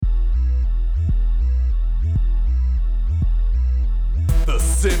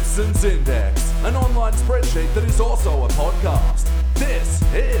Simpsons Index, an online spreadsheet that is also a podcast. This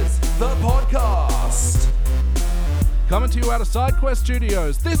is the podcast. Coming to you out of SideQuest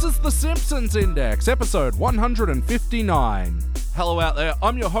Studios, this is The Simpsons Index, episode 159. Hello out there,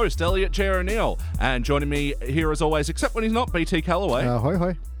 I'm your host, Elliot J. O'Neill, and joining me here as always, except when he's not, BT Calloway. Hoi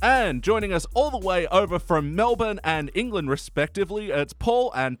hoi. And joining us all the way over from Melbourne and England respectively, it's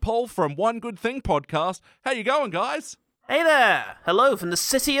Paul and Paul from One Good Thing podcast. How you going, guys? Hey there! Hello from the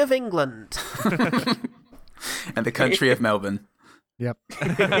city of England. And the country of Melbourne. Yep.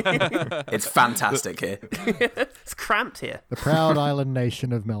 It's fantastic here. It's cramped here. The proud island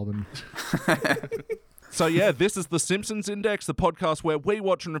nation of Melbourne. So yeah, this is The Simpsons Index, the podcast where we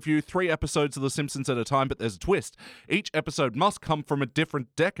watch and review 3 episodes of The Simpsons at a time, but there's a twist. Each episode must come from a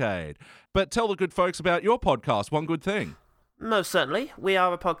different decade. But tell the good folks about your podcast, One Good Thing. Most certainly. We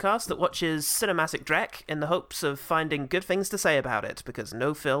are a podcast that watches cinematic dreck in the hopes of finding good things to say about it, because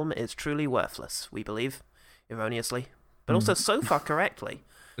no film is truly worthless, we believe, erroneously, but also so far correctly.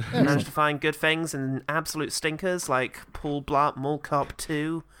 We managed to find good things in absolute stinkers like Paul Blart Mall Cop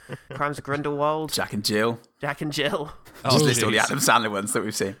 2, Crimes of Grindelwald, Jack and Jill. Jack and Jill. Just list all the Adam Sandler ones that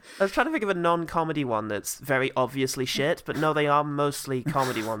we've seen. I was trying to think of a non-comedy one that's very obviously shit, but no, they are mostly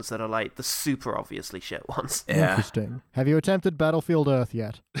comedy ones that are like the super obviously shit ones. Yeah. Interesting. Have you attempted Battlefield Earth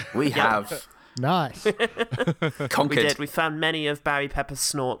yet? We have Nice. conquered. We did. We found many of Barry Pepper's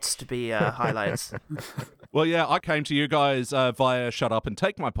snorts to be highlights. Well, yeah, I came to you guys via Shut Up and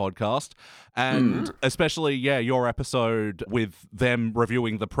Take My podcast, and especially, your episode with them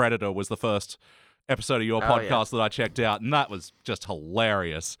reviewing The Predator was the first episode of your podcast that I checked out, and that was just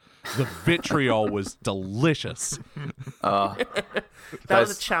hilarious. The vitriol was delicious. That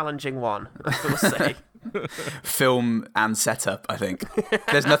was a challenging one, I will say. Film and setup, I think.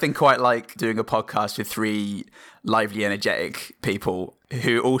 There's nothing quite like doing a podcast with 3 lively, energetic people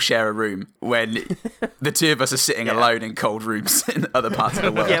who all share a room when the 2 of us are sitting alone in cold rooms in other parts of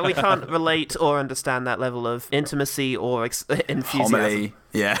the world. Yeah, we can't relate or understand that level of intimacy or enthusiasm. Homily.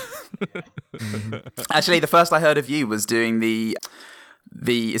 Yeah. Actually, the first I heard of you was doing the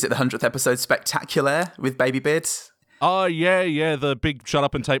is it the 100th episode Spectacular with Baby Beard? Oh, yeah, the big Shut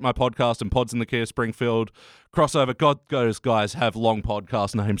Up and Take My podcast and Pods in the Kia Springfield crossover. God, those guys have long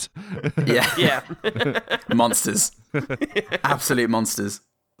podcast names. Yeah. Monsters. Absolute monsters.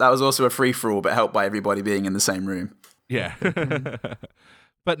 That was also a free-for-all, but helped by everybody being in the same room. Yeah.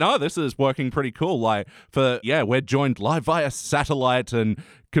 But no, this is working pretty cool. We're joined live via satellite and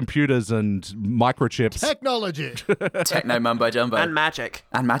computers and microchips. Technology. Techno mumbo jumbo. And magic.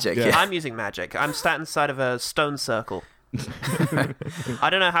 Yeah. I'm using magic. I'm sat inside of a stone circle. I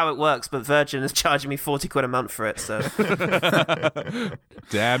don't know how it works, but Virgin is charging me 40 quid a month for it, so...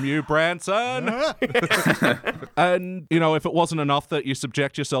 Damn you, Branson! And, if it wasn't enough that you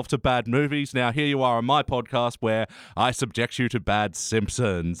subject yourself to bad movies, now here you are on my podcast where I subject you to bad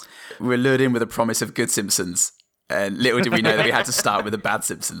Simpsons. We're lured in with a promise of good Simpsons, and little did we know that we had to start with the bad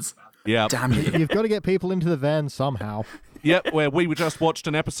Simpsons. Yeah. Damn you. You've got to get people into the van somehow. Yep, where we just watched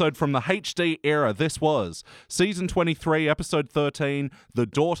an episode from the HD era. This was Season 23, Episode 13, The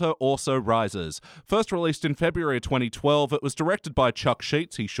Daughter Also Rises. First released in February of 2012, it was directed by Chuck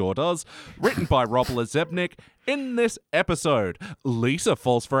Sheets, he sure does, written by Rob Lezebnik. In this episode, Lisa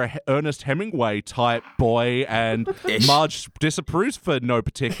falls for a Ernest Hemingway type boy, and Marge disapproves for no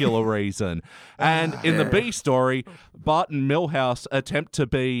particular reason. And in the B story, Bart and Milhouse attempt to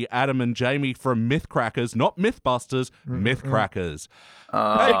be Adam and Jamie from Mythcrackers, not Mythbusters, Mythcrackers.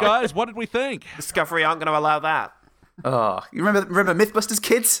 Hey guys, what did we think? Discovery aren't going to allow that. Oh, you remember Mythbusters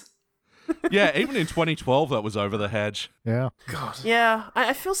Kids? Yeah, even in 2012, that was over the hedge. Yeah. God. Yeah,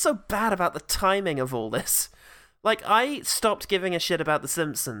 I feel so bad about the timing of all this. Like, I stopped giving a shit about The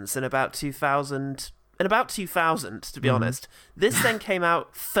Simpsons in about 2000, to be honest. This then came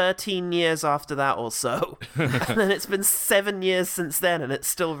out 13 years after that or so. And then it's been 7 years since then, and it's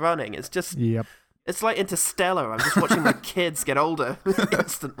still running. It's just... Yep. It's like Interstellar. I'm just watching my kids get older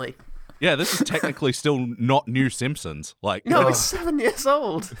instantly. Yeah, this is technically still not new Simpsons. No, it's 7 years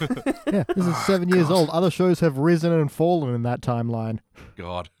old. Yeah, this is 7 years old. Other shows have risen and fallen in that timeline.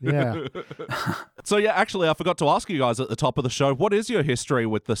 God. Yeah. So yeah, actually, I forgot to ask you guys at the top of the show, what is your history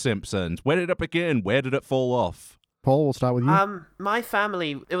with The Simpsons? Where did it begin? Where did it fall off? Paul, we'll start with you. My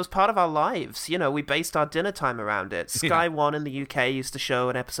family, it was part of our lives. We based our dinner time around it. Sky One in the UK used to show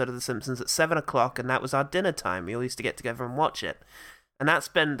an episode of The Simpsons at 7 o'clock, and that was our dinner time. We all used to get together and watch it. And that's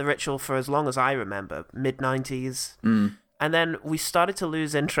been the ritual for as long as I remember, mid-90s. And then we started to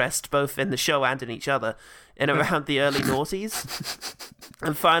lose interest both in the show and in each other in around the early noughties.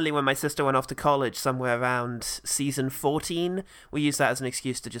 And finally, when my sister went off to college somewhere around season 14, we used that as an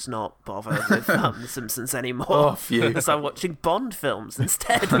excuse to just not bother with The Simpsons anymore. Oh, phew. So I'm watching Bond films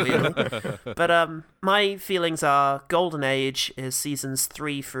instead, really. But my feelings are Golden Age is seasons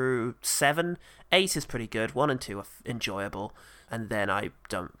 3 through 7. 8 is pretty good. 1 and 2 are enjoyable. And then I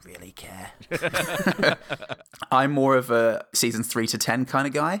don't really care. I'm more of a seasons 3 to 10 kind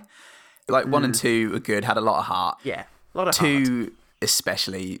of guy. Like 1 and 2 are good, had a lot of heart. Yeah, a lot of 2 heart.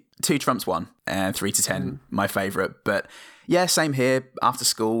 especially. 2 trumps 1, and 3 to 10 my favourite. But yeah, same here. After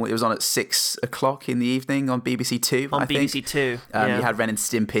school, it was on at 6 o'clock in the evening on BBC Two. On I think. BBC Two, You had Ren and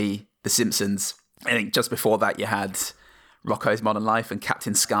Stimpy, The Simpsons. I think just before that you had Rocko's Modern Life and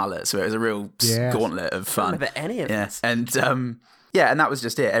Captain Scarlet. So it was a real gauntlet of fun. I don't remember any of this. And and that was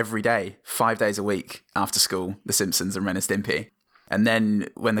just it every day, 5 days a week after school, The Simpsons and Ren and Stimpy. And then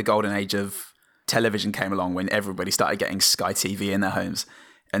when the golden age of television came along, when everybody started getting Sky TV in their homes,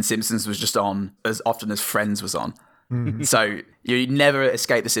 and Simpsons was just on as often as Friends was on. So you never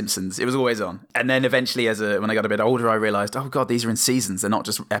escape The Simpsons. It was always on. And then eventually, when I got a bit older, I realised, oh God, these are in seasons. They're not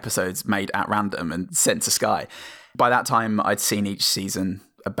just episodes made at random and sent to Sky. By that time, I'd seen each season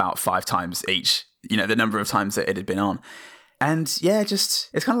about 5 times each, the number of times that it had been on. And yeah, it's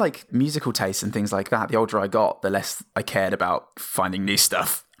kind of like musical tastes and things like that. The older I got, the less I cared about finding new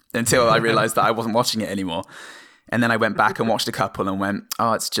stuff until I realised that I wasn't watching it anymore. And then I went back and watched a couple and went,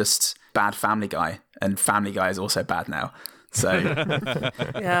 oh, it's just bad Family Guy. And Family Guy is also bad now. So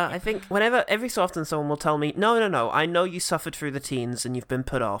yeah, I think every so often someone will tell me, no, I know you suffered through the teens and you've been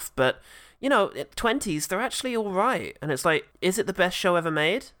put off, but 20s, they're actually all right. And it's like, is it the best show ever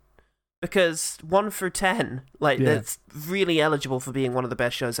made? Because 1 through 10, that's really eligible for being one of the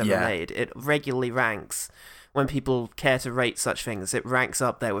best shows ever made. It regularly ranks. When people care to rate such things, it ranks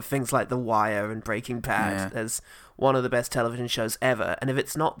up there with things like The Wire and Breaking Bad as one of the best television shows ever. And if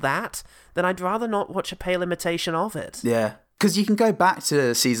it's not that, then I'd rather not watch a pale imitation of it. Yeah. Because you can go back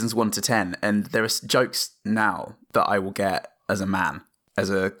to seasons 1 to 10, and there are jokes now that I will get as a man, as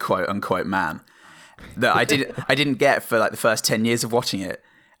a quote unquote man, that I didn't get for the first 10 years of watching it.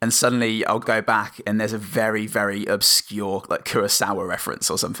 And suddenly I'll go back and there's a very, very obscure Kurosawa reference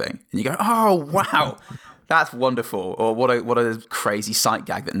or something. And you go, oh, wow, that's wonderful. Or what a crazy sight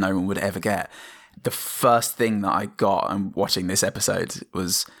gag that no one would ever get. The first thing that I got on watching this episode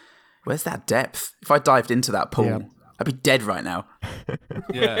was, where's that depth? If I dived into that pool, I'd be dead right now.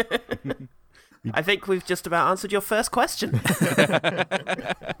 Yeah. I think we've just about answered your first question.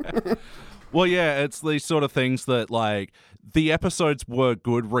 Well, yeah, it's these sort of things that, the episodes were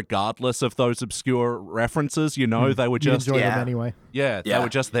good regardless of those obscure references, they were just... You enjoy them anyway. Yeah, they were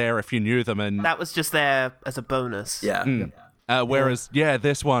just there if you knew them. And that was just there as a bonus. Yeah. Whereas,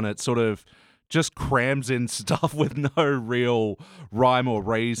 this one, it sort of just crams in stuff with no real rhyme or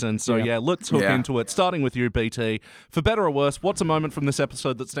reason. So, let's hook into it. Starting with you, BT. For better or worse, what's a moment from this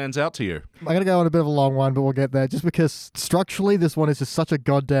episode that stands out to you? I'm going to go on a bit of a long one, but we'll get there. Just because structurally, this one is just such a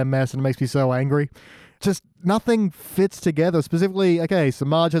goddamn mess and it makes me so angry. Just nothing fits together. Specifically, okay, so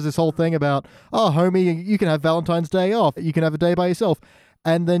Marge has this whole thing about, oh, homie, you can have Valentine's Day off. You can have a day by yourself.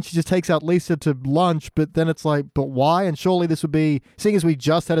 And then she just takes out Lisa to lunch, but then it's like, but why? And surely this would be, seeing as we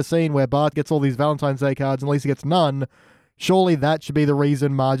just had a scene where Bart gets all these Valentine's Day cards and Lisa gets none, surely that should be the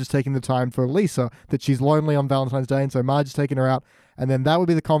reason Marge is taking the time for Lisa, that she's lonely on Valentine's Day, and so Marge is taking her out. And then that would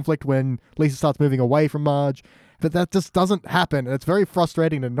be the conflict when Lisa starts moving away from Marge. But that just doesn't happen. And it's very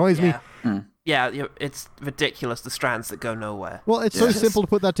frustrating. It annoys me. Yeah, it's ridiculous, the strands that go nowhere. Well, it's so simple to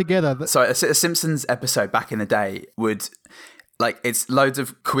put that together. So a Simpsons episode back in the day would... it's loads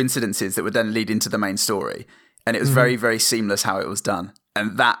of coincidences that would then lead into the main story. And it was very, very seamless how it was done.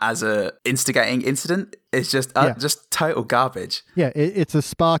 And that as a instigating incident is just total garbage. Yeah, it's a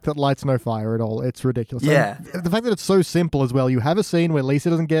spark that lights no fire at all. It's ridiculous. Yeah. And the fact that it's so simple as well. You have a scene where Lisa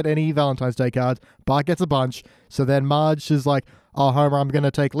doesn't get any Valentine's Day cards, Bart gets a bunch. So then Marge is like, oh, Homer, I'm going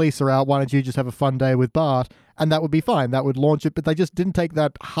to take Lisa out. Why don't you just have a fun day with Bart? And that would be fine. That would launch it. But they just didn't take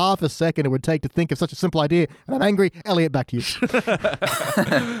that half a second it would take to think of such a simple idea. And I'm angry. Elliot, back to you.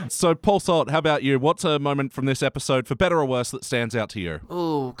 So, Paul Salt, how about you? What's a moment from this episode, for better or worse, that stands out to you?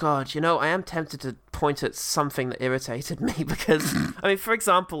 Oh, God. I am tempted to point at something that irritated me because, for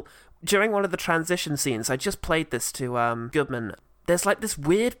example, during one of the transition scenes, I just played this to Goodman. There's this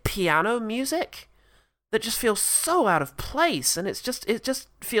weird piano music that just feels so out of place, and it just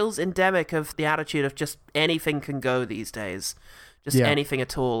feels endemic of the attitude of just anything can go these days, anything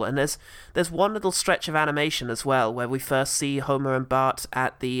at all. And there's one little stretch of animation as well where we first see Homer and Bart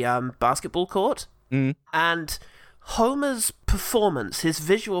at the basketball court, and Homer's performance, his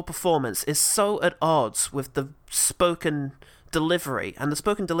visual performance, is so at odds with the spoken delivery, and the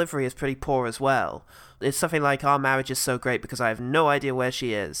spoken delivery is pretty poor as well. It's something like, our marriage is so great because I have no idea where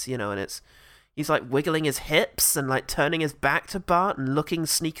she is, and he's like wiggling his hips and like turning his back to Bart and looking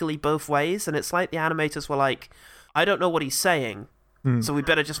sneakily both ways, and it's like the animators were like, I don't know what he's saying, so we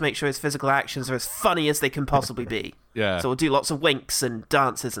better just make sure his physical actions are as funny as they can possibly be. Yeah. So we'll do lots of winks and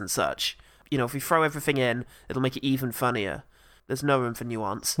dances and such. If we throw everything in, it'll make it even funnier. There's no room for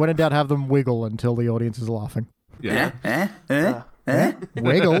nuance. When in doubt, have them wiggle until the audience is laughing. Yeah.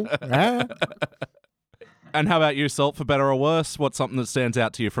 Wiggle. And how about you, Salt, for better or worse? What's something that stands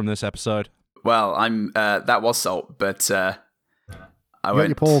out to you from this episode? Well, that was Salt, but I You got won't.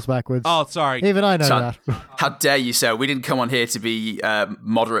 your paws backwards. Oh, sorry. Even I know that. How dare you, sir? We didn't come on here to be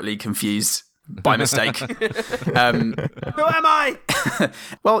moderately confused by mistake. Who am I?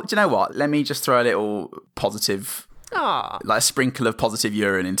 Well, do you know what? Let me just throw a little positive, like a sprinkle of positive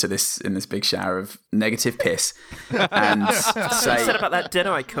urine in this big shower of negative piss, and What you say, said about that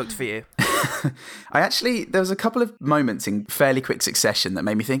dinner I cooked for you. there was a couple of moments in fairly quick succession that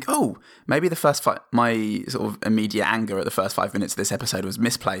made me think, oh, maybe the first my sort of immediate anger at the first 5 minutes of this episode was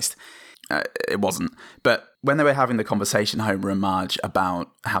misplaced. It wasn't. But when they were having the conversation, Homer and Marge, about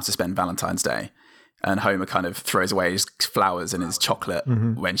how to spend Valentine's Day, and Homer kind of throws away his flowers and his chocolate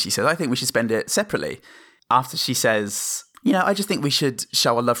when she says, I think we should spend it separately. After she says, I just think we should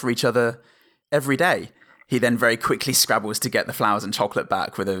show our love for each other every day. He then very quickly scrabbles to get the flowers and chocolate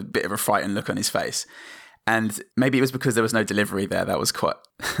back with a bit of a frightened look on his face. And maybe it was because there was no delivery there. That was quite,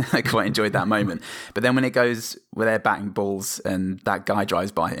 I quite enjoyed that moment. But then when it goes where they're batting balls and that guy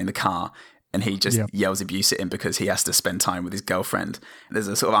drives by in the car and he just yells abuse at him because he has to spend time with his girlfriend. There's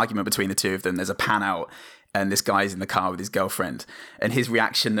a sort of argument between the two of them. There's a pan out and this guy's in the car with his girlfriend. And his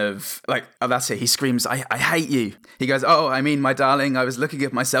reaction of like, oh, that's it. He screams, I hate you. He goes, oh, I mean, my darling, I was looking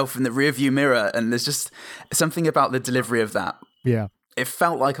at myself in the rearview mirror. And there's just something about the delivery of that. Yeah. It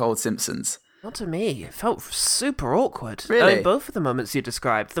felt like old Simpsons. Not to me. It felt super awkward. Really? Both of the moments you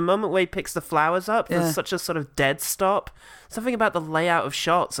described. The moment where he picks the flowers up, there's such a sort of dead stop. Something about the layout of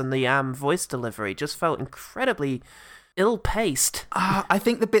shots and the voice delivery just felt incredibly ill-paced. I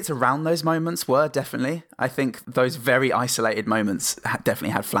think the bits around those moments were definitely. I think those very isolated moments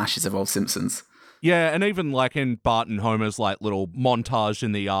definitely had flashes of old Simpsons. Yeah, and even like in Bart and Homer's like little montage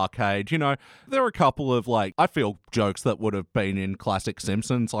in the arcade, there are a couple of like, I feel jokes that would have been in classic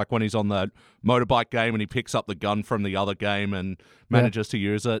Simpsons, like when he's on the motorbike game and he picks up the gun from the other game and manages to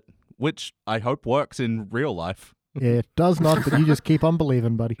use it, which I hope works in real life. Yeah, it does not, but you just keep on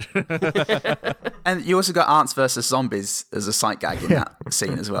believing, buddy. And you also got Ants versus Zombies as a sight gag in that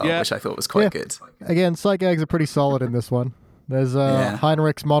scene as well, which I thought was quite good. Again, sight gags are pretty solid in this one. There's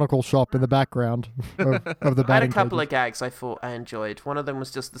Heinrich's monocle shop in the background of the batting I had a couple cages. of gags I thought I enjoyed. One of them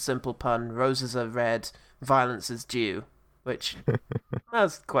was just the simple pun, roses are red, violence is due, which that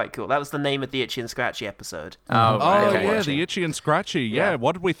was quite cool. That was the name of the Itchy and Scratchy episode. Oh, okay. Yeah, the Itchy and Scratchy. Yeah,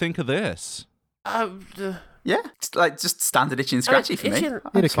 what did we think of this? Yeah, just standard Itchy and Scratchy for me. It I'm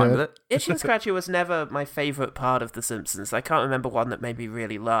fine with occurred. it. Itchy and Scratchy was never my favourite part of The Simpsons. I can't remember one that made me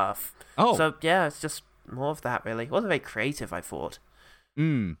really laugh. Oh. So, yeah, it's just more of that, really. It wasn't very creative, I thought.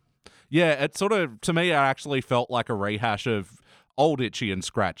 Yeah, it sort of, to me, it actually felt like a rehash of old Itchy and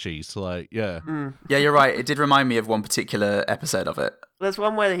Scratchy's. Like, yeah. Yeah, you're right. It did remind me of one particular episode of it. There's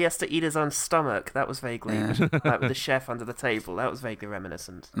one where he has to eat his own stomach. That was vaguely, like with the chef under the table. That was vaguely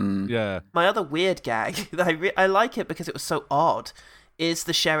reminiscent. Yeah. My other weird gag, that I like it because it was so odd, is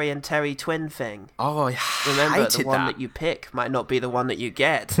the Sherry and Terry twin thing. Oh, I Remember, hated the one that. that you pick might not be the one that you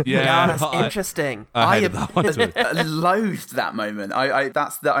get. Yeah. That's interesting. I hated that one too. Loathed that moment. I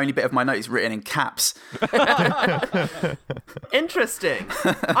that's the only bit of my notes written in caps. Interesting.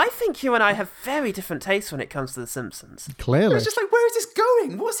 I think you and I have very different tastes when it comes to The Simpsons. Clearly. It's just like, where is this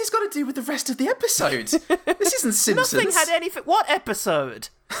going? What's this got to do with the rest of the episode? This isn't Simpsons. Nothing had anything. What episode?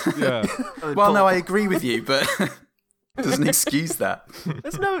 Yeah. Well, no, I agree with you, but doesn't excuse that.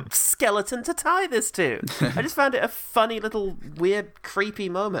 There's no skeleton to tie this to. I just found it a funny little weird, creepy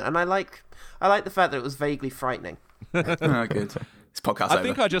moment, and I like the fact that it was vaguely frightening. Oh, good. This podcast I over.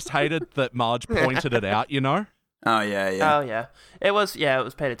 think I just hated that Marge pointed it out, Oh, yeah. Oh yeah, it was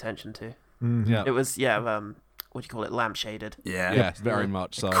paid attention to. Yeah. It was what do you call it, lampshaded. Yeah. Yeah, very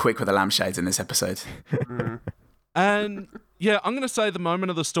much so. Quick with the lampshades in this episode. And yeah, I'm going to say the moment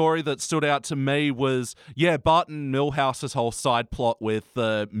of the story that stood out to me was, Bart and Milhouse's whole side plot with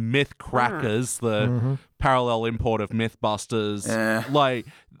the myth crackers, the parallel import of Mythbusters. Yeah. Like,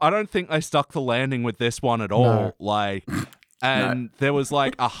 I don't think they stuck the landing with this one at all. No. Like, And there was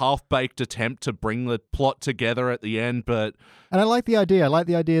like a half-baked attempt to bring the plot together at the end, but... And I like the idea. I like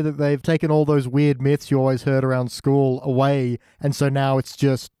the idea that they've taken all those weird myths you always heard around school away, and so now it's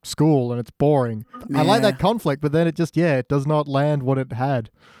just school and it's boring. I like that conflict, but then it just, it does not land what it had.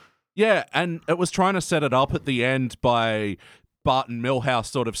 Yeah, and it was trying to set it up at the end by Bart and Milhouse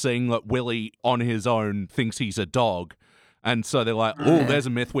sort of seeing that Willie on his own thinks he's a dog. And so they're like, oh, there's a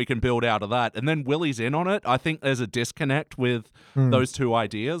myth we can build out of that. And then Willie's in on it. I think there's a disconnect with those two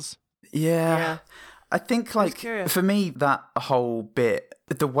ideas. Yeah. I think, like, for me, that whole bit,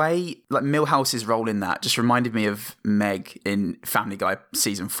 the way, like, Milhouse's role in that just reminded me of Meg in Family Guy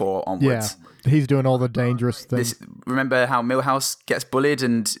season 4 onwards. Yeah, he's doing all the dangerous things. Remember how Milhouse gets bullied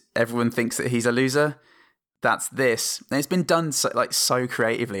and everyone thinks that he's a loser? That's this. And it's been done so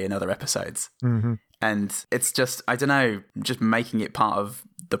creatively in other episodes. Mm-hmm. And it's just, I don't know, just making it part of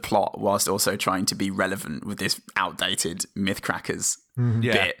the plot whilst also trying to be relevant with this outdated Mythcrackers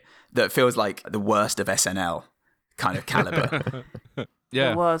bit that feels like the worst of SNL kind of caliber.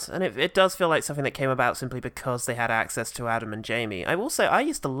 Yeah. It was, and it does feel like something that came about simply because they had access to Adam and Jamie. I will say, I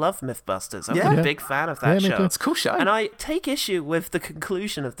used to love Mythbusters. I'm a big fan of that show. It's a cool show. And I take issue with the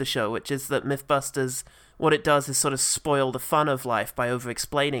conclusion of the show, which is that Mythbusters, what it does is sort of spoil the fun of life by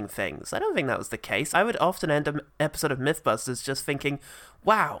over-explaining things. I don't think that was the case. I would often end an episode of Mythbusters just thinking,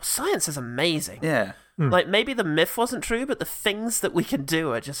 wow, science is amazing. Yeah. Like, maybe the myth wasn't true, but the things that we can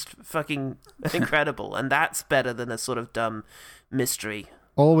do are just fucking incredible. And that's better than a sort of dumb mystery.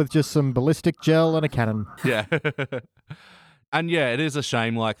 All with just some ballistic gel and a cannon. Yeah. And yeah, it is a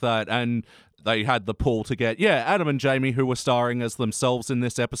shame like that. And they had the pull to get, Adam and Jamie, who were starring as themselves in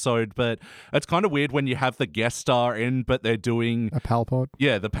this episode, but it's kind of weird when you have the guest star in, but they're doing... A palpod?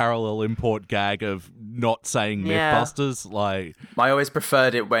 Yeah, the parallel import gag of not saying Mythbusters. Like, I always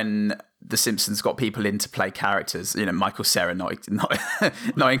preferred it when The Simpsons got people in to play characters, Michael Cera not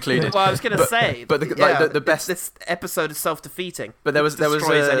included. Well, I was going to say... But the best... This episode is self-defeating. But there was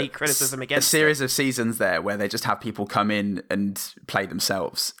any criticism against a series of seasons there where they just have people come in and play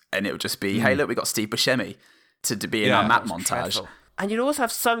themselves, and it would just be, hey, look, we got Steve Buscemi to be in our map montage. Dreadful. And you'd always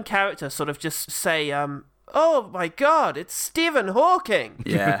have some character sort of just say, oh my God, it's Stephen Hawking.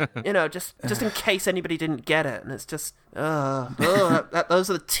 Yeah. Just in case anybody didn't get it. And it's just, those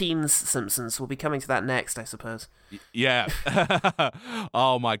are the teens Simpsons. We'll be coming to that next, I suppose. Yeah.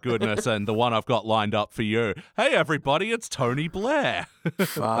 Oh my goodness. And the one I've got lined up for you. Hey everybody, it's Tony Blair. That'll be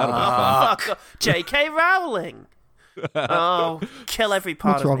fun. J.K. Rowling. Oh, kill every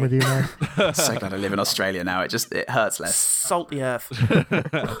part What's of wrong me. with you, man? So glad I live in Australia now. It hurts less. Salt the earth.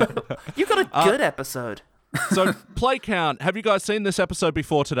 You got a good episode. So, play count. Have you guys seen this episode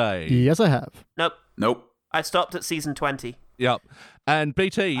before today? Yes, I have. Nope. I stopped at season 20. Yep. And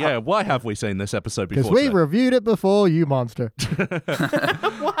BT, why have we seen this episode before? Because we today? reviewed it before, you monster.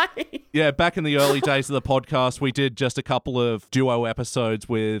 Why? Yeah, back in the early days of the podcast, we did just a couple of duo episodes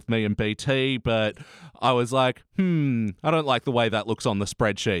with me and BT, but I was like, I don't like the way that looks on the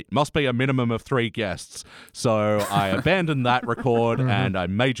spreadsheet. Must be a minimum of 3 guests. So I abandoned that record and I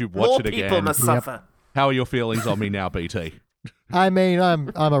made you watch it again. More people must suffer. How are your feelings on me now, BT? I mean,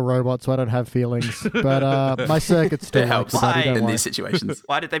 I'm a robot, so I don't have feelings. But my circuit still helps in these situations.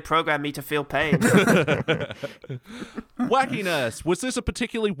 Why did they program me to feel pain? Wackiness. Was this a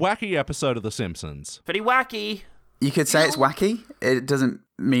particularly wacky episode of The Simpsons? Pretty wacky. You could say it's wacky. It doesn't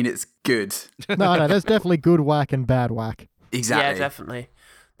mean it's good. No, there's definitely good whack and bad whack. Exactly. Yeah, definitely.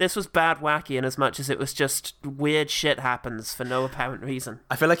 This was bad wacky in as much as it was just weird shit happens for no apparent reason.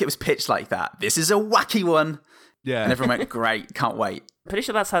 I feel like it was pitched like that. This is a wacky one. Yeah. And everyone went, great, can't wait. Pretty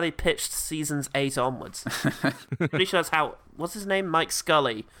sure that's how they pitched seasons 8 onwards. Pretty sure that's how, what's his name? Mike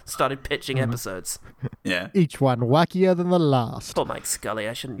Scully started pitching episodes. Yeah. Each one wackier than the last. Poor Mike Scully,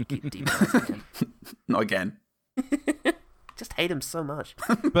 I shouldn't keep demonizing him. Not again. Just hate him so much.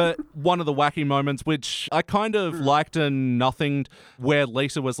 But one of the wacky moments, which I kind of liked and nothing, where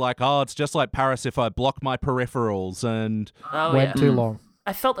Lisa was like, it's just like Paris if I block my peripherals, and... Went too long.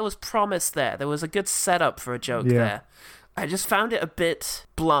 I felt there was promise there. There was a good setup for a joke there. I just found it a bit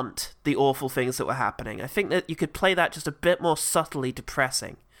blunt, the awful things that were happening. I think that you could play that just a bit more subtly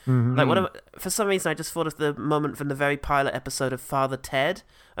depressing. Like for some reason, I just thought of the moment from the very pilot episode of Father Ted.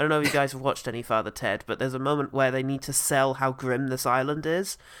 I don't know if you guys have watched any Father Ted, but there's a moment where they need to sell how grim this island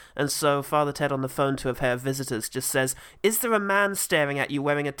is. And so Father Ted on the phone to a pair of visitors just says, "Is there a man staring at you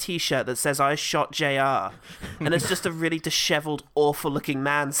wearing a t-shirt that says I shot JR?" And it's just a really disheveled, awful-looking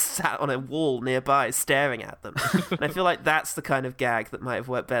man sat on a wall nearby staring at them. And I feel like that's the kind of gag that might have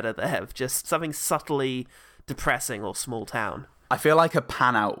worked better there, just something subtly depressing or small town. I feel like a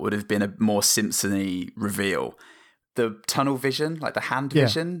pan out would have been a more Simpson-y reveal the tunnel vision, like the hand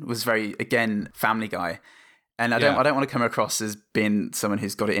vision, was very, again, Family Guy. And I don't want to come across as being someone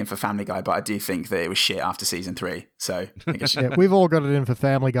who's got it in for Family Guy, but I do think that it was shit after season 3. So I guess we've all got it in for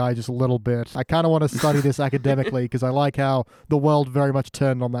Family Guy just a little bit. I kind of want to study this academically because I like how the world very much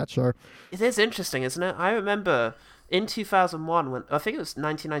turned on that show. It is interesting, isn't it? I remember in 2001, when I think it was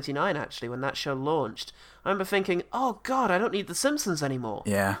 1999 actually, when that show launched, I remember thinking, oh God, I don't need The Simpsons anymore.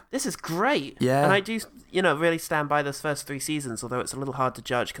 Yeah. This is great. Yeah. And I do, really stand by those first 3 seasons, although it's a little hard to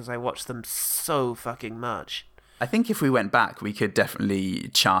judge because I watched them so fucking much. I think if we went back, we could definitely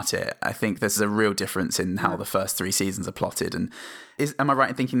chart it. I think there's a real difference in how the first 3 seasons are plotted. And am I right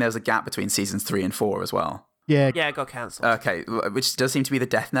in thinking there's a gap between seasons 3 and 4 as well? Yeah, it got cancelled. Okay, which does seem to be the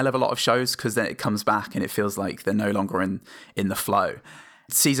death knell of a lot of shows, because then it comes back and it feels like they're no longer in the flow.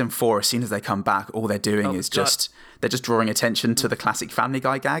 Season 4, as soon as they come back, all they're doing is they're just drawing attention to the classic Family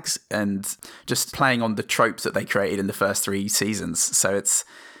Guy gags and just playing on the tropes that they created in the first 3 seasons. So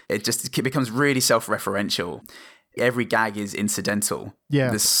it becomes really self-referential. Every gag is incidental. Yeah.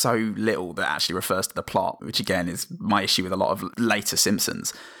 There's so little that actually refers to the plot, which again is my issue with a lot of later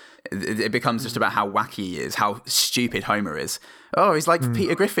Simpsons. It becomes just about how wacky he is, how stupid Homer is. Oh, he's like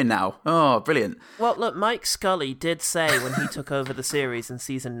Peter Griffin now. Oh, brilliant. Well, look, Mike Scully did say when he took over the series in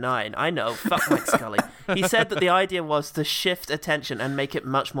season 9, I know, fuck Mike Scully. He said that the idea was to shift attention and make it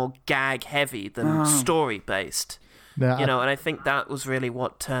much more gag-heavy than story-based. Now, and I think that was really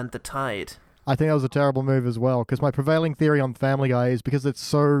what turned the tide. I think that was a terrible move as well, because my prevailing theory on Family Guy is because it's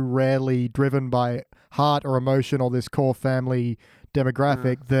so rarely driven by heart or emotion or this core family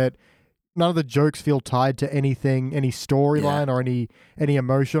demographic that none of the jokes feel tied to anything, any storyline or any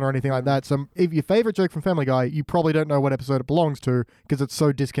emotion or anything like that. So if your favorite joke from Family Guy, you probably don't know what episode it belongs to because it's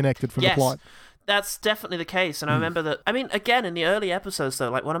so disconnected from the plot. That's definitely the case, and I remember that. I mean, again, in the early episodes,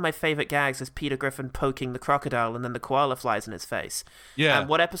 though, like one of my favorite gags is Peter Griffin poking the crocodile, and then the koala flies in his face. Yeah. And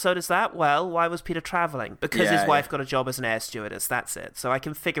what episode is that? Well, why was Peter traveling? Because his wife got a job as an air stewardess. That's it. So I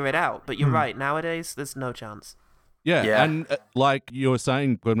can figure it out. But you're right. Nowadays, there's no chance. Yeah, and like you were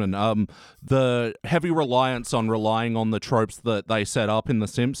saying, Goodman, the heavy reliance on relying on the tropes that they set up in The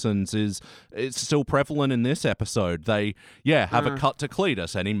Simpsons it's still prevalent in this episode. They, have a cut to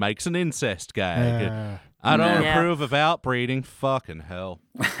Cletus and he makes an incest gag. I don't approve of outbreeding. Fucking hell.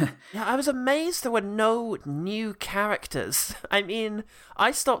 I was amazed there were no new characters. I mean,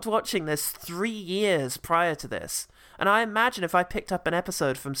 I stopped watching this 3 years prior to this, and I imagine if I picked up an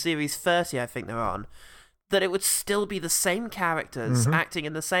episode from series 30, I think they're on, that it would still be the same characters acting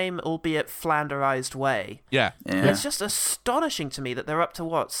in the same, albeit flanderized way. Yeah. It's just astonishing to me that they're up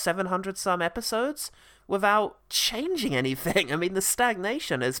to, 700 some episodes without changing anything. I mean, the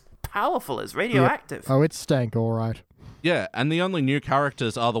stagnation is powerful, it's radioactive. Oh, it's stank, all right. Yeah, and the only new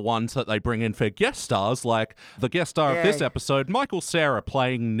characters are the ones that they bring in for guest stars, like the guest star of this episode, Michael Cera,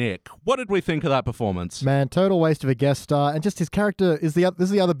 playing Nick. What did we think of that performance? Man, total waste of a guest star, and just his character is this is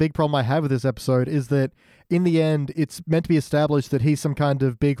the other big problem I have with this episode, is that in the end, it's meant to be established that he's some kind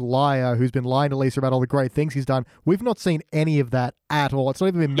of big liar who's been lying to Lisa about all the great things he's done. We've not seen any of that at all. It's not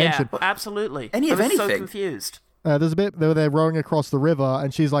even been mentioned. Yeah, absolutely. I was so confused. There's a bit where they're rowing across the river,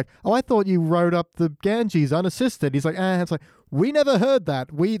 and she's like, "Oh, I thought you rowed up the Ganges unassisted." He's like, It's like, we never heard that.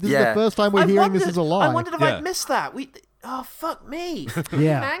 This is the first time we're hearing this as a lie. I wondered if I'd missed that. Oh, fuck me. I'm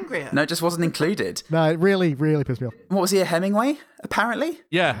angrier. No, it just wasn't included. No, it really, really pissed me off. What was he, a Hemingway, apparently?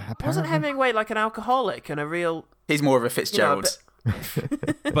 Yeah. Wasn't Hemingway like an alcoholic and a real... He's more of a Fitzgerald.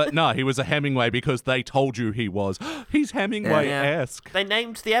 But no, he was a Hemingway because they told you he was. He's Hemingway-esque. They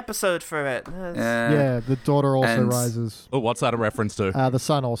named the episode for it. The daughter also rises. Oh, what's that a reference to? The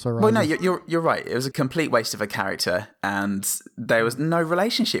son also rises. Well, no, you're right. It was a complete waste of a character, and there was no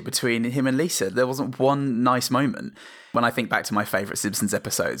relationship between him and Lisa. There wasn't one nice moment. When I think back to my favourite Simpsons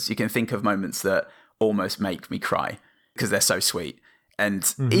episodes, you can think of moments that almost make me cry because they're so sweet.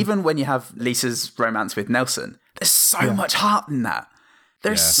 And even when you have Lisa's romance with Nelson, there's so much heart in that.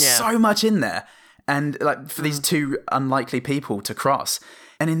 There's so much in there. And like for these two unlikely people to cross.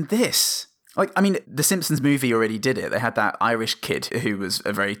 And in this, the Simpsons movie already did it. They had that Irish kid who was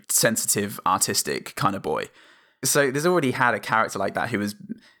a very sensitive, artistic kind of boy. So there's already had a character like that who was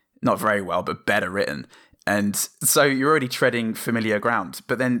not very well, but better written. And so you're already treading familiar ground,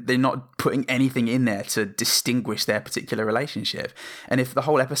 but then they're not putting anything in there to distinguish their particular relationship. And if the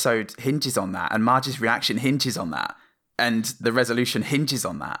whole episode hinges on that, and Marge's reaction hinges on that, and the resolution hinges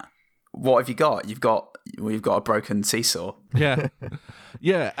on that, what have you got? You've got a broken seesaw. Yeah.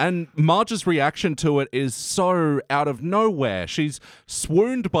 Yeah, and Marge's reaction to it is so out of nowhere. She's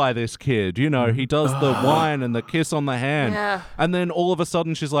swooned by this kid. You know, he does the whine and the kiss on the hand. Yeah. And then all of a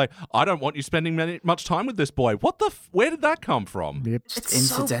sudden she's like, I don't want you spending much time with this boy. What the where did that come from? Yep. It's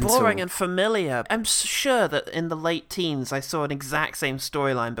so boring and familiar. I'm sure that in the late teens I saw an exact same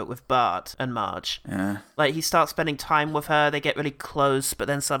storyline but with Bart and Marge. Yeah. Like, he starts spending time with her, they get really close, but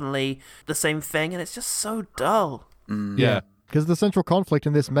then suddenly the same thing, and it's just so dull. Yeah. Because the central conflict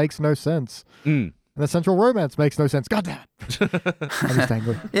in this makes no sense. And the central romance makes no sense. God damn it. I'm just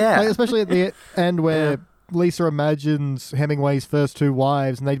angry. Yeah. Like, especially at the end where Lisa imagines Hemingway's first two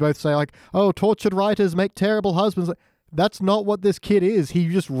wives, and they both say, like, oh, tortured writers make terrible husbands. Like, that's not what this kid is. He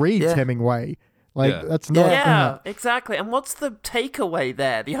just reads Hemingway. Like, that's not... Yeah, exactly. And what's the takeaway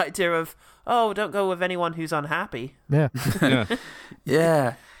there? The idea of, oh, don't go with anyone who's unhappy. Yeah.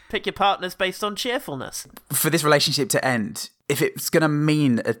 Yeah. Pick your partners based on cheerfulness. For this relationship to end, if it's going to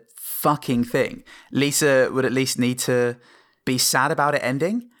mean a fucking thing, Lisa would at least need to be sad about it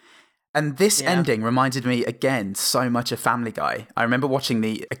ending. And this ending reminded me again so much of Family Guy. I remember watching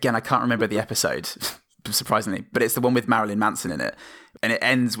again, I can't remember the episode, surprisingly, but it's the one with Marilyn Manson in it. And it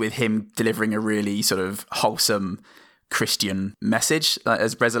ends with him delivering a really sort of wholesome Christian message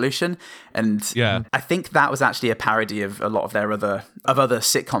as resolution. And I think that was actually a parody of a lot of their other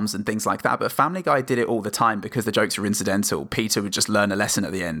sitcoms and things like that. But Family Guy did it all the time because the jokes were incidental. Peter would just learn a lesson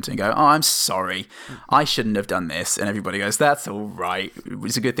at the end and go, oh, I'm sorry, I shouldn't have done this. And everybody goes, that's all right.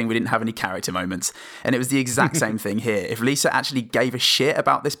 It's a good thing we didn't have any character moments. And it was the exact same thing here. If Lisa actually gave a shit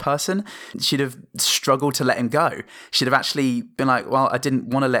about this person, she'd have struggled to let him go. She'd have actually been like, well, I didn't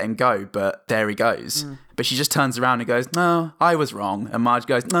want to let him go, but there he goes. But she just turns around and goes, no, I was wrong. And Marge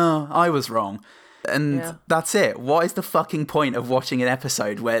goes, no, I was wrong. And that's it. What is the fucking point of watching an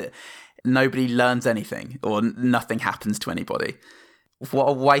episode where nobody learns anything or nothing happens to anybody? What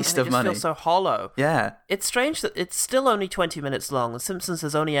a waste of money. It just feels so hollow. Yeah. It's strange that it's still only 20 minutes long. The Simpsons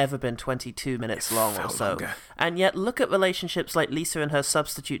has only ever been 22 minutes long or so. Longer. And yet look at relationships like Lisa and her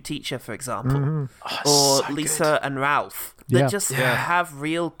substitute teacher, for example. Or so Lisa and Ralph. That just have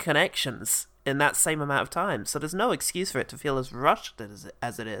real connections in that same amount of time. So there's no excuse for it to feel as rushed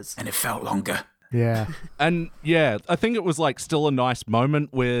as it is. And it felt longer. Yeah. And I think it was like still a nice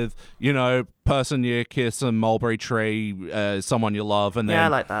moment with, you know, person you kiss, a mulberry tree, someone you love, and then I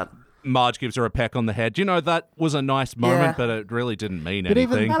like that. Marge gives her a peck on the head. You know, that was a nice moment, but it really didn't mean but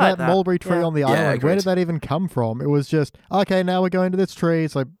anything. Even that mulberry tree on the island, where did that even come from? It was just, okay, now we're going to this tree.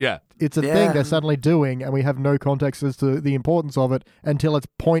 It's like, it's a thing they're suddenly doing, and we have no context as to the importance of it until it's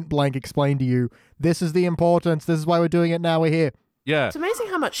point blank explained to you. This is the importance. This is why we're doing it now. We're here. Yeah. It's amazing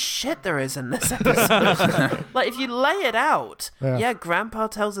how much shit there is in this episode. Like, if you lay it out, Grandpa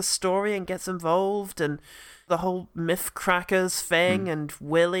tells a story and gets involved, and the whole myth crackers thing, and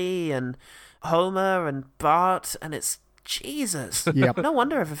Willie, and Homer, and Bart, and it's Jesus. Yep. No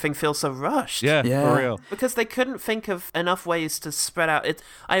wonder everything feels so rushed. Yeah, for real. Because they couldn't think of enough ways to spread out.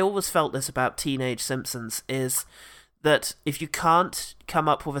 I always felt this about teenage Simpsons, is that if you can't come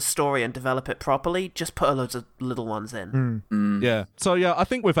up with a story and develop it properly, just put a loads of little ones in. Yeah. So, I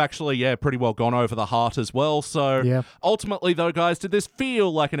think we've actually, pretty well gone over the heart as well. So, ultimately, though, guys, did this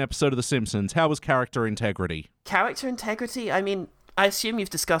feel like an episode of The Simpsons? How was character integrity? Character integrity? I mean, I assume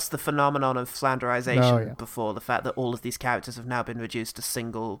you've discussed the phenomenon of Flanderization before, the fact that all of these characters have now been reduced to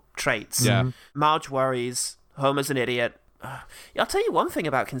single traits. Yeah. Marge worries, Homer's an idiot. I'll tell you one thing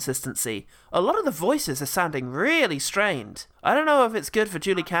about consistency. A lot of the voices are sounding really strained. I don't know if it's good for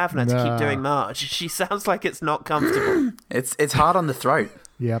Julie Kavanaugh to keep doing Marge. She sounds like it's not comfortable. It's hard on the throat.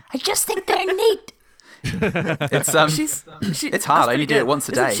 Yep. I just think they're neat. It's it's hard. I only do it once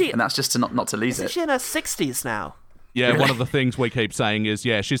a day, and that's just to not to lose it. She in her 60s now. Yeah, one of the things we keep saying is,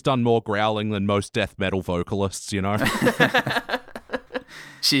 she's done more growling than most death metal vocalists, you know?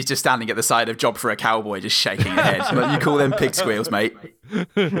 She's just standing at the side of Job for a Cowboy, just shaking her head. Like, you call them pig squeals, mate.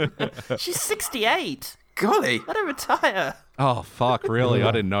 She's 68. Golly. Let her retire. Oh, fuck, really?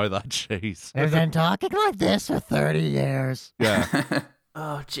 I didn't know that. Jeez. They've been talking like this for 30 years. Yeah.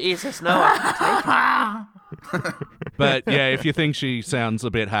 Oh, Jesus, no, I can take it. But, if you think she sounds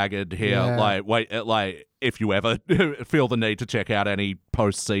a bit haggard here, if you ever feel the need to check out any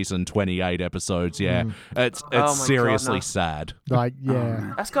post-season 28 episodes, it's seriously sad. Like,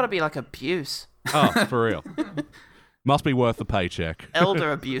 yeah. That's got to be like abuse. Oh, for real. Must be worth the paycheck.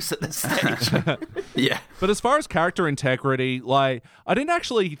 Elder abuse at this stage. Yeah. But as far as character integrity, I didn't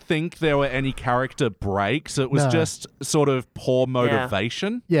actually think there were any character breaks. It was just sort of poor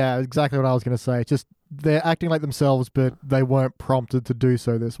motivation. Yeah, exactly what I was going to say. Just they're acting like themselves, but they weren't prompted to do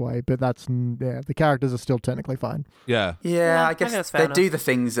so this way. But the characters are still technically fine. Yeah. Yeah, I I think guess that's fair they do enough. the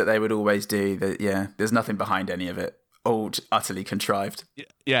things that they would always do. There's nothing behind any of it. All utterly contrived.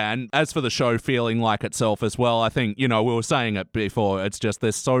 Yeah, and as for the show feeling like itself as well, I think, we were saying it before, it's just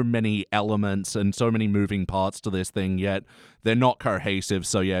there's so many elements and so many moving parts to this thing, yet they're not cohesive,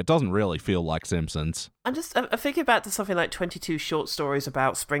 so yeah, it doesn't really feel like Simpsons. I'm thinking back to something like 22 Short Stories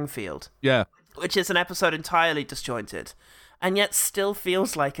About Springfield, Yeah. which is an episode entirely disjointed, and yet still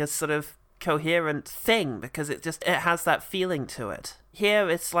feels like a sort of coherent thing, because it has that feeling to it. Here,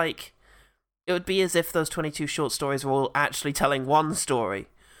 it's like, it would be as if those 22 short stories were all actually telling one story,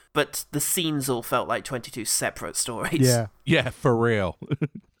 but the scenes all felt like 22 separate stories. Yeah. Yeah, for real.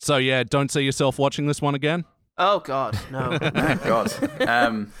 So yeah, don't see yourself watching this one again? Oh, God, no. Oh,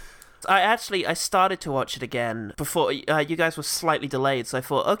 God. I started to watch it again before you guys were slightly delayed, so I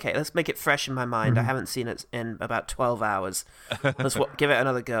thought, okay, let's make it fresh in my mind. I haven't seen it in about 12 hours. Let's give it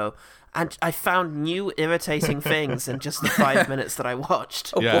another go. And I found new irritating things in just the 5 minutes that I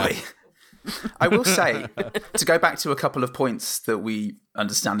watched. Oh, Yeah. boy. I will say, to go back to a couple of points that we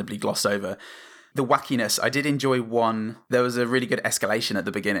understandably glossed over, the wackiness, I did enjoy one. There was a really good escalation at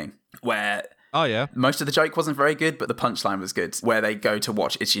the beginning where Oh yeah. most of the joke wasn't very good, but the punchline was good, where they go to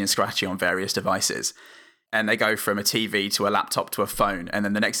watch Itchy and Scratchy on various devices. And they go from a TV to a laptop to a phone, and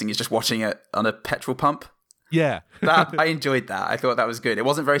then the next thing is just watching it on a petrol pump. Yeah. I enjoyed that. I thought that was good. It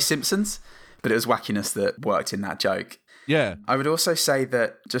wasn't very Simpsons, but it was wackiness that worked in that joke. Yeah. I would also say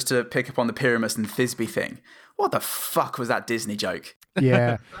that, just to pick up on the Pyramus and Thisbe thing, what the fuck was that Disney joke?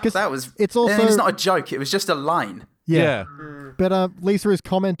 Yeah. 'Cause That was... it's also... It's not a joke, it was just a line. Yeah. But Lisa is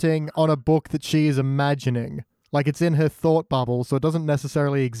commenting on a book that she is imagining. Like, it's in her thought bubble, so it doesn't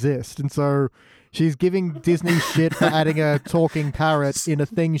necessarily exist. And so she's giving Disney shit for adding a talking parrot in a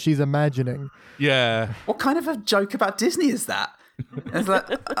thing she's imagining. Yeah. What kind of a joke about Disney is that? It's like,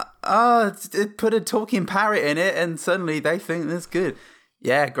 it put a talking parrot in it, and suddenly they think that's good.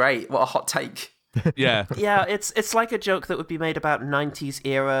 Yeah, great. What a hot take. Yeah. Yeah, it's like a joke that would be made about 90s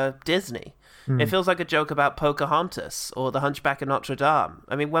era Disney. It feels like a joke about Pocahontas or The Hunchback of Notre Dame.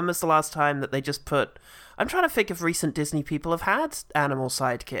 I mean, when was the last time that they just put... I'm trying to think if recent Disney people have had animal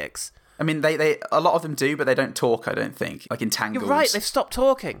sidekicks. I mean, they a lot of them do, but they don't talk, I don't think. Like in Tangled. You're right, they've stopped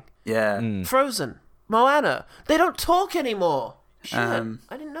talking. Yeah. Frozen, Moana, they don't talk anymore. Shit, I Um,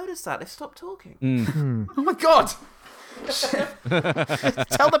 didn't notice that. They've stopped talking. Oh my God!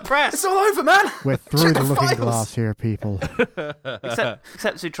 Tell the press. It's all over, man! We're through Check the looking files. glass here, people. Except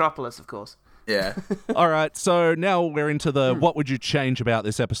Zootropolis, of course. Yeah. All right, so now we're into the what would you change about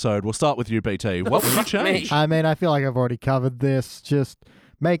this episode. We'll start with you, BT. What would you change? I mean, I feel like I've already covered this. Just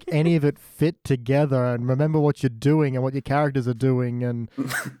make any of it fit together and remember what you're doing and what your characters are doing. And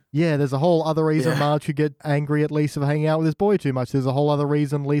yeah, there's a whole other reason Marge could get angry at Lisa for hanging out with his boy too much. There's a whole other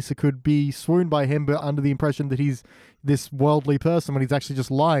reason Lisa could be swooned by him, but under the impression that he's this worldly person when he's actually just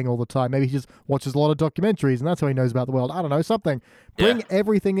lying all the time. Maybe he just watches a lot of documentaries and that's how he knows about the world. I don't know, something. Bring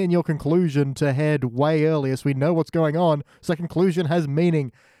everything in your conclusion to head way earlier so we know what's going on, so conclusion has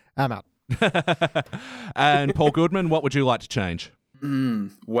meaning. I'm out. And Paul Goodman, what would you like to change?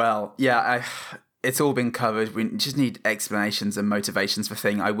 Well, yeah, it's all been covered. We just need explanations and motivations for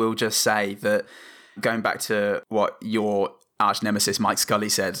things. I will just say that going back to what your arch nemesis Mike Scully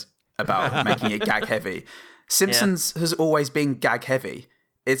said about making it gag heavy, Simpsons has always been gag heavy.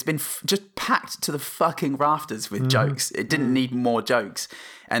 It's been just packed to the fucking rafters with jokes. It didn't need more jokes.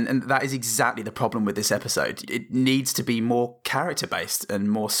 And that is exactly the problem with this episode. It needs to be more character-based and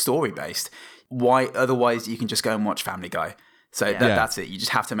more story-based. Why? Otherwise, you can just go and watch Family Guy. So that's it. You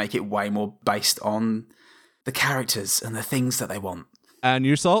just have to make it way more based on the characters and the things that they want. And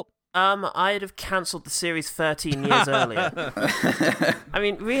you, Salt? I'd have cancelled the series 13 years earlier. I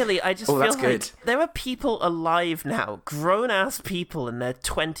mean, really, I just feel that's like good. there are people alive now, grown-ass people in their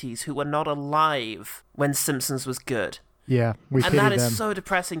 20s who were not alive when Simpsons was good. Yeah, we And pity that is them. so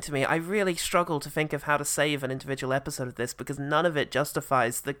depressing to me. I really struggle to think of how to save an individual episode of this because none of it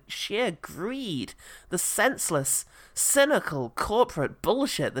justifies the sheer greed, the senseless, cynical corporate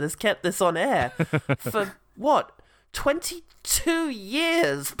bullshit that has kept this on air for, 22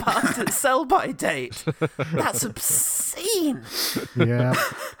 years past its sell-by date. That's obscene. Yeah.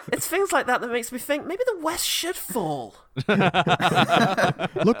 It's things like that makes me think maybe the West should fall.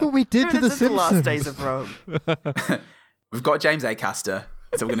 Look what we did to the This is the last Simpsons. days of Rome. We've got James Acaster.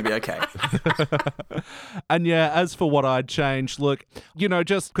 It's all going to be okay. And yeah, as for what I'd change, look,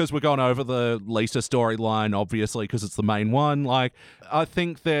 just because we're going over the Lisa storyline, obviously, because it's the main one, like, I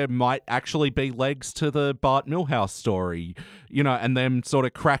think there might actually be legs to the Bart Milhouse story, and them sort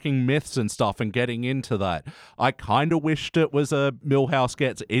of cracking myths and stuff and getting into that. I kind of wished it was a Milhouse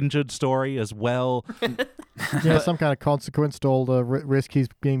gets injured story as well. Yeah, some kind of consequence to all the risk he's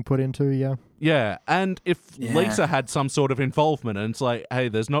being put into, yeah. Yeah, and if Lisa had some sort of involvement and it's like, hey,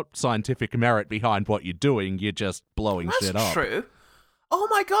 there's not scientific merit behind what you're doing, you're just blowing shit up. That's true. Oh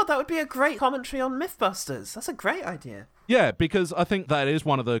my god, that would be a great commentary on Mythbusters. That's a great idea. Yeah, because I think that is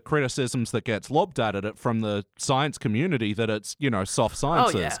one of the criticisms that gets lobbed at it from the science community, that it's, soft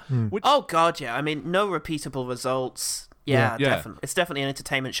sciences. Oh, yeah. Which, oh, god, yeah. I mean, no repeatable results. Yeah, definitely. It's definitely an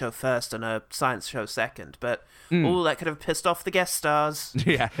entertainment show first and a science show second, but that could have pissed off the guest stars.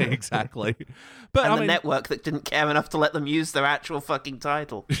 Yeah, exactly. But and the network that didn't care enough to let them use their actual fucking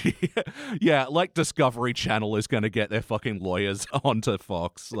title. Yeah, like Discovery Channel is going to get their fucking lawyers onto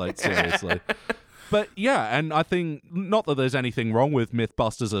Fox, like, seriously. But yeah, and I think, not that there's anything wrong with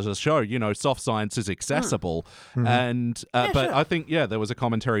Mythbusters as a show, soft science is accessible, and but sure. I think, there was a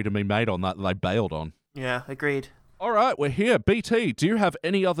commentary to be made on that they bailed on. Yeah, agreed. All right, we're here. BT, do you have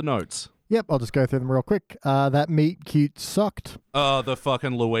any other notes? Yep, I'll just go through them real quick. That meat cute sucked. Oh, the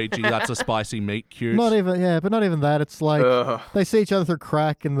fucking Luigi, that's a spicy meat cute. Not even that. It's like, they see each other through a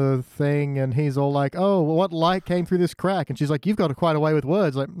crack in the thing, and he's all like, oh, well, what light came through this crack? And she's like, you've got quite a way with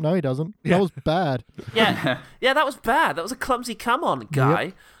words. Like, no, he doesn't. Yeah. That was bad. Yeah, that was bad. That was a clumsy come-on, guy.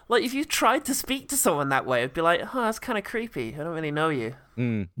 Yep. Like, if you tried to speak to someone that way, it'd be like, oh, that's kind of creepy. I don't really know you.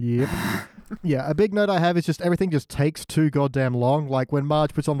 Yep. Yeah, a big note I have is just everything just takes too goddamn long. Like when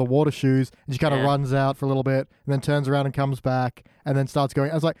Marge puts on the water shoes and she kind of runs out for a little bit and then turns around and comes back and then starts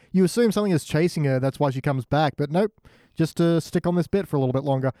going. I was like, you assume something is chasing her, that's why she comes back. But nope, just to stick on this bit for a little bit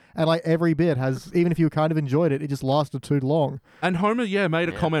longer. And like every bit has, even if you kind of enjoyed it, it just lasted too long. And Homer, made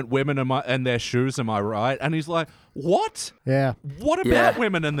a comment, women and their shoes, am I right? And he's like, what? Yeah. What about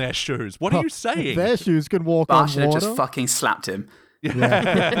women and their shoes? What are you saying? Their shoes can walk Bart on should have water. just fucking slapped him.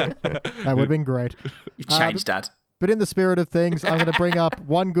 Yeah. That would have been great. You've changed, Dad. But in the spirit of things, I'm going to bring up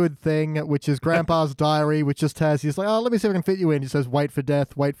one good thing, which is Grandpa's diary, which just has, he's like, oh, let me see if I can fit you in. He says, wait for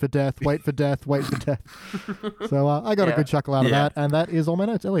death, wait for death, wait for death, wait for death. So I got a good chuckle out of that, and that is all my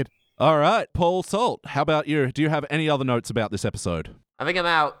notes. Elliot. All right, Paul Salt, how about you? Do you have any other notes about this episode? I think I'm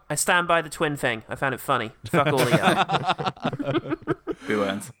out. I stand by the twin thing. I found it funny. Fuck all of you. Who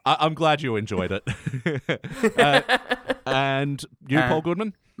wins? I'm glad you enjoyed it. And you, Paul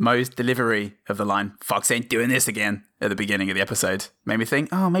Goodman? Moe's delivery of the line, Fox ain't doing this again, at the beginning of the episode made me think,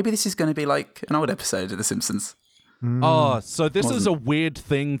 oh, maybe this is going to be like an old episode of The Simpsons. Oh, so this is a weird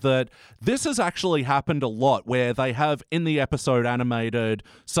thing that this has actually happened a lot, where they have in the episode animated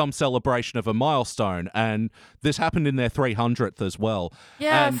some celebration of a milestone, and this happened in their 300th as well.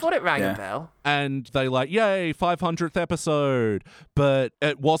 Yeah, I thought it rang a bell. And they like, yay, 500th episode, but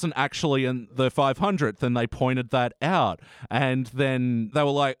it wasn't actually in the 500th, and they pointed that out. And then they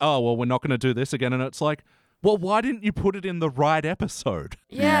were like, oh, well, we're not going to do this again. And it's like, well, why didn't you put it in the right episode?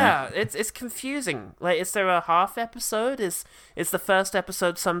 Yeah, it's confusing. Like, is there a half episode? Is the first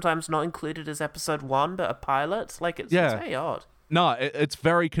episode sometimes not included as episode 1, but a pilot? Like, it's very odd. No, it's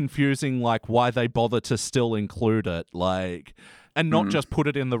very confusing, like, why they bother to still include it, like, and not just put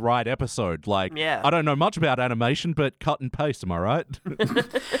it in the right episode. Like, I don't know much about animation, but cut and paste, am I right?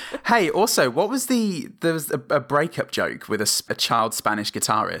 Hey, also, there was a breakup joke with a child Spanish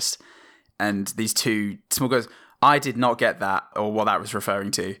guitarist. And these two small girls, I did not get that or what that was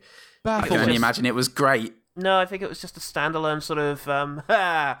referring to. I can only imagine it was great. No, I think it was just a standalone sort of,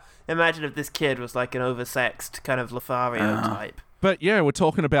 imagine if this kid was like an oversexed kind of Lothario type. But yeah, we're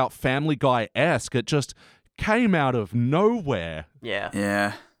talking about Family Guy-esque. It just came out of nowhere. Yeah.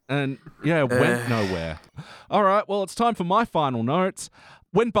 Yeah. And went nowhere. All right, well, it's time for my final notes.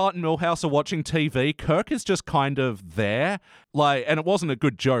 When Bart and Milhouse are watching TV, Kirk is just kind of there. Like, and it wasn't a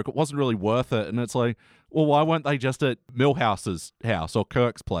good joke. It wasn't really worth it. And it's like, well, why weren't they just at Milhouse's house or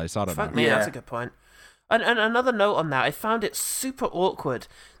Kirk's place? I don't know. Fuck me, that's a good point. And another note on that, I found it super awkward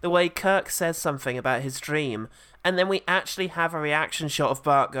the way Kirk says something about his dream, and then we actually have a reaction shot of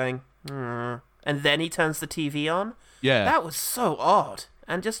Bart going, and then he turns the TV on. Yeah. That was so odd.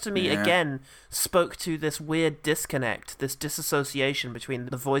 And just to me, again, spoke to this weird disconnect, this disassociation between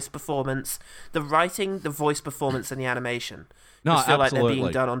the voice performance, the writing, the voice performance, and the animation. No, just feel like absolutely. they're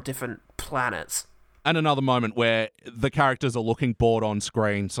being done on different planets. And another moment where the characters are looking bored on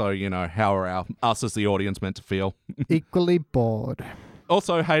screen, so, how are us as the audience meant to feel? Equally bored.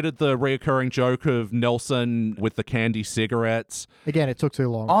 Also hated the reoccurring joke of Nelson with the candy cigarettes. Again, it took too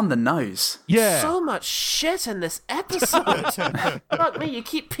long. On the nose. Yeah. So much shit in this episode. Fuck me, you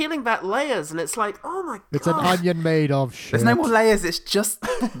keep peeling back layers, and it's like, oh my god. It's an onion made of shit. There's no more layers, it's just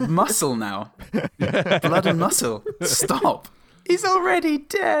muscle now. Blood and muscle. Stop. He's already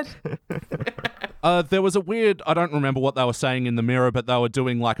dead. There was a weird, I don't remember what they were saying in the mirror, but they were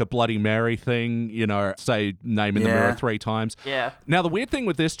doing like a Bloody Mary thing, you know, say name in the mirror 3 times. Yeah. Now, the weird thing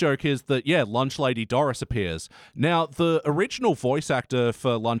with this joke is that, Lunch Lady Doris appears. Now, the original voice actor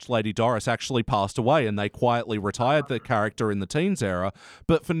for Lunch Lady Doris actually passed away, and they quietly retired the character in the teens era,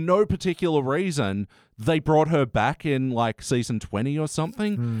 but for no particular reason, they brought her back in like season 20 or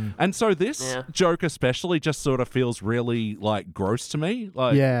something. And so this joke especially just sort of feels really like gross to me.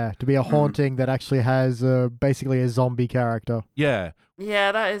 Like, yeah, to be a haunting that actually has basically a zombie character. Yeah.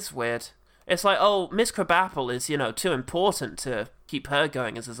 Yeah, that is weird. It's like, oh, Miss Crabapple is, too important to keep her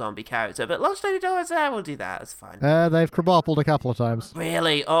going as a zombie character, but Lunch Lady Doris, we'll do that, it's fine. They've crabappled a couple of times.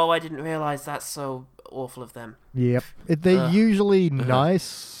 Really? Oh, I didn't realise that's so awful of them. Yep. They're usually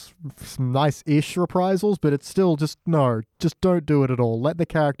some nice-ish reprisals, but it's still just don't do it at all. Let the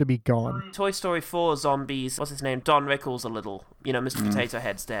character be gone. Toy Story 4 zombies, what's his name? Don Rickles a little. Mr. Potato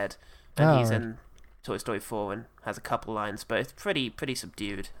Head's dead. And he's in Toy Story 4 and has a couple lines, but it's pretty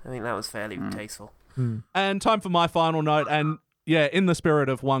subdued. I think that was fairly tasteful. And time for my final note, and yeah, in the spirit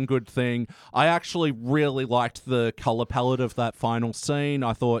of one good thing, I actually really liked the color palette of that final scene.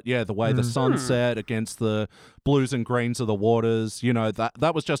 I thought, the way the sun set against the blues and greens of the waters,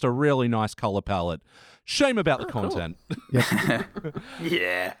 that was just a really nice color palette. Shame about the content. Yep.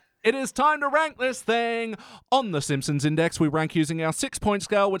 Yeah. It is time to rank this thing. On the Simpsons Index, we rank using our 6-point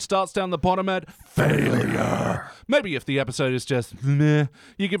scale, which starts down the bottom at failure. Maybe if the episode is just meh,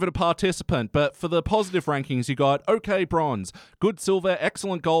 you give it a participant. But for the positive rankings, you got okay bronze, good silver,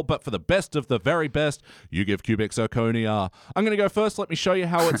 excellent gold, but for the best of the very best, you give cubic zirconia. I'm going to go first. Let me show you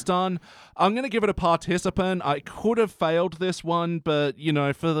how it's done. I'm going to give it a participant. I could have failed this one, but,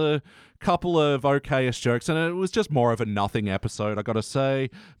 for the couple of okayish jokes, and it was just more of a nothing episode, I got to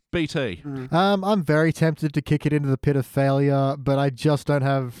say. BT. I'm very tempted to kick it into the pit of failure, but I just don't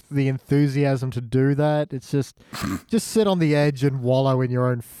have the enthusiasm to do that. It's just sit on the edge and wallow in your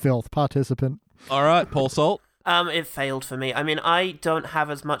own filth, participant. All right, Paul Salt. It failed for me. I mean, I don't have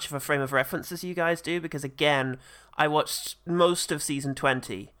as much of a frame of reference as you guys do, because again, I watched most of season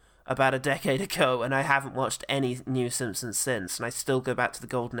 20 about a decade ago, and I haven't watched any new Simpsons since, and I still go back to the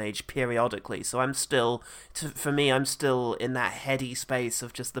Golden Age periodically, so I'm still in that heady space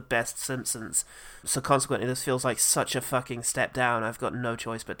of just the best Simpsons. So consequently, this feels like such a fucking step down. I've got no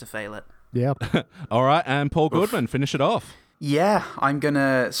choice but to fail it. Yeah. All right, and Paul Goodman, finish it off. Yeah, I'm going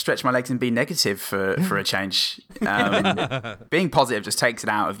to stretch my legs and be negative for a change. Being positive just takes it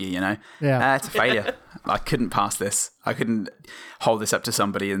out of you, Yeah. It's a failure. I couldn't pass this. I couldn't hold this up to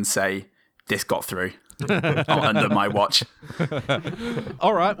somebody and say, this got through. Under my watch.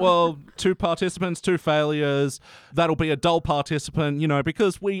 All right, well, 2 participants, 2 failures. That'll be a dull participant,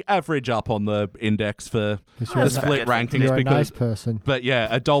 because we average up on the index for the split rankings. You're a nice person. But yeah,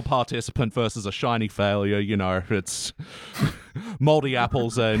 a dull participant versus a shiny failure, it's moldy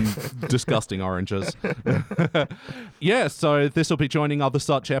apples and disgusting oranges. Yeah, so this will be joining other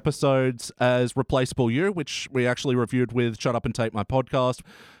such episodes as Replaceable You, which we actually reviewed with Shut Up and Take My Podcast,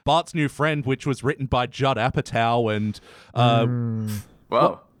 Bart's New Friend, which was written by Judd Apatow, and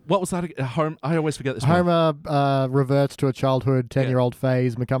Whoa. what was that? I always forget this one. Homer reverts to a childhood 10-year-old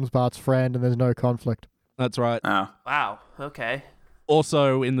phase, becomes Bart's friend, and there's no conflict. That's right. Oh. Wow, okay.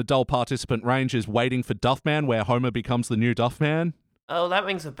 Also in the dull participant range is Waiting for Duffman, where Homer becomes the new Duffman. Oh, that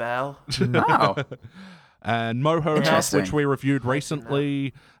rings a bell. Wow. And Moho House, Interesting. which we reviewed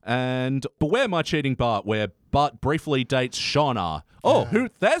recently, and Beware My Cheating Bart, where Bart briefly dates Shauna. Oh,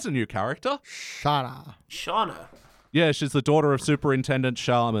 there's a new character. Shauna. Yeah, she's the daughter of Superintendent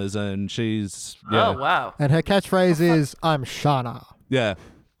Chalmers, and she's... Yeah, Oh, wow. And her catchphrase is, I'm Shauna. yeah,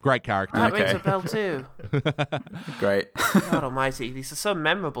 great character. That Okay. rings a bell too. Great. God almighty. These are so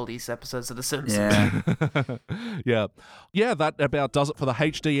memorable, these episodes of The Simpsons. Yeah. Yeah, that about does it for the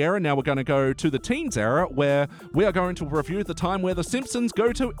HD era. Now we're going to go to the teens era, where we are going to review the time where the Simpsons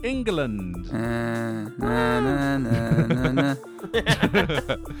go to England.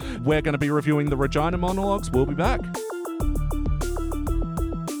 We're going to be reviewing the Regina monologues. We'll be back.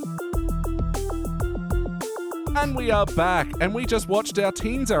 And we are back, and we just watched our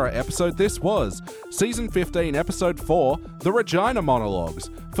Teens Era episode. This was Season 15, Episode 4, The Regina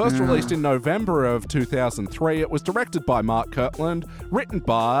Monologues. First released in November of 2003, it was directed by Mark Kirtland, written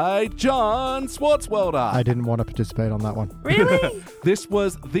by John Swartzwelder. I didn't want to participate on that one. Really? This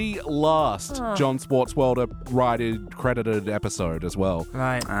was the last John Swartzwelder credited episode as well.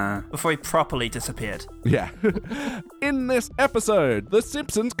 Right. Before he properly disappeared. Yeah. In this episode, the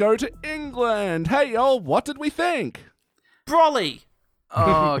Simpsons go to England. Hey, y'all, what did we think? Brolly!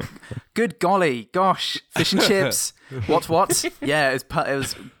 Oh, good golly. Gosh. Fish and chips. What? Yeah, it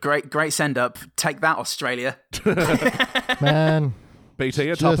was great send up. Take that, Australia. Man. BT,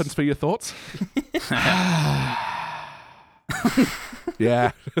 a Just- tuppence for your thoughts?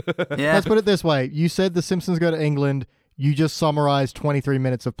 Yeah. Yeah. Let's put it this way. You said The Simpsons go to England. You just summarized 23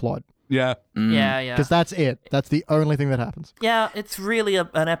 minutes of plot. Yeah. Yeah. Because that's it. That's the only thing that happens. Yeah, it's really an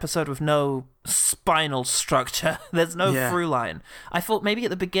episode with no spinal structure. There's no through line. I thought maybe at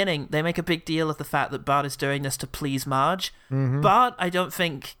the beginning they make a big deal of the fact that Bart is doing this to please Marge. Bart, I don't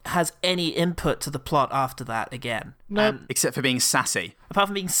think, has any input to the plot after that again. Nope. Except for being sassy. Apart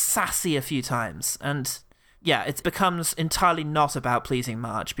from being sassy a few times. And yeah, it becomes entirely not about pleasing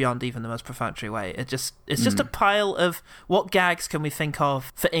Marge beyond even the most perfunctory way. It's just a pile of what gags can we think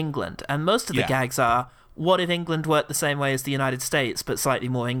of for England. And most of the gags are, what if England worked the same way as the United States, but slightly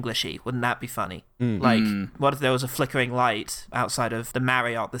more Englishy? Wouldn't that be funny? Like, what if there was a flickering light outside of the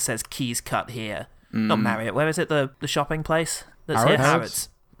Marriott that says keys cut here? Not Marriott. Where is it? The shopping place? That's here? Harrods.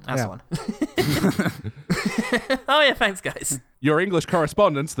 That's Yeah. the one. Oh, yeah, thanks, guys. Your English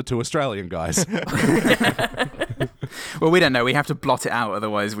correspondents, the two Australian guys. Well, we don't know. We have to blot it out,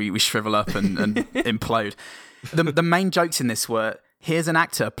 otherwise we shrivel up and implode. The main jokes in this were, here's an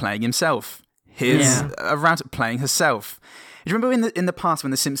actor playing himself. Here's a rat playing herself. Do you remember in the past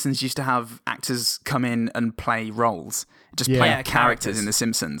when The Simpsons used to have actors come in and play roles? Just play Yeah, characters in The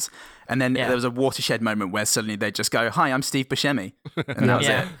Simpsons. And then there was a watershed moment where suddenly they'd just go, hi, I'm Steve Buscemi. And that was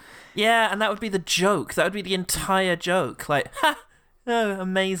it. Yeah, and that would be the joke. That would be the entire joke. Like, ha! Oh,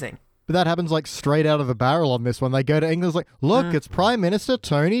 amazing. But that happens like straight out of the barrel on this one. They go to England, it's like, look, it's Prime Minister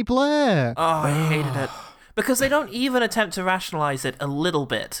Tony Blair. Oh, I hated it. Because they don't even attempt to rationalize it a little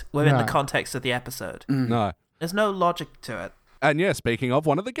bit within the No. context of the episode. No. There's no logic to it. And yeah, speaking of,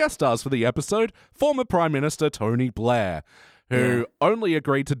 one of the guest stars for the episode, former Prime Minister Tony Blair, who only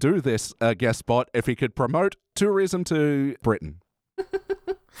agreed to do this guest spot if he could promote tourism to Britain.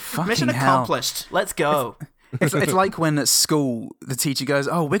 Fucking Mission hell. accomplished. Let's go. It's like when at school the teacher goes,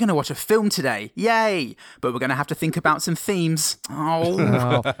 oh, we're going to watch a film today. Yay. But we're going to have to think about some themes.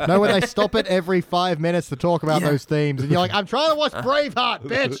 Oh. No, when they stop it every 5 minutes to talk about those themes, and you're like, I'm trying to watch Braveheart,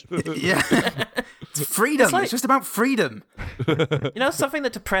 bitch. Yeah. It's freedom. It's like- It's just about freedom. You know, something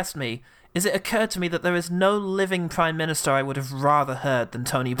that depressed me is it occurred to me that there is no living Prime Minister I would have rather heard than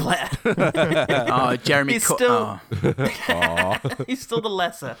Tony Blair. Oh, Jeremy He's Corbyn. still... He's still the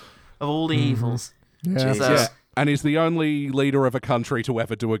lesser of all the evils. Yeah. So, Yeah. And he's the only leader of a country to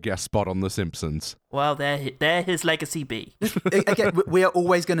ever do a guest spot on The Simpsons. well, there his legacy be. Again, we are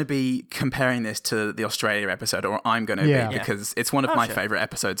always going to be comparing this to the Australia episode, or I'm going to be, because it's one of my sure. favourite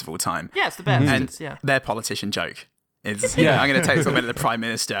episodes of all time. Yeah, it's the best. And Yeah. their politician joke is, I'm going to take something to the Prime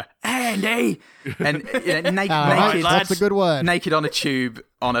Minister, Andy! And Mate, what's a good word? naked on a tube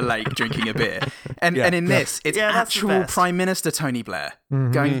on a lake drinking a beer. And in this, it's Yeah, that's the actual best. Prime Minister Tony Blair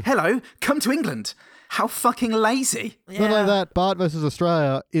going, hello, come to England. How fucking lazy. Not only that, Bart versus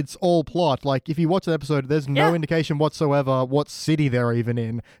Australia, it's all plot. Like, if you watch the episode, there's no indication whatsoever what city they're even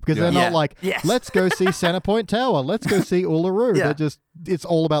in. Because they're not like, let's go see Centrepoint Tower, let's go see Uluru. Yeah. They're just, it's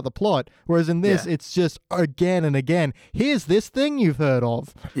all about the plot. Whereas in this, it's just again and again, here's this thing you've heard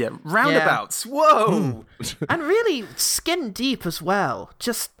of. Yeah, roundabouts. Whoa. And really skin deep as well.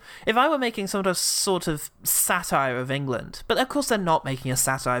 Just, if I were making sort of satire of England, but of course they're not making a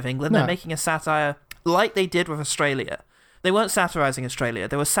satire of England, they're making a satire like they did with Australia. They weren't satirizing Australia,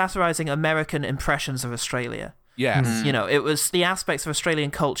 they were satirizing American impressions of Australia. Yes. You know, it was the aspects of Australian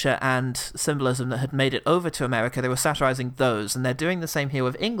culture and symbolism that had made it over to America. They were satirizing those, and they're doing the same here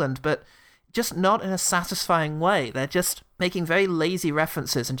with England, but just not in a satisfying way. They're just making very lazy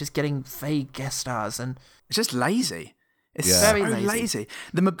references and just getting vague guest stars, and It's just lazy. It's Very so lazy. lazy.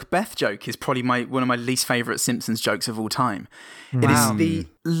 The Macbeth joke is probably one of my least favourite Simpsons jokes of all time. It Wow. is the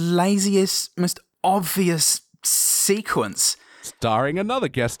laziest, most obvious sequence. Starring another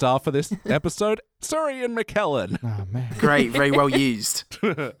guest star for this episode, Sir Ian McKellen. Oh, man. Great, very well used.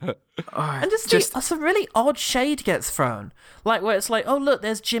 And just some really odd shade gets thrown. Like, where it's like, oh, look,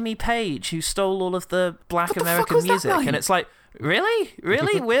 there's Jimmy Page, who stole all of the black What the fuck American was that music. line? And it's like, really?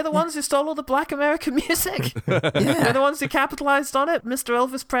 Really? We're the ones who stole all the black American music? We're the ones who capitalized on it? Mr.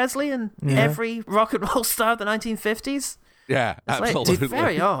 Elvis Presley and every rock and roll star of the 1950s? Yeah, It's absolutely.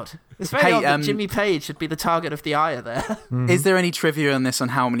 very odd. It's very odd that Jimmy Page should be the target of the ire there. Is there any trivia on this on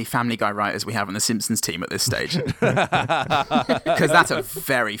how many Family Guy writers we have on the Simpsons team at this stage? Because that's a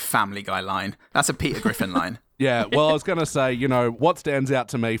very Family Guy line. That's a Peter Griffin line. Yeah, well, I was going to say, what stands out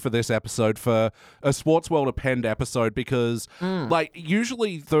to me for this episode, for a Schwartzwelder-penned episode, because,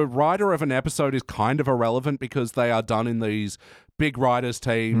 usually the writer of an episode is kind of irrelevant because they are done in these big writers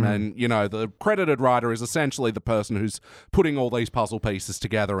team, and, the credited writer is essentially the person who's putting all these puzzle pieces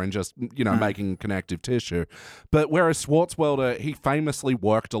together and just, making connective tissue. But whereas Schwartzwelder, he famously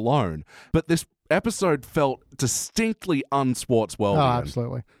worked alone. But this episode felt distinctly un-Schwartzweldian. Oh,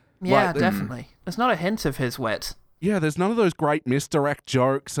 absolutely. Yeah, definitely. There's not a hint of his wit. Yeah, there's none of those great misdirect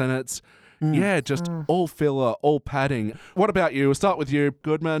jokes, and it's, just all filler, all padding. What about you? We'll start with you,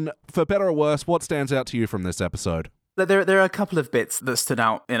 Goodman. For better or worse, what stands out to you from this episode? There are a couple of bits that stood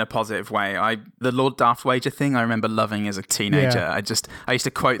out in a positive way. The Lord Daft Wager thing I remember loving as a teenager. Yeah. I used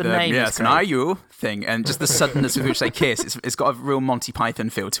to quote The the name is yes, and great. are you thing, and just the suddenness with which they kiss. It's got a real Monty Python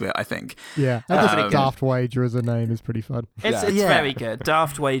feel to it, I think. Yeah, and just Daft Wager as a name is pretty fun. It's very good.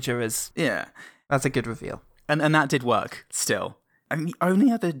 Daft Wager is... Yeah. That's a good reveal. And that did work still. I mean, the only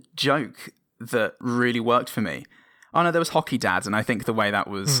other joke that really worked for me... Oh no, there was Hockey Dad, and I think the way that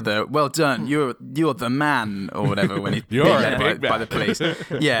was the well done, you're the man or whatever when he's You're being a led big by the police.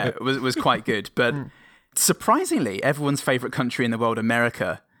 Yeah, it was quite good. But surprisingly, everyone's favourite country in the world,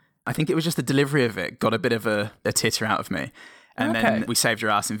 America, I think it was just the delivery of it got a bit of a titter out of me. And then we saved our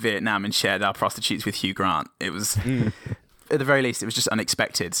ass in Vietnam and shared our prostitutes with Hugh Grant. It was, at the very least, it was just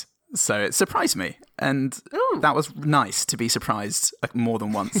unexpected. So it surprised me. And that was nice to be surprised more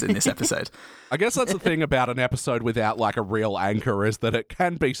than once in this episode. I guess that's the thing about an episode without a real anchor, is that it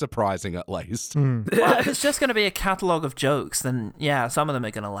can be surprising at least. Well, if it's just going to be a catalogue of jokes, then some of them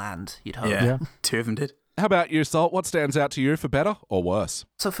are going to land, you'd hope. Yeah, 2 of them did. How about you, Salt? What stands out to you for better or worse?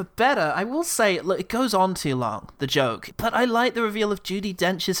 So for better, I will say, look, it goes on too long, the joke, but I like the reveal of Judi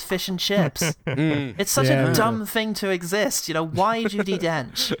Dench's fish and chips. It's such a dumb thing to exist, why Judi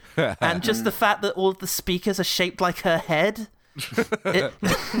Dench? And just the fact that all of the speakers are shaped like her head.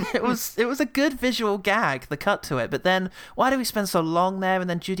 It was a good visual gag, the cut to it, but then why do we spend so long there? And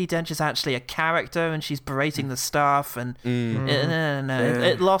then Judi Dench is actually a character and she's berating the staff, and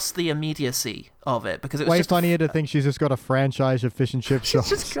it lost the immediacy of it because it was Way just funnier to think she's just got a franchise of fish and chip shops.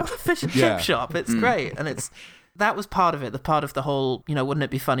 She's just got a fish and chip shop. It's great, and that was part of it. The part of the whole, wouldn't it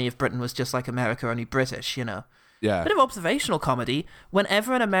be funny if Britain was just like America, only British? Yeah. Bit of observational comedy.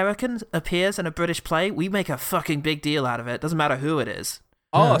 Whenever an American appears in a British play, we make a fucking big deal out of it. Doesn't matter who it is.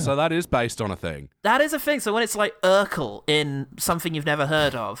 Oh, so that is based on a thing. That is a thing. So when it's like Urkel in something you've never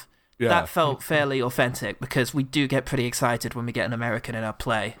heard of, that felt fairly authentic because we do get pretty excited when we get an American in our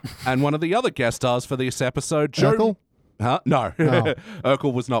play. And one of the other guest stars for this episode, Urkel? Huh? No. Oh.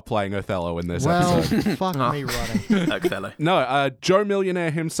 Urkel was not playing Othello in this Well, episode. fuck me running. Othello. No, Joe Millionaire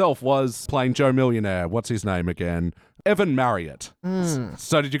himself was playing Joe Millionaire. What's his name again? Evan Marriott.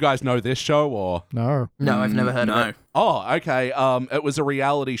 So did you guys know this show or? No. No, I've never heard of it. Oh, okay. It was a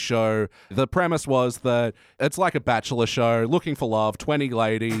reality show. The premise was that it's like a bachelor show, looking for love, 20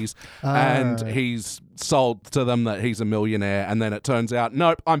 ladies, and he's sold to them that he's a millionaire, and then it turns out,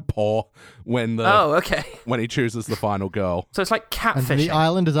 nope, I'm poor when he chooses the final girl. So it's like And catfishing. the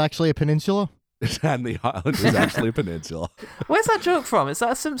island is actually a peninsula? And the island is actually a peninsula. Where's that joke from? Is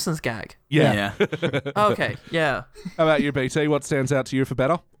that a Simpsons gag? Yeah. Okay, yeah. How about you, BT? What stands out to you for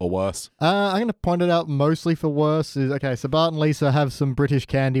better or worse? I'm going to point it out mostly for worse. So Bart and Lisa have some British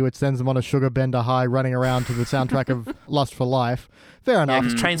candy which sends them on a sugar bender high running around to the soundtrack of Lust for Life. Fair enough.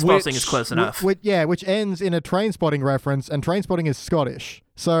 Because train spotting is close enough. Which ends in a train spotting reference, and train spotting is Scottish.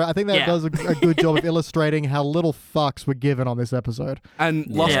 So I think that does a good job of illustrating how little fucks were given on this episode. And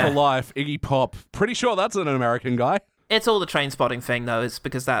Lust for Life, Iggy Pop, pretty sure that's an American guy. It's all the train spotting thing, though. It's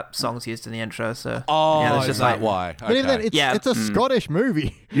because that song's used in the intro, so... Oh, that's is that why? But even then, it's a Scottish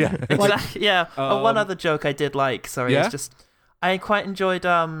movie. Yeah. Exactly, yeah. One other joke I did like, sorry, Yeah? it's just... I quite enjoyed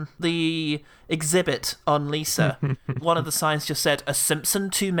the exhibit on Lisa. One of the signs just said, "A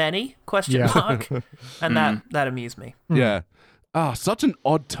Simpson too many?" ? And that amused me. Yeah. Oh, such an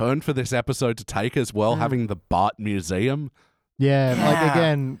odd turn for this episode to take as well, having the Bart Museum. Yeah,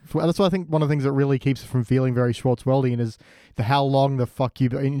 again, that's why I think one of the things that really keeps it from feeling very Schwartzweldian is how long the fuck you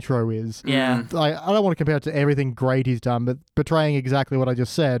intro is. Yeah. I don't want to compare it to everything great he's done, but portraying exactly what I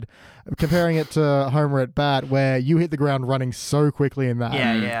just said, comparing it to Homer at Bat, where you hit the ground running so quickly in that.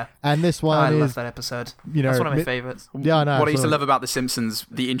 Yeah. And this I one love is, that episode. you know, That's one of my favorites. Yeah, I know. What I used to love about The Simpsons,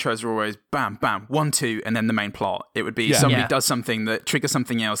 the intros are always bam, bam, 1, 2, and then the main plot. It would be somebody does something that triggers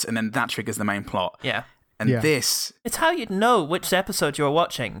something else, and then that triggers the main plot. Yeah. And Yeah. this, It's how you'd know which episode you were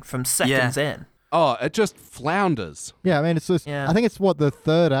watching from seconds in. Oh, it just flounders. Yeah, I mean, it's just, Yeah. I think it's the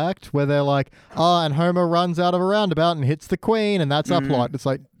third act where they're like, and Homer runs out of a roundabout and hits the Queen, and that's our plot. It's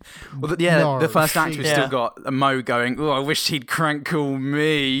like, well, no. the first act we've Yeah. still got a Mo going, oh, I wish he'd crank call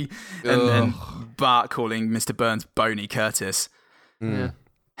me. And Bart calling Mr. Burns Boney Curtis. Yeah.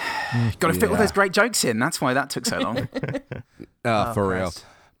 Got to fit all those great jokes in. That's why that took so long. For real. Christ.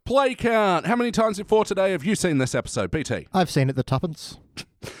 Play count. How many times before today have you seen this episode, BT? I've seen it the tuppence.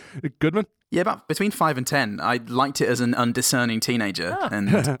 Goodman? Yeah, about between 5 and 10. I liked it as an undiscerning teenager,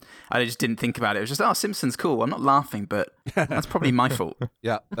 and I just didn't think about it. It was just, Simpsons, cool. I'm not laughing, but that's probably my fault.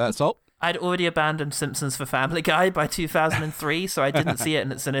 Yeah, Salt? I'd already abandoned Simpsons for Family Guy by 2003, so I didn't see it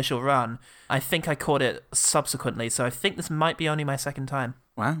in its initial run. I think I caught it subsequently, so I think this might be only my second time.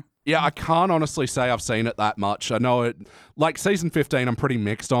 Wow. Yeah, I can't honestly say I've seen it that much. I know it, like season 15, I'm pretty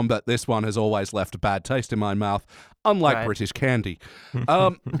mixed on, but this one has always left a bad taste in my mouth, unlike Right. British candy.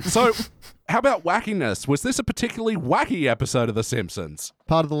 So, how about wackiness? Was this a particularly wacky episode of The Simpsons?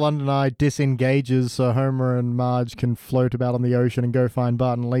 Part of the London Eye disengages so Homer and Marge can float about on the ocean and go find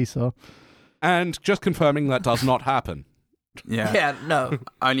Bart and Lisa. And just confirming that does not happen. Yeah. Yeah, no.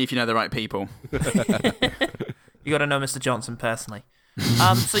 Only if you know the right people. You got to know Mr. Johnson personally.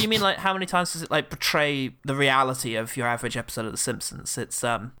 So you mean like how many times does it like portray the reality of your average episode of The Simpsons? It's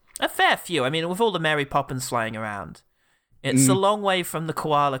a fair few. I mean, with all the Mary Poppins flying around, it's a long way from the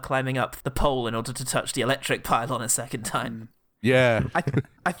koala climbing up the pole in order to touch the electric pylon a second time. Yeah.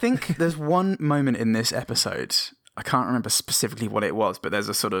 I think there's one moment in this episode, I can't remember specifically what it was, but there's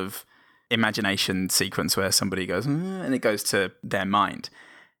a sort of imagination sequence where somebody goes, and it goes to their mind.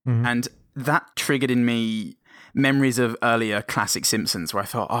 And that triggered in me memories of earlier classic Simpsons where I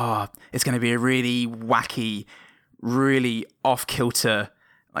thought, it's going to be a really wacky, really off-kilter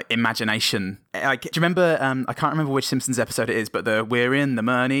like imagination. Like, do you remember, I can't remember which Simpsons episode it is, but we're in the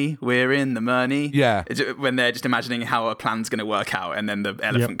money. Yeah. When they're just imagining how a plan's going to work out and then the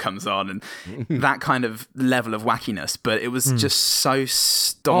elephant comes on and that kind of level of wackiness. But it was just so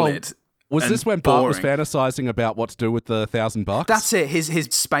stolid. Was and this when Bart was boring. fantasizing about what to do with the $1,000? That's it, his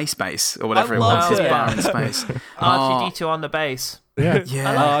space base or whatever I it was, love his it. bar in space. R2D2 on the base. Yeah.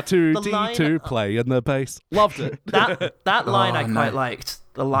 Yeah. R2D2 play in the bass. Loved it. That line I no. quite liked.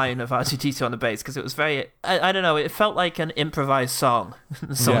 The line of R2D2 on the bass because it was very, I don't know, it felt like an improvised song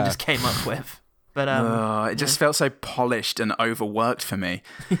someone Yeah. just came up with. But It just felt so polished and overworked for me.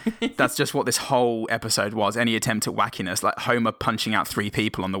 That's just what this whole episode was. Any attempt at wackiness, like Homer punching out 3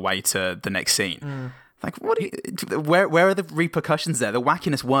 people on the way to the next scene. Like, what? Where are the repercussions there? The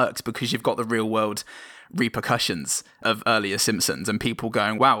wackiness works because you've got the real world repercussions of earlier Simpsons and people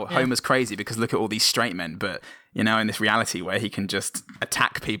going, wow, Homer's crazy because look at all these straight men. But, you know, in this reality where he can just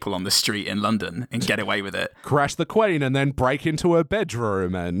attack people on the street in London and get away with it. Crash the Queen and then break into her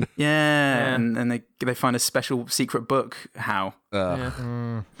bedroom and... Yeah. And they find a special secret book. How?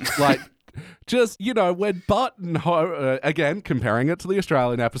 like, just, you know, when Bart and again, comparing it to the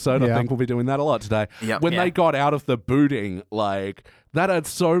Australian episode, I Yeah. think we'll be doing that a lot today. Yep. When Yeah. they got out of the booting, like, that had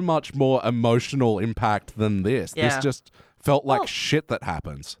so much more emotional impact than this. Yeah. This just felt like Well- shit that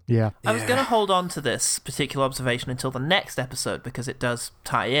happens. Yeah. I was going to hold on to this particular observation until the next episode because it does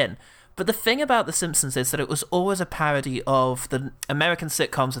tie in. But the thing about The Simpsons is that it was always a parody of the American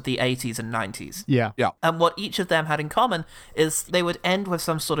sitcoms of the 80s and 90s. Yeah. Yeah. And what each of them had in common is they would end with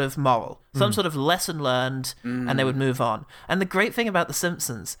some sort of moral, some sort of lesson learned, and they would move on. And the great thing about The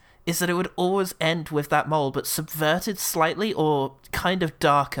Simpsons is that it would always end with that moral, but subverted slightly or kind of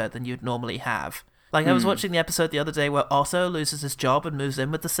darker than you'd normally have. Like, I was watching the episode the other day where Otto loses his job and moves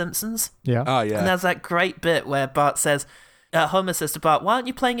in with The Simpsons. Yeah. Oh, yeah. And there's that great bit where Bart says, Homer says to Bart, why aren't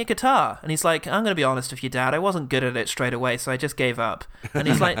you playing a guitar? And he's like, I'm going to be honest with you, Dad. I wasn't good at it straight away, so I just gave up. And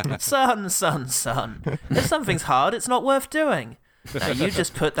he's like, son. If something's hard, it's not worth doing. Now, you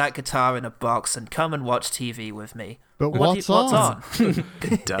just put that guitar in a box and come and watch TV with me. But What what's do you- what's on? on?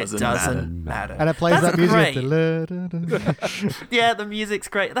 It doesn't matter. And it plays That's that music. great. Yeah, the music's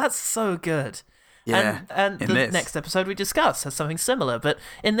great. That's so good. Yeah, And in the this. next episode we discuss has something similar, but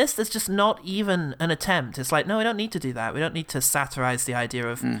in this there's just not even an attempt. It's like, no, we don't need to do that. We don't need to satirize the idea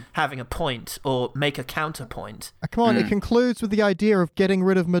of having a point or make a counterpoint. Come on, it concludes with the idea of getting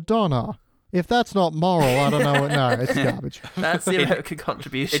rid of Madonna. If that's not moral, I don't know what. No, it's garbage. That's the American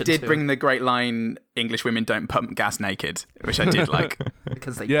contribution. It did to bring the great line, English women don't pump gas naked, which I did like.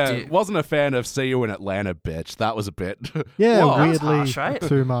 because they Yeah, do. wasn't a fan of See You in Atlanta, bitch. That was a bit... Yeah, Whoa. That's weirdly harsh, right?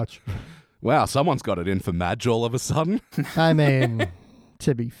 too much. Wow, someone's got it in for Madge all of a sudden. I mean,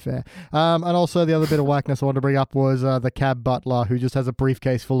 to be fair. And also the other bit of whackness I wanted to bring up was the cab butler who just has a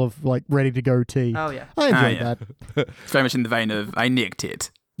briefcase full of like ready to go tea. Oh, yeah. I enjoyed yeah. that. It's very much in the vein of, I nicked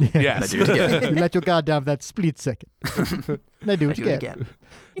it. Yes. I do it again. You let your guard down for that split second. They do it again.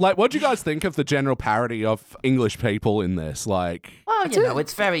 Like, what do you guys think of the general parody of English people in this? Like, Well, you know,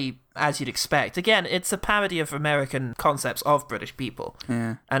 it's very, as you'd expect. Again, it's a parody of American concepts of British people.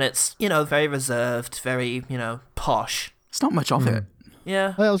 Yeah. And it's, you know, very reserved, very, you know, posh. It's not much of it.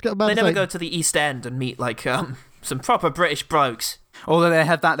 Yeah. I was about They to never say, go to the East End and meet, like, some proper British blokes. Although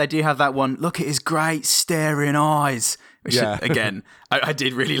they do have that one, look at his great staring eyes. Which, Yeah. again, I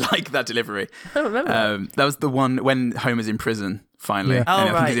did really like that delivery. I don't remember. That was the one when Homer's in prison, finally. Yeah. Oh, And I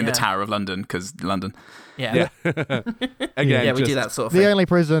think right, he's in the yeah. Tower of London, because London. Yeah. again, Yeah, we just- do that sort of the thing. only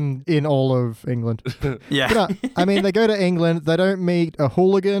prison in all of England. Yeah. You know, I mean, they go to England, they don't meet a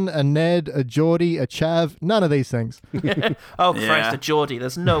hooligan, a Ned, a Geordie, a Chav, none of these things. Oh, Yeah. Christ, a Geordie.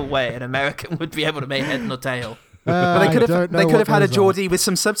 There's no way an American would be able to make head nor tail. But they could have had a Geordie. Geordie with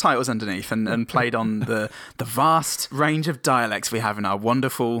some subtitles underneath and played on the vast range of dialects we have in our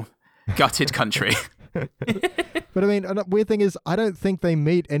wonderful, gutted country. But I mean, a weird thing is, I don't think they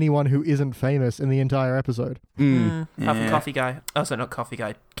meet anyone who isn't famous in the entire episode. Apart from Yeah. Coffee Guy. Oh, sorry, not Coffee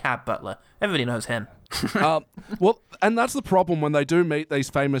Guy. Cab Butler. Everybody knows him. Well, and that's the problem when they do meet these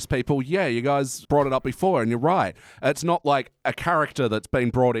famous people. Yeah, you guys brought it up before, and you're right. It's not like a character that's been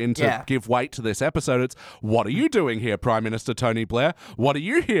brought in to give weight to this episode. It's, what are you doing here, Prime Minister Tony Blair? What are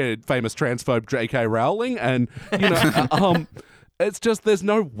you here, famous transphobe J.K. Rowling? And, you know, it's just there's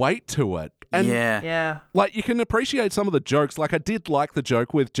no weight to it. And Yeah. like, you can appreciate some of the jokes. Like, I did like the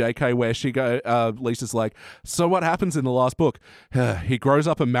joke with JK where Lisa's like, so what happens in the last book? He grows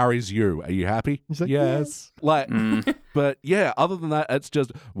up and marries you. Are you happy? He's like, yes. Like, but yeah, other than that, it's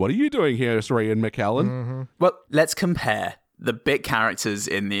just, what are you doing here, Sri and McKellen? Well, let's compare the bit characters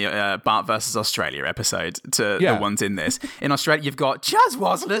in the Bart versus Australia episode to Yeah. the ones in this. In Australia, you've got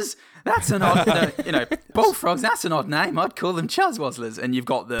Chuzwazzlers. That's an odd, bullfrogs. That's an odd name. I'd call them Chuzwazzlers. And you've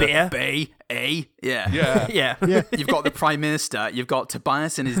got the Beer. B-A, yeah. Yeah. You've got the Prime Minister. You've got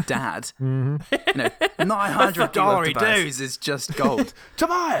Tobias and his dad. You know, $900 dues is just gold.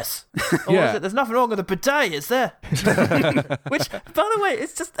 Tobias! Or Yeah. is it, there's nothing wrong with a bidet, is there? Which, by the way,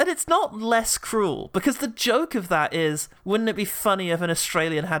 it's just, and it's not less cruel, because the joke of that is, wouldn't it be funny if an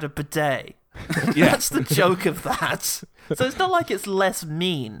Australian had a bidet? That's the joke of that. So it's not like it's less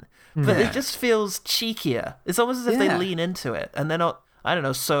mean, but it just feels cheekier. It's almost as if they Yeah. lean into it, and they're not, I don't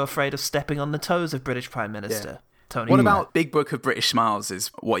know, so afraid of stepping on the toes of British Prime Minister Tony. What Blair. about Big Book of British Smiles is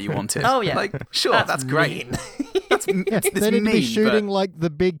what you wanted? Oh, yeah. Like, sure, that's great. mean. That's, Yeah, it's they need to be mean, shooting but like the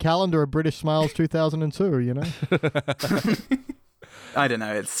big calendar of British Smiles 2002, you know? I don't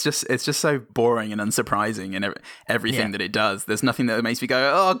know. It's just so boring and unsurprising and everything that it does. There's nothing that makes me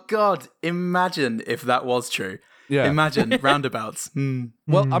go, oh, God, imagine if that was true. Yeah. Imagine roundabouts.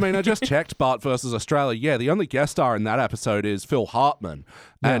 Well, I mean, I just checked Bart versus Australia. Yeah, the only guest star in that episode is Phil Hartman,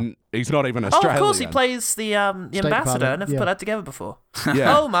 and he's not even Oh, Australian. of course, he plays the ambassador. I Department, never yeah. put that together before.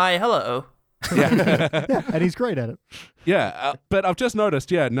 Yeah. Oh, my, hello. Yeah, and he's great at it. Yeah, but I've just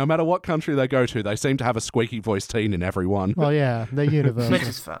noticed, no matter what country they go to, they seem to have a squeaky voice teen in everyone. Well, yeah, they're universal. Which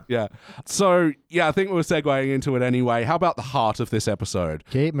is fun. Yeah. So, yeah, I think we were segueing into it anyway. How about the heart of this episode?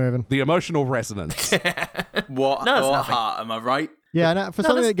 Keep moving. The emotional resonance. What No, it's a nothing. heart, am I right? Yeah, and for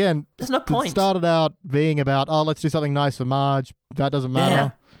something, there's- again, there's no that point. started out being about, oh, let's do something nice for Marge. That doesn't matter. Yeah.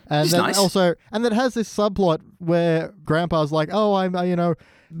 And She's then nice. also, and that has this subplot where Grandpa's like, oh,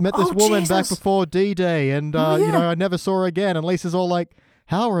 met this Oh, woman back Jesus. before D-Day, and, I never saw her again. And Lisa's all like,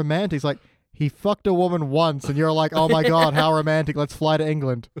 how romantic. He's like, he fucked a woman once, and you're like, oh my God, how romantic. Let's fly to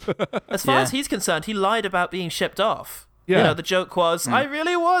England. As far Yeah. as he's concerned, he lied about being shipped off. Yeah. You know, the joke was, I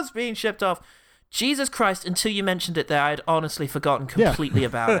really was being shipped off. Jesus Christ, until you mentioned it there, I had honestly forgotten completely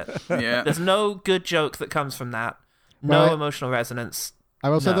about it. Yeah. There's no good joke that comes from that. No Right. emotional resonance. I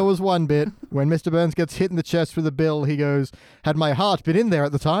will say No. there was one bit when Mr. Burns gets hit in the chest with a bill. He goes, had my heart been in there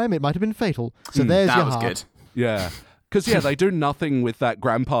at the time, it might have been fatal. So there's That your was heart. good. Yeah. Because, they do nothing with that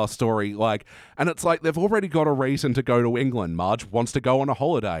grandpa story. And it's like they've already got a reason to go to England. Marge wants to go on a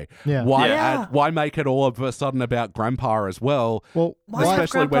holiday. Yeah. Why Yeah. why make it all of a sudden about grandpa as well? Well, Why have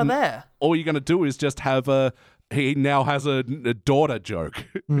Especially Grandpa when there? all you're going to do is just have he now has a daughter joke.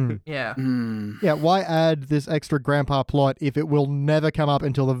 Yeah. yeah, why add this extra grandpa plot if it will never come up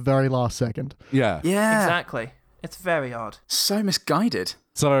until the very last second? Yeah. Yeah. Exactly. It's very odd. So misguided.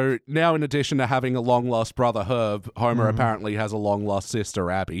 So now, in addition to having a long lost brother, Herb, Homer apparently has a long lost sister,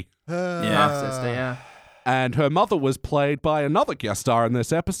 Abby. Half-sister, yeah. And her mother was played by another guest star in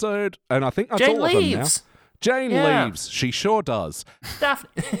this episode. And I think that's Jane all of them now. Leaves. Jane Yeah. leaves. She sure does. Daphne.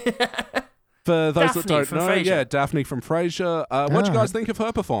 For those Daphne that don't from know, Frasier. yeah, Daphne from Frasier. What do you guys think of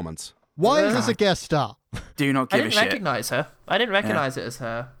her performance? Why is this a guest star? Do not I give a didn't shit. recognize her. I didn't recognize it as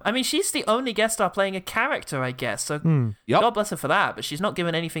her. I mean, she's the only guest star playing a character, I guess. So Yep. God bless her for that. But she's not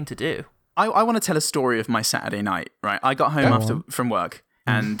given anything to do. I want to tell a story of my Saturday night, right? I got home from work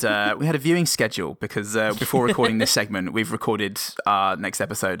and we had a viewing schedule because before recording this segment, we've recorded our next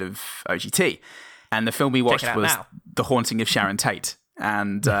episode of OGT. And the film we watched it out was now. The Haunting of Sharon Tate.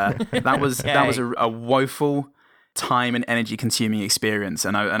 And that was a woeful time and energy consuming experience.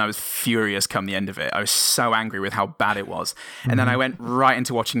 And I was furious come the end of it. I was so angry with how bad it was. And then I went right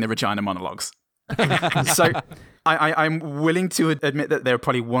into watching the Regina Monologues. So I'm willing to admit that there are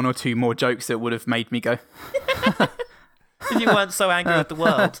probably one or two more jokes that would have made me go. If you weren't so angry with the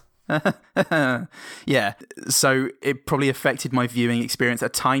world. Yeah, so it probably affected my viewing experience a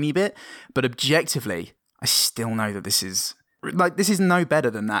tiny bit, but objectively, I still know that this is no better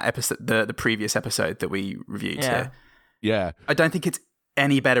than that episode, the previous episode that we reviewed here. Yeah. I don't think it's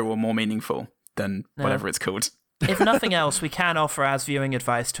any better or more meaningful than whatever it's called. If nothing else, we can offer as viewing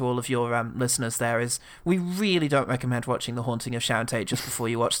advice to all of your listeners there is we really don't recommend watching The Haunting of Sharon Tate just before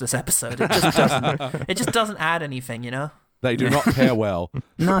you watch this episode. It just doesn't add anything, you know? They do not pair well.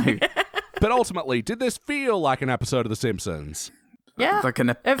 No, But ultimately, did this feel like an episode of The Simpsons? Yeah. like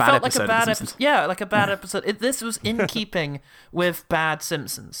a It bad felt like episode a of bad The episode. Simpsons. Yeah, like a bad episode. This was in keeping with bad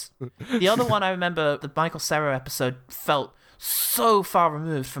Simpsons. The other one I remember, the Michael Cera episode, felt so far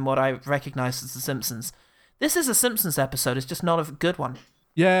removed from what I recognized as The Simpsons. This is a Simpsons episode. It's just not a good one.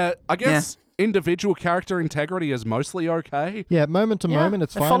 Yeah, I guess individual character integrity is mostly okay. Yeah, moment to moment,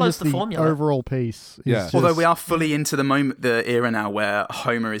 it's it fine. follows Just the formula. overall piece. Is Yeah. just- Although we are fully into the era now where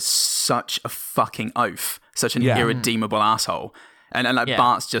Homer is such a fucking oaf, such an irredeemable asshole. And like Yeah.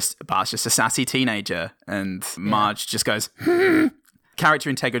 Bart's just a sassy teenager, and Marge just goes character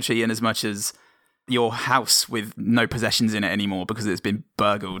integrity in as much as your house with no possessions in it anymore because it's been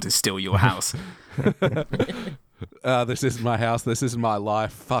burgled is still your house. This isn't my house. This isn't my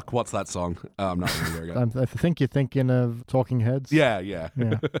life. Fuck, what's that song? I'm not remembering it. I think you're thinking of Talking Heads. Yeah. Yeah.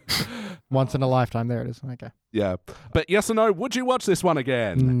 Once in a lifetime. There it is. Okay. Yeah. But yes or no, would you watch this one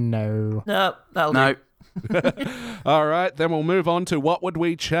again? No. No, that'll No, do. All right, then we'll move on to what would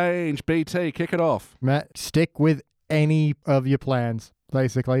we change? BT, kick it off. Matt, stick with any of your plans.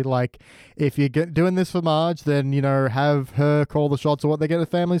 Basically, like if you're doing this for Marge, then have her call the shots of what the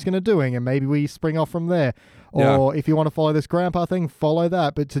family's going to doing, and maybe we spring off from there. Or if you want to follow this grandpa thing, follow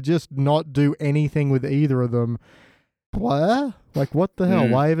that. But to just not do anything with either of them, what? Like what the hell?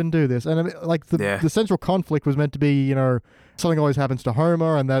 Why even do this? And I mean, like the central conflict was meant to be, something always happens to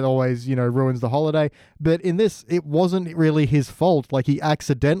Homer, and that always, ruins the holiday. But in this, it wasn't really his fault. Like, he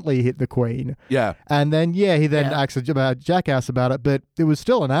accidentally hit the Queen. Yeah. And then, he acts about jackass about it, but it was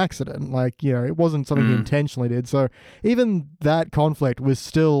still an accident. Like, it wasn't something he intentionally did. So even that conflict was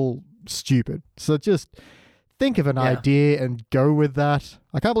still stupid. So just think of an idea and go with that.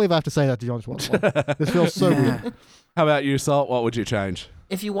 I can't believe I have to say that to John Schwartz. This feels so weird. How about you, Salt? What would you change?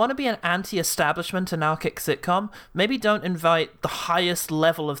 If you want to be an anti-establishment anarchic sitcom, maybe don't invite the highest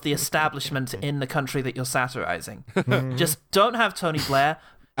level of the establishment in the country that you're satirizing. Just don't have Tony Blair.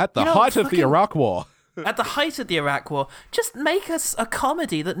 At the height of the Iraq War. At the height of the Iraq War, just make us a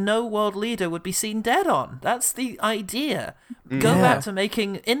comedy that no world leader would be seen dead on. That's the idea. Go back to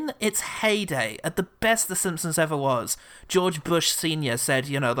making, in its heyday, at the best The Simpsons ever was, George Bush Sr. said,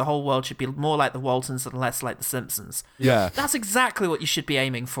 the whole world should be more like the Waltons and less like The Simpsons. Yeah. That's exactly what you should be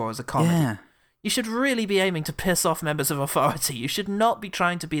aiming for as a comedy. Yeah. You should really be aiming to piss off members of authority. You should not be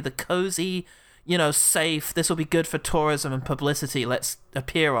trying to be the cozy, safe, this will be good for tourism and publicity, let's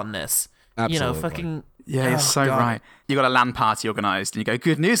appear on this. Absolutely. Fucking... Yeah, you're so God. right. You got a LAN party organised, and you go,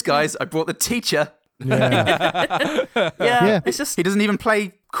 "Good news, guys! I brought the teacher. Yeah, it's just... He doesn't even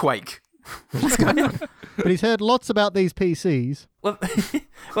play Quake." But he's heard lots about these PCs.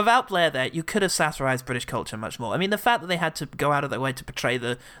 Without Blair there, you could have satirized British culture much more. I mean, the fact that they had to go out of their way to portray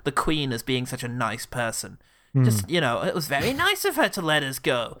the Queen as being such a nice person. Just, it was very nice of her to let us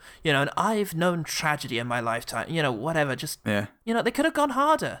go. And I've known tragedy in my lifetime. Whatever. Just, they could have gone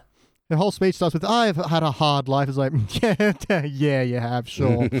harder. The whole speech starts with, I've had a hard life. It's like, yeah, you have,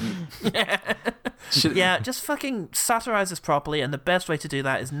 sure. Yeah, just fucking satirize this properly, and the best way to do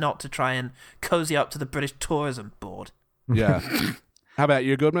that is not to try and cozy up to the British Tourism Board. Yeah. How about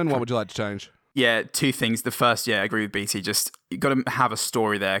you, Goodman? What would you like to change? Yeah, two things. The first, I agree with BT. Just you got to have a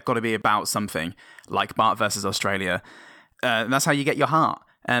story there. Got to be about something, like Bart versus Australia. And that's how you get your heart.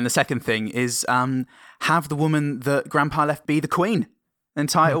 And the second thing is have the woman that Grandpa left be the Queen. and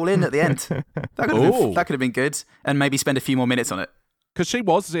tie it all in at the end. That could have been good, and maybe spend a few more minutes on it. Because she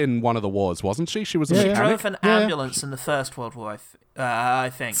was in one of the wars, wasn't she? She was a She mechanic. drove an ambulance in the First World War, I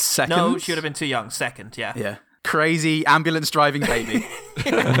think. Second? No, she would have been too young. Second, yeah. Yeah. Crazy ambulance driving baby.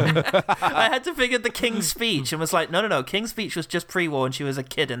 I had to figure the King's Speech and was like, no. King's Speech was just pre-war and she was a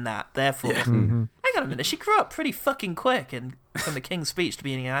kid in that. Therefore, hang on a minute. She grew up pretty fucking quick from the King's Speech to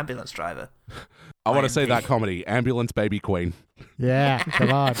being an ambulance driver. I want to see that comedy, Ambulance Baby Queen. Yeah,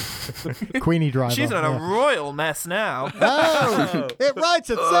 come on. Queenie driver. She's in a royal mess now. Oh, it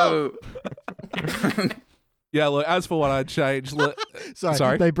writes itself. Yeah, look, as for what I'd change...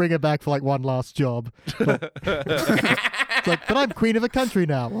 Sorry, they bring her back for like one last job. But, it's like, but I'm queen of a country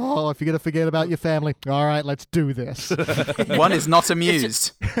now. Oh, if you're going to forget about your family, all right, let's do this. One is not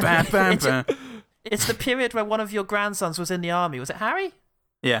amused. Bam, bam, bam. It's the period where one of your grandsons was in the army. Was it Harry?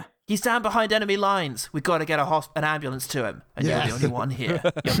 Yeah. He's down behind enemy lines. We've got to get an ambulance to him. And you're the only one here.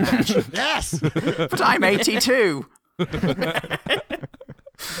 You're match. Yes! But I'm 82.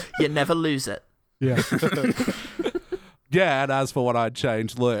 You never lose it. Yeah. Yeah, and as for what I'd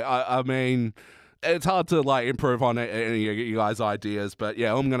change, look, I mean, it's hard to like improve on any of you guys' ideas, but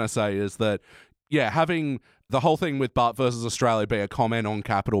yeah, all I'm going to say is that, yeah, having the whole thing with Bart versus Australia be a comment on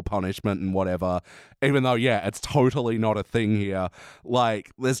capital punishment and whatever, even though, yeah, it's totally not a thing here,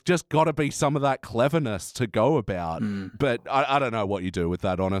 like, there's just got to be some of that cleverness to go about. But I don't know what you do with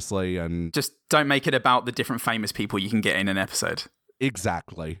that, honestly, and... Just don't make it about the different famous people you can get in an episode.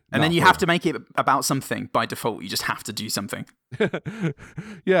 Exactly. And then you have to make it about something by default. You just have to do something.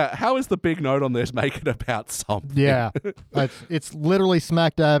 Yeah, how is the big note on this make it about something? Yeah. It's literally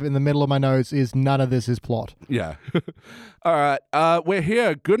smack dab in the middle of my notes is none of this is plot. Yeah. All right, we're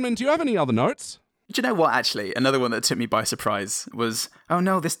here. Goodman, do you have any other notes? Do you know what, actually? Another one that took me by surprise was, oh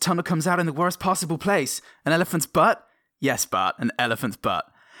no, this tunnel comes out in the worst possible place. An elephant's butt? Yes, Bart, an elephant's butt.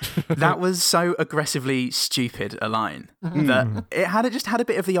 That was so aggressively stupid a line that it just had a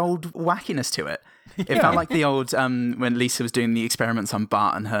bit of the old wackiness to it. It felt like the old when Lisa was doing the experiments on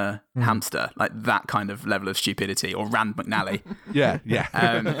Bart and her hamster, like that kind of level of stupidity, or Rand McNally. Yeah.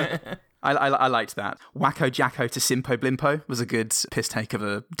 I liked that. Wacko Jacko to Simpo Blimpo was a good piss take of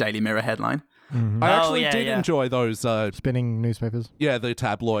a Daily Mirror headline. I actually did enjoy those Spinning newspapers. Yeah, the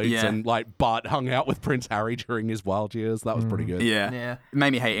tabloids and like Bart hung out with Prince Harry during his wild years. That was pretty good. Yeah. It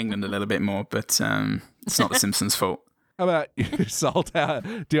made me hate England a little bit more, but it's not the Simpsons' fault. How about you, Salt?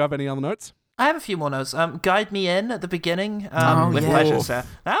 Do you have any other notes? I have a few more notes. Guide me in at the beginning with pleasure, sir.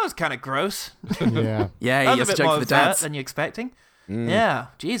 That was kind of gross. Yeah. Yeah, That he was has a a bit more joke for the overt dads. than you're expecting. Yeah,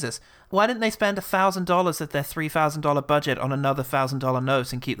 Jesus. Why didn't they spend $1,000 of their $3,000 budget on another $1,000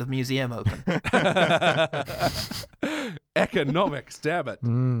 note and keep the museum open? Economics, damn it.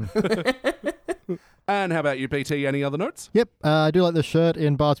 And how about you, BT? Any other notes? Yep. I do like the shirt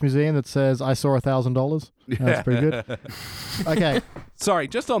in Bart's Museum that says, I saw $1,000. That's pretty good. Okay. Sorry,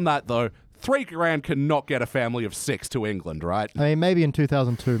 just on that though, $3,000 cannot get a family of 6 to England, right? I mean, maybe in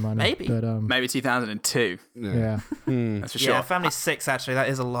 2002, man. Maybe. But, Maybe 2002. yeah. That's for sure. Yeah, family 6, actually. That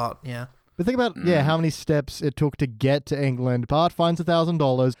is a lot, yeah. But think about, how many steps it took to get to England. Bart finds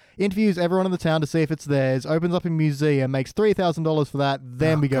 $1,000, interviews everyone in the town to see if it's theirs, opens up a museum, makes $3,000 for that,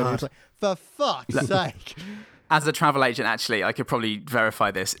 then we go to it. It's like, for fuck's sake. As a travel agent, actually, I could probably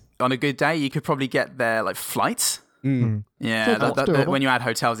verify this. On a good day, you could probably get their like flights. Yeah, That's doable. when you add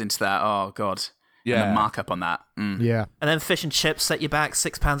hotels into that, oh god, Yeah. and the markup on that. Yeah. And then fish and chips set you back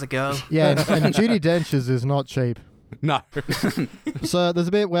 £6 a go. Yeah, and Judi Dench's is not cheap. No. So there's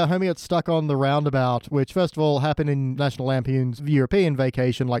a bit where Homie gets stuck on the roundabout, which first of all happened in National Lampoon's European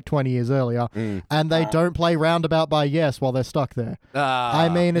Vacation like 20 years earlier, and they don't play Roundabout by Yes while they're stuck there. I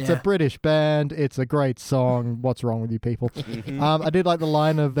mean, it's a British band, it's a great song, what's wrong with you people? I did like the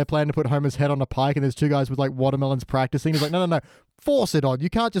line of they're planning to put Homer's head on a pike and there's two guys with like watermelons practicing. He's like, no, force it on, you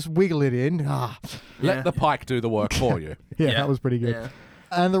can't just wiggle it in. Let the pike do the work for you. Yeah, that was pretty good. Yeah.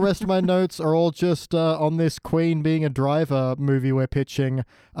 And the rest of my notes are all just on this Queen being a driver movie we're pitching.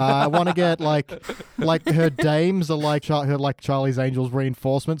 I want to get like her dames are like her like Charlie's Angels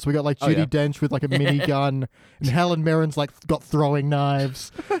reinforcements. We got like Judi Dench with like a minigun, and Helen Mirren's like got throwing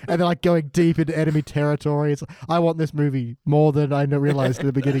knives, and they're like going deep into enemy territory. I want this movie more than I realized at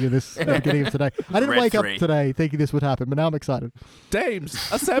the beginning of today. I didn't wake up today thinking this would happen, but now I'm excited. Dames,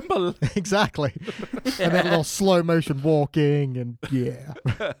 assemble. Exactly. And then a little slow motion walking, and yeah.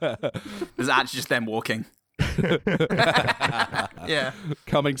 There's actually just them walking. Yeah.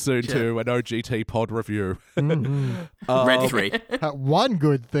 Coming soon to an OGT pod review. Red 3. One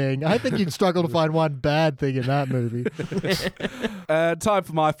good thing. I think you'd struggle to find one bad thing in that movie. Time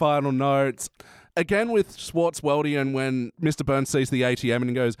for my final notes. again with Schwartzweldian, when Mr. Burns sees the ATM and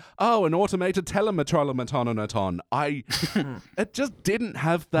he goes, "Oh, an automated telemetronometon." It just didn't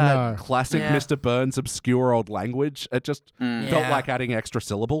have that classic Mr. Burns obscure old language. It just felt like adding extra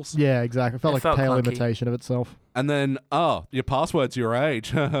syllables. Yeah, exactly. It felt like a pale imitation of itself. And then, your password's your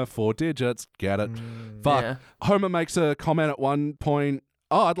age. 4 digits. Get it. Fuck. Yeah. Homer makes a comment at one point,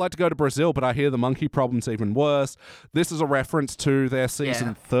 I'd like to go to Brazil, but I hear the monkey problem's even worse. This is a reference to their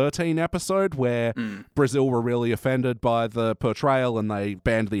season 13 episode where Brazil were really offended by the portrayal and they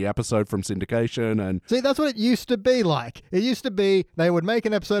banned the episode from syndication. And See, that's what it used to be like. It used to be they would make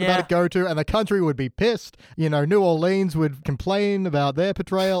an episode about a go-to and the country would be pissed. You know, New Orleans would complain about their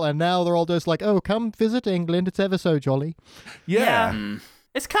portrayal, and now they're all just like, oh, come visit England. It's ever so jolly. yeah.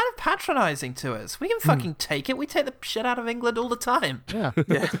 It's kind of patronizing to us. We can fucking take it. We take the shit out of England all the time. Yeah.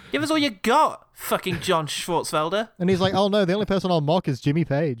 Give us all you got, fucking John Schwartzwelder. And he's like, oh no, the only person I'll mock is Jimmy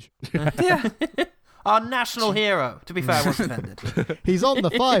Page. Our national hero. To be fair, I was offended. He's on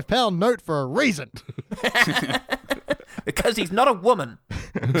the £5 note for a reason. Because he's not a woman.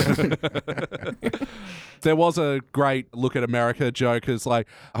 There was a great look at America joke. It's like,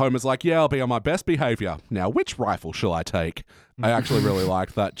 Homer's like, yeah, I'll be on my best behavior. Now, which rifle shall I take? I actually really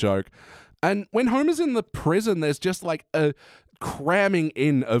liked that joke. And when Homer's in the prison, there's just like a cramming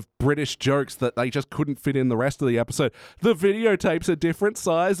in of British jokes that they just couldn't fit in the rest of the episode. The videotapes are different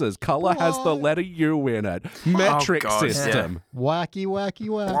sizes. Color has the letter U in it. Metric system. Wacky, wacky,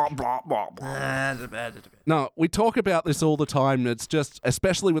 wack. No, we talk about this all the time. It's just,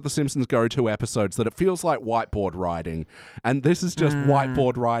 especially with the Simpsons Go-To episodes, that it feels like whiteboard writing. And this is just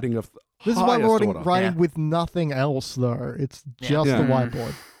whiteboard writing of This is whiteboard writing with nothing else, though. It's just the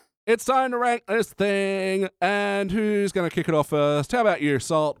whiteboard. It's time to rank this thing. And who's going to kick it off first? How about you,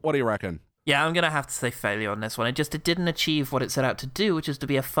 Salt? What do you reckon? Yeah, I'm going to have to say failure on this one. It didn't achieve what it set out to do, which is to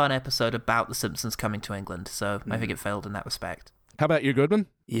be a fun episode about the Simpsons coming to England. So I think it failed in that respect. How about you, Goodman?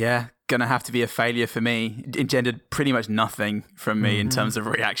 Yeah, gonna have to be a failure for me. It engendered pretty much nothing from me in terms of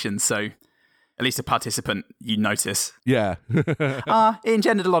reaction, so at least a participant, you notice. Yeah. It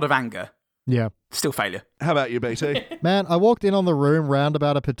engendered a lot of anger. Yeah. Still failure. How about you, BT? Man, I walked in on the room round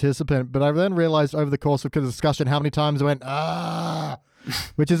about a participant, but I then realized over the course of the discussion how many times I went,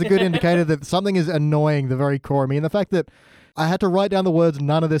 which is a good indicator that something is annoying the very core of me. And the fact that I had to write down the words,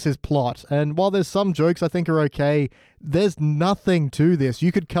 none of this is plot. And while there's some jokes I think are okay, there's nothing to this.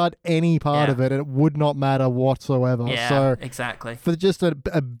 You could cut any part of it and it would not matter whatsoever. Yeah, so exactly. For just an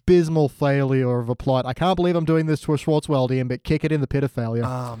abysmal failure of a plot, I can't believe I'm doing this to a Schwartzweldian, but kick it in the pit of failure.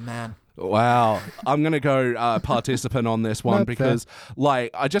 Oh, man. Wow. I'm going to go participant on this one because,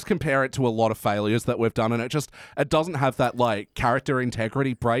 I just compare it to a lot of failures that we've done, and it doesn't have that, character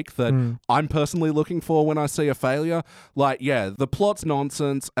integrity break that I'm personally looking for when I see a failure. The plot's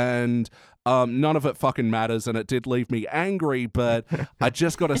nonsense, and none of it fucking matters, and it did leave me angry, but I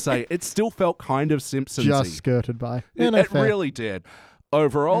just got to say, it still felt kind of Simpsons-y. Just skirted by. It really did.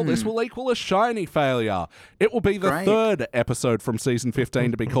 Overall, this will equal a shiny failure. It will be the third episode from season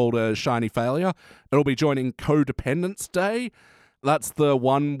 15 to be called a shiny failure. It'll be joining Codependence Day. That's the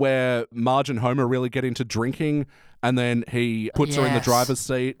one where Marge and Homer really get into drinking, and then he puts her in the driver's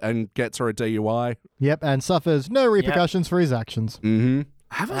seat and gets her a DUI. Yep, and suffers no repercussions for his actions. Mm-hmm.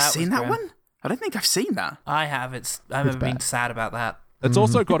 Have I seen that one? I don't think I've seen that. I have. I remember being sad about that. It's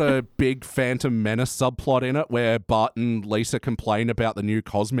also got a big Phantom Menace subplot in it where Bart and Lisa complain about the new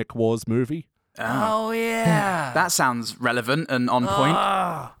Cosmic Wars movie. Oh, yeah. That sounds relevant and on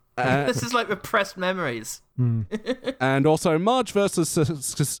point. This is like repressed memories. And also Marge versus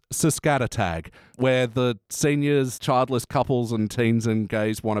Saskatag, where the seniors, childless couples, and teens and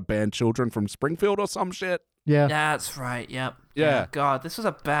gays want to ban children from Springfield or some shit. Yeah. That's right, yep. Yeah. God, this was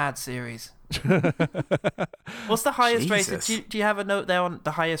a bad series. What's the highest rated? Do you have a note there on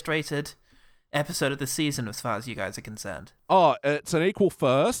the highest rated episode of the season as far as you guys are concerned? Oh, it's an equal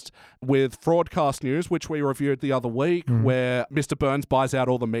first with Fraudcast News, which we reviewed the other week, where Mr. Burns buys out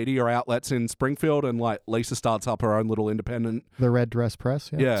all the media outlets in Springfield and Lisa starts up her own little independent... The Red Dress Press,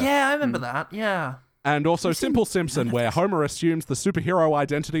 Yeah, I remember that, yeah. And also Simple Simpson, where Homer assumes the superhero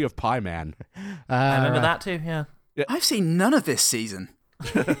identity of Pie Man. I remember that too, yeah. I've seen none of this season.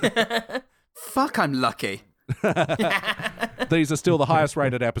 Fuck, I'm lucky. These are still the highest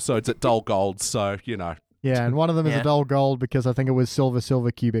rated episodes at Dull Gold, so, you know. Yeah, and one of them is a dull gold because I think it was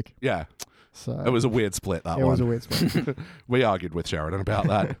silver cubic. Yeah. So it was a weird split, that one. It was a weird split. We argued with Sheridan about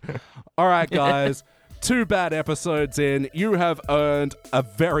that. All right, guys. 2 bad episodes in. You have earned a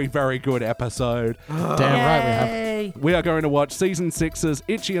very, very good episode. Damn right we have. We are going to watch Season 6's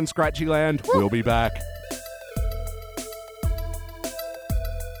Itchy and Scratchy Land. We'll be back.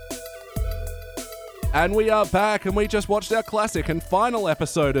 And we are back, and we just watched our classic and final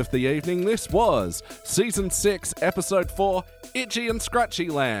episode of the evening. This was Season 6, Episode 4, Itchy and Scratchy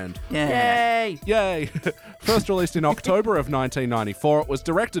Land. Yay! Yay! First released in October of 1994, it was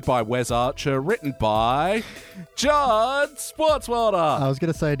directed by Wes Archer, written by Judd Swartzwelder. I was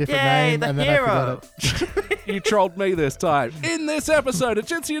going to say a different Yay, name, the and then hero! I forgot it. You trolled me this time. In this episode of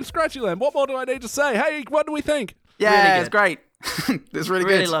Itchy and Scratchy Land, what more do I need to say? Hey, what do we think? Yeah, Really it's good. great. It's really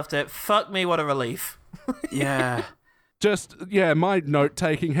Really good. loved it. Fuck me, what a relief. Yeah. Just, my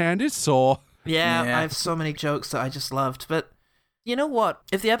note-taking hand is sore. Yeah, Yeah. I have so many jokes that I just loved. But you know what?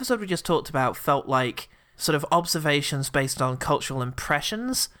 If the episode we just talked about felt like sort of observations based on cultural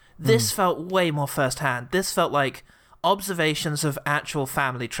impressions, this felt way more first-hand. This felt like observations of actual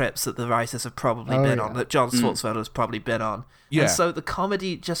family trips that the writers have probably been on, that John Swartzwelder has probably been on. Yeah. And so the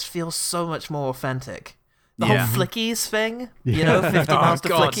comedy just feels so much more authentic. The Yeah. whole flickies thing, 50 miles to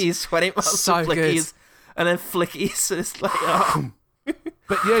God. flickies, 20 miles So to good. flickies, and then flickies is like, oh.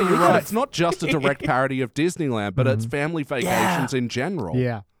 But yeah, you're right. It's not just a direct parody of Disneyland, but it's family vacations in general.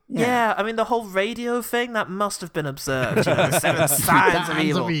 Yeah. Yeah, I mean, the whole radio thing, that must have been observed. The 7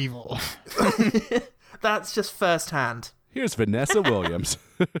 signs of evil. That's just first-hand. Here's Vanessa Williams.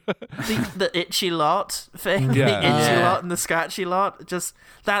 The itchy lot thing, Yeah. the itchy Yeah. lot and the scratchy lot, just,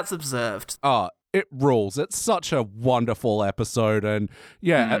 that's observed. Oh, it rules. It's such a wonderful episode, and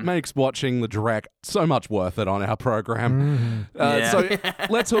it makes watching the direct so much worth it on our program. So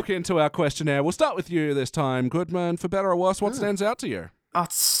let's hook into our questionnaire. We'll start with you this time, Goodman. For better or worse, what stands out to you? Oh,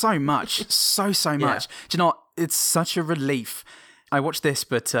 it's so much. So much. Do you know what? It's such a relief. I watched this,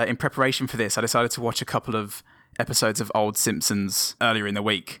 but in preparation for this, I decided to watch a couple of episodes of old Simpsons earlier in the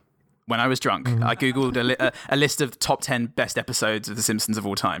week. When I was drunk, I Googled a list of the top 10 best episodes of The Simpsons of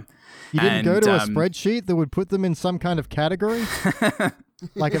all time. You didn't go to a And, spreadsheet that would put them in some kind of category?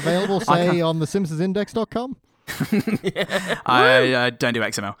 Like available, say, on thesimpsonsindex.com? I don't do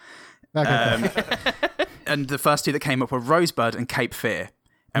XML. Okay. And the first two that came up were Rosebud and Cape Fear.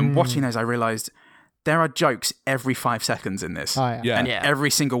 And watching those, I realised there are jokes every 5 seconds in this. Oh, yeah. Yeah. And Yeah. every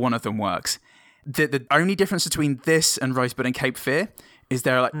single one of them works. The only difference between this and Rosebud and Cape Fear is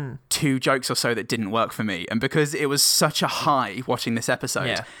there are like 2 jokes or so that didn't work for me. And because it was such a high watching this episode,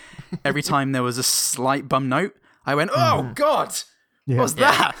 Yeah. every time there was a slight bum note, I went, oh, God, Yeah. what's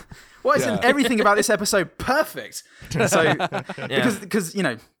that? Why isn't everything about this episode perfect? So, because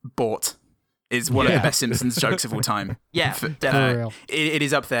Bort is one of the best Simpsons jokes of all time. Yeah, For definitely. real. It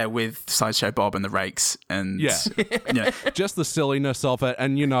is up there with Sideshow Bob and the Rakes. And Just the silliness of it.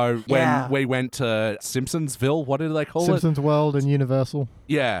 And, when Yeah. we went to Simpsonsville, what did they call it? Simpsons World and Universal.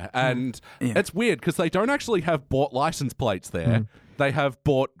 Yeah, and it's weird because they don't actually have bought license plates there. They have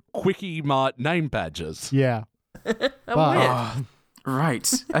bought Quickie Mart name badges. Yeah. Weird.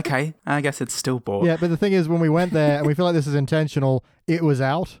 right. Okay. I guess it's still Bort. Yeah, but the thing is, when we went there, and we feel like this is intentional, it was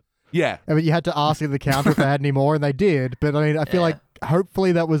out. Yeah. I mean, you had to ask at the counter if they had any more, and they did. But I mean, I feel like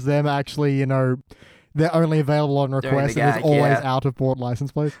hopefully that was them actually, they're only available on request, and gag, there's always yeah. out of board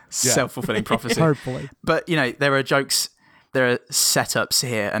license plates. Self-fulfilling prophecy. Hopefully. But, there are jokes, there are setups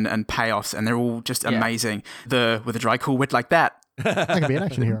here and payoffs, and they're all just amazing. With a dry cool wit like that. That could be an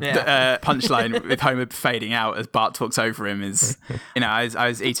action hero. Yeah. Punchline with Homer fading out as Bart talks over him is, I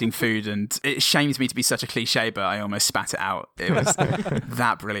was eating food, and it shames me to be such a cliche, but I almost spat it out. It was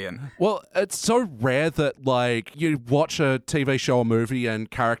that brilliant. Well, it's so rare that, you watch a TV show or movie and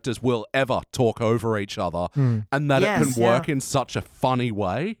characters will ever talk over each other and that it Yes, can work in such a funny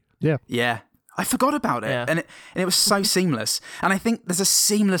way. Yeah. Yeah. I forgot about it, Yeah. and it was so seamless. And I think there's a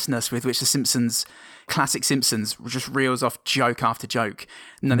seamlessness with which the Simpsons, classic Simpsons, just reels off joke after joke.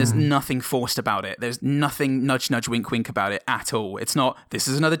 No, there's nothing forced about it. There's nothing nudge, nudge, wink, wink about it at all. It's not, this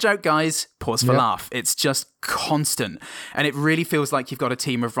is another joke, guys, pause for laugh. It's just constant. And it really feels like you've got a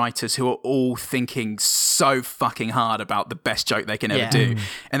team of writers who are all thinking so fucking hard about the best joke they can ever do.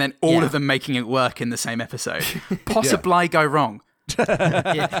 And then all of them making it work in the same episode. Possibly go wrong.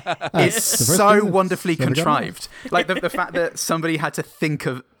 It's so wonderfully contrived. Like the fact that somebody had to think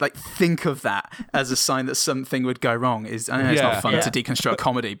of that as a sign that something would go wrong is, I know it's not fun to deconstruct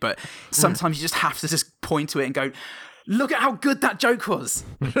comedy, but sometimes you just have to just point to it and go, look at how good that joke was.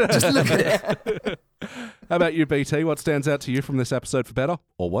 Just look at it. How about you, BT? What stands out to you from this episode for better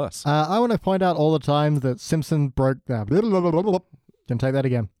or worse? I want to point out all the times that Simpson broke... Can take that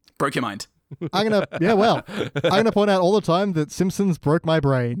again. Broke your mind. I'm gonna point out all the time that Simpsons broke my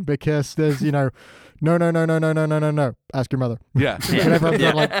brain because there's No. Ask your mother. Yeah. Whenever I'm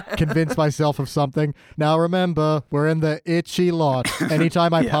trying to like convince myself of something. Now remember, we're in the itchy lot.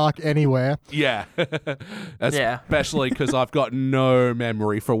 Anytime I park anywhere. Yeah. Especially because I've got no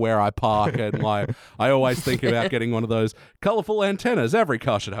memory for where I park, and like I always think about getting one of those colorful antennas. Every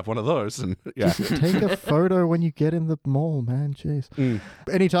car should have one of those. And Take a photo when you get in the mall, man. Jeez.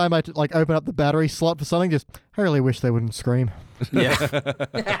 Anytime I like open up the battery slot for something, just I really wish they wouldn't scream. Yeah.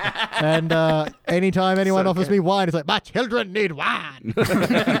 And anytime anyone offers me wine, it's like, my children need wine.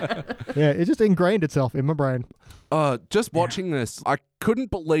 It just ingrained itself in my brain. Just watching this, I couldn't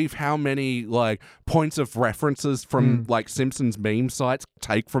believe how many like points of references from like Simpsons meme sites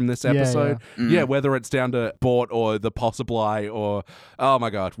take from this episode. Yeah, whether it's down to Bort or the Possible Eye or oh my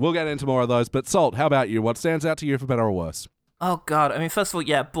god, we'll get into more of those. But Salt, how about you? What stands out to you for better or worse? Oh, God. I mean, first of all,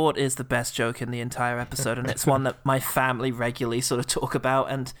 yeah, Bort is the best joke in the entire episode, and it's one that my family regularly sort of talk about.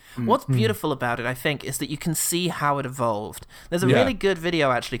 And what's beautiful about it, I think, is that you can see how it evolved. There's a really good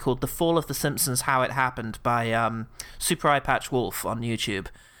video, actually, called The Fall of the Simpsons, How It Happened by Super Eye Patch Wolf on YouTube.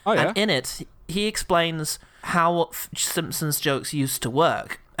 Oh, yeah? And in it, he explains how Simpsons jokes used to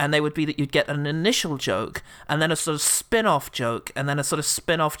work. And they would be that you'd get an initial joke, and then a sort of spin-off joke, and then a sort of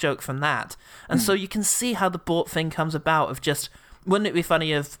spin-off joke from that. And so you can see how the Bort thing comes about of just, wouldn't it be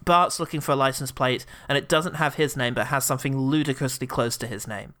funny if Bart's looking for a license plate, and it doesn't have his name, but has something ludicrously close to his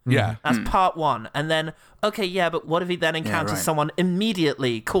name? Yeah. That's part one. And then, okay, yeah, but what if he then encounters someone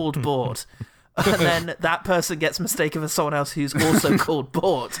immediately called Bort? And then that person gets mistaken for someone else who's also called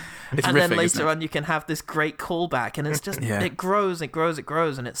Bort. It's and riffing, then later isn't it? on you can have this great callback, and it's just, it grows,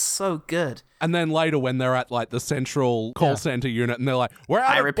 and it's so good. And then later when they're at like the central call center unit and they're like, we're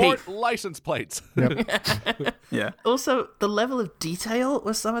out of Bort license plates. Yeah. Also, the level of detail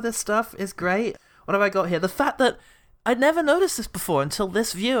with some of this stuff is great. What have I got here? The fact that I'd never noticed this before until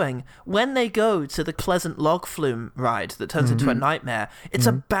this viewing. When they go to the pleasant log flume ride that turns into a nightmare, it's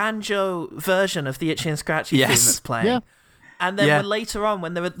a banjo version of the Itchy and Scratchy theme that's playing. Yeah. And then when later on,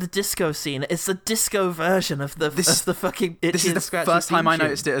 when they're at the disco scene, it's the disco version of the fucking Itchy and Scratchy. This is the first time I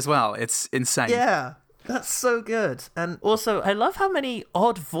noticed it as well. It's insane. Yeah, that's so good. And also, I love how many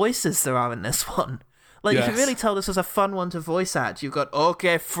odd voices there are in this one. Like, you can really tell this was a fun one to voice act. You've got,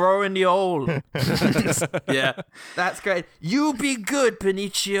 okay, throw in the hole. Yeah. That's great. You be good,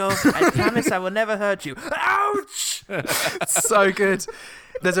 Benicio. I promise I will never hurt you. Ouch! So good.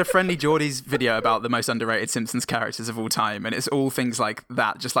 There's a Friendly Geordies video about the most underrated Simpsons characters of all time, and it's all things like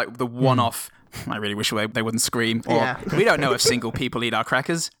that, just like the one-off, I really wish they wouldn't scream, or we don't know if single people eat our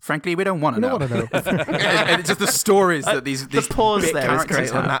crackers. Frankly, we don't want to know. And it's just the stories that these the pause bit there is great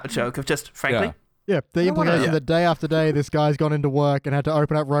characters on have. that joke of just, frankly... Yeah, the implication that day after day this guy's gone into work and had to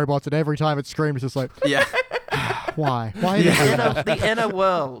open up robots, and every time it screams, it's just like, why? Why? The inner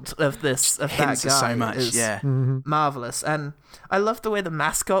world of that guy so much, is marvelous, and I love the way the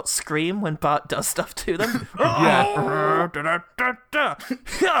mascots scream when Bart does stuff to them. I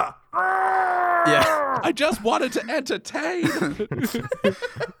just wanted to entertain.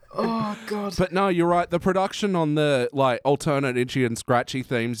 Oh god. But no, you're right. The production on the like alternate Itchy and Scratchy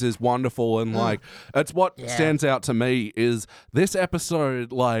themes is wonderful, and like it's what stands out to me is this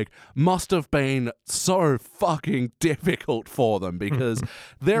episode like must have been so fucking difficult for them because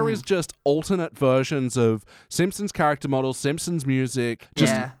there is just alternate versions of Simpsons character models, Simpsons music,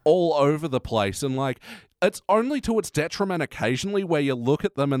 just all over the place, and like it's only to its detriment occasionally where you look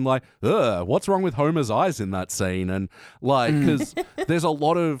at them and like, what's wrong with Homer's eyes in that scene? And like, because there's a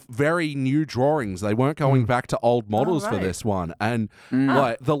lot of very new drawings. They weren't going back to old models for this one. And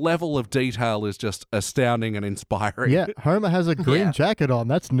like the level of detail is just astounding and inspiring. Yeah, Homer has a green jacket on.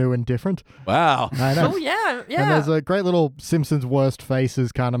 That's new and different. Wow. I know. Oh, yeah. And there's a great little Simpsons worst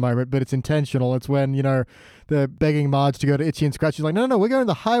faces kind of moment, but it's intentional. It's when, they're begging Marge to go to Itchy and Scratchy. She's like, no, we're going to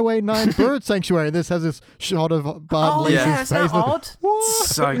the Highway 9 Bird Sanctuary. This has this shot of Bart Lee's face. Is that odd?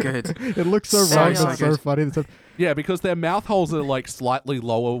 So good. It looks so wrong, but so funny. Yeah, because their mouth holes are like slightly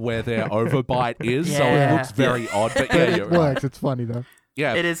lower where their overbite is, so it looks very odd. But it works. It's funny, though.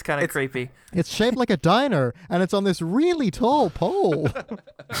 Yeah, it is kind of creepy. It's shaped like a diner, and it's on this really tall pole.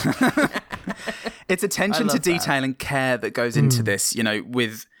 It's attention to detail and care that goes into this,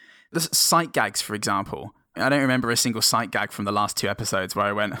 with the sight gags, for example. I don't remember a single sight gag from the last two episodes where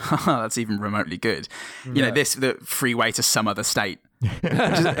I went, that's even remotely good. The free way to some other state.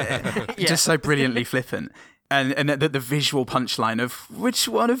 Just so brilliantly flippant. And the visual punchline of, which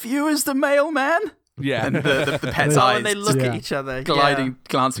one of you is the mailman? Yeah. And the pet's eyes. And they look at each other.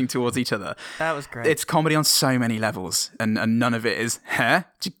 Glancing towards each other. That was great. It's comedy on so many levels, and none of it is, did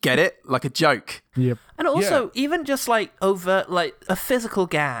you get it? Like a joke. Yep. And also, even just like overt, like a physical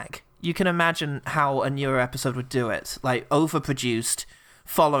gag. you can imagine how a newer episode would do it. Like, overproduced,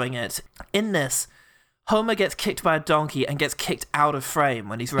 following it. In this, Homer gets kicked by a donkey and gets kicked out of frame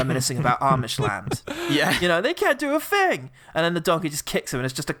when he's reminiscing about Amish land. Yeah. You know, they can't do a thing. And then the donkey just kicks him, and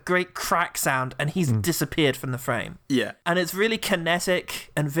it's just a great crack sound, and he's disappeared from the frame. Yeah. And it's really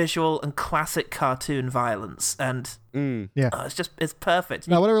kinetic and visual and classic cartoon violence. And it's perfect.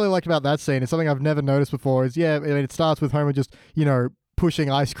 Now, what I really liked about that scene is something I've never noticed before is, it starts with Homer just,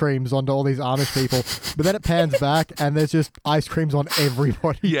 pushing ice creams onto all these Amish people, but then it pans back and there's just ice creams on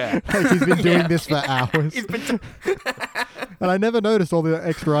everybody. Yeah. Like he's been doing this for hours. And I never noticed all the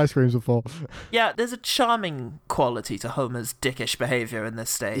extra ice creams before. Yeah, there's a charming quality to Homer's dickish behavior in this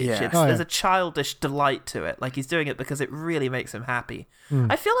stage. Yeah. There's a childish delight to it. Like, he's doing it because it really makes him happy.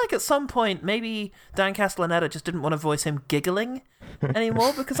 I feel like at some point, maybe Dan Castellaneta just didn't want to voice him giggling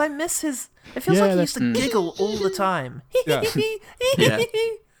anymore, because I miss his... It feels like he used to giggle all the time. Yeah.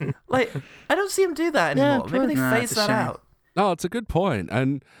 Like, I don't see him do that anymore. true. Maybe they Nah, phase it's a that shame. out. No, it's a good point.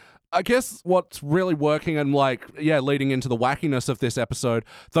 And I guess what's really working and leading into the wackiness of this episode,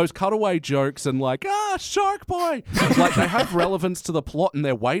 those cutaway jokes and Shark Boy, like they have relevance to the plot and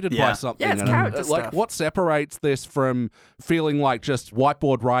they're weighted by Yeah. something. Yeah, it's and character like stuff. what separates this from feeling like just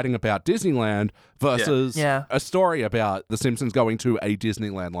whiteboard writing about Disneyland versus Yeah. a story about The Simpsons going to a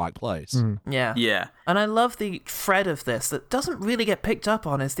Disneyland-like place. Yeah. Yeah. And I love the thread of this that doesn't really get picked up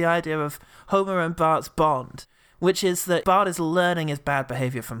on, is the idea of Homer and Bart's bond, which is that Bart is learning his bad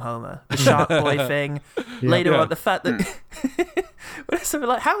behavior from Homer. The Shark Boy thing. Later on, the fact that... when it's sort of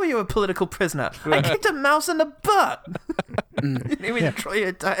like, how are you a political prisoner? I kicked a mouse in the butt! You didn't even draw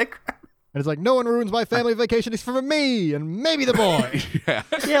your diagram. And it's like, no one ruins my family vacation except for me and maybe the boy.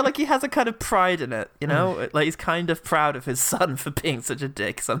 Yeah, like he has a kind of pride in it, you know? Like he's kind of proud of his son for being such a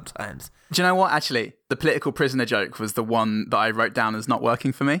dick sometimes. Do you know what, actually? The political prisoner joke was the one that I wrote down as not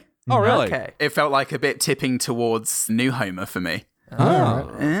working for me. Oh, really? Okay. It felt like a bit tipping towards new Homer for me. Oh.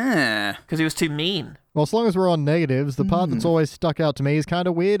 Yeah. Because he was too mean. Well, as long as we're on negatives, the part that's always stuck out to me is kind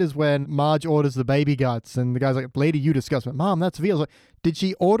of weird is when Marge orders the baby guts and the guy's like, lady, you discuss it. Mom, that's veal. Like, did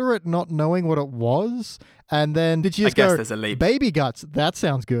she order it not knowing what it was? And then did she just guess go, there's a leap. baby guts? That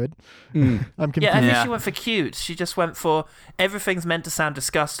sounds good. I'm confused. Yeah, I think Yeah. she went for cute. She just went for everything's meant to sound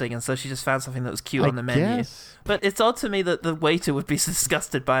disgusting, and so she just found something that was cute on the menu. guess. But it's odd to me that the waiter would be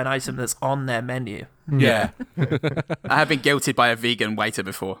disgusted by an item that's on their menu. Yeah. I have been guilted by a vegan waiter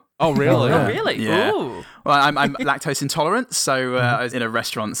before. Oh, really? Oh, really? Yeah. Ooh. Well, I'm lactose intolerant, so I was in a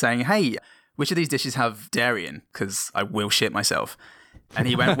restaurant saying, hey, which of these dishes have dairy in? Because I will shit myself. And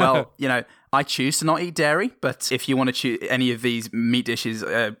he went, well, I choose to not eat dairy, but if you want to choose any of these meat dishes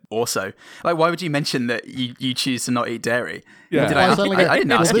also. Like, why would you mention that you choose to not eat dairy? Yeah. Did I I suddenly go, didn't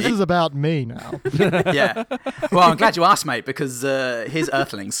well, ask this you. is about me now. Yeah. Well, I'm glad you asked, mate, because here's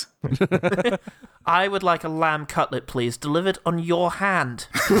Earthlings. I would like a lamb cutlet, please, delivered on your hand.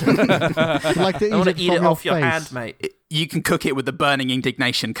 I'd like to I want to eat it from off your face. hand, mate. You can cook it with the burning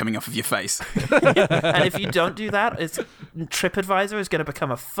indignation coming off of your face. And if you don't do that, TripAdvisor is going to become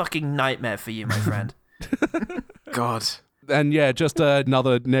a fucking nightmare for you, my friend. God. And yeah, just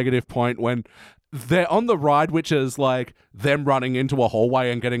another negative point when they're on the ride, which is like them running into a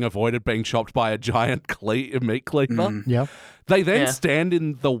hallway and getting avoided being chopped by a giant meat cleaver. Yeah. They then Yeah. stand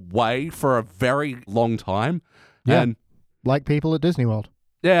in the way for a very long time. Yeah. And Like people at Disney World.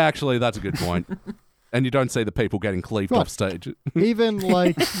 yeah, actually, that's a good point. And you don't see the people getting cleaved What? off stage. Even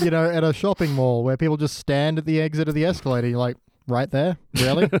like, at a shopping mall where people just stand at the exit of the escalator. You're like, right there?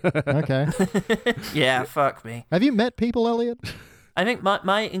 Really? Okay. Yeah, fuck me. Have you met people, Elliot? I think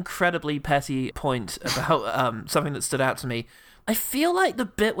my incredibly petty point about something that stood out to me, I feel like the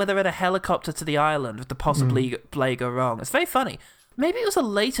bit where they're in a helicopter to the island with the possibly play go wrong, it's very funny. Maybe it was a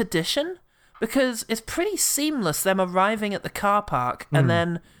late addition, because it's pretty seamless, them arriving at the car park, and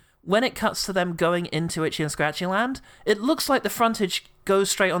then when it cuts to them going into Itchy and Scratchy Land, it looks like the frontage goes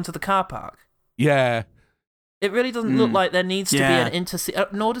straight onto the car park. Yeah. It really doesn't look like there needs to be Yeah. an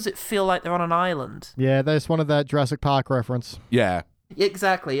nor does it feel like they're on an island. Yeah, they just wanted that Jurassic Park reference. Yeah.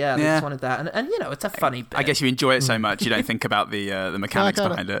 Exactly, yeah. They Yeah. just wanted that. And it's a funny bit. I guess you enjoy it so much, you don't think about the mechanics kinda-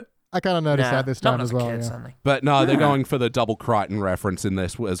 behind it. I kind of noticed Nah, that this not time when I was as well. a kid, Yeah. certainly. But no, they're going for the double Crichton reference in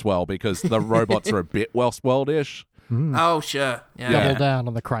this as well because the robots are a bit Westworld-ish. Oh, sure. Yeah. Yeah. Double down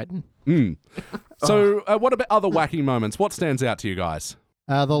on the Crichton. So what about other wacky moments? What stands out to you guys?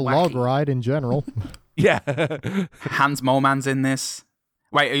 The log ride in general. Yeah. Hans Moleman's in this.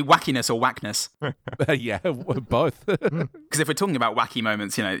 Wait, wackiness or whackness? Yeah, both. Because if we're talking about wacky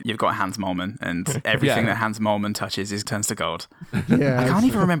moments, you've got Hans Moleman, and everything Yeah. that Hans Moleman touches turns to gold. Yeah. I can't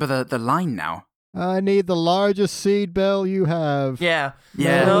even remember the line now. I need the largest seed bell you have. Yeah.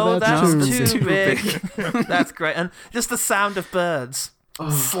 Yeah. No, that's too too big. That's great. And just the sound of birds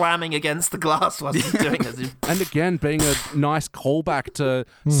slamming against the glass while he's doing it. And again, being a nice callback to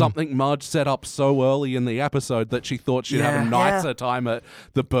something Marge set up so early in the episode that she thought she'd have a nicer time at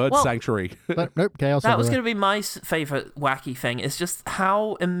the bird sanctuary. But, nope, chaos. That was going to be my favourite wacky thing. It's just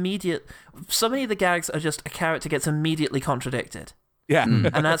how immediate... So many of the gags are just a character gets immediately contradicted. Yeah.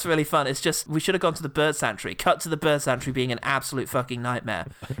 And that's really fun. It's just, we should have gone to the bird sanctuary. Cut to the bird sanctuary being an absolute fucking nightmare.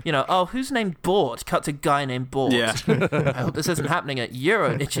 You know, oh, who's named Board? Cut to guy named Board. Yeah. I hope this isn't happening at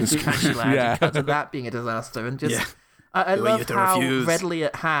Euro Itch and Scratchy Land. Yeah. Cut to that being a disaster. And just, Yeah. I You love have to how refuse. readily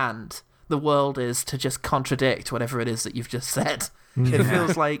at hand the world is to just contradict whatever it is that you've just said. It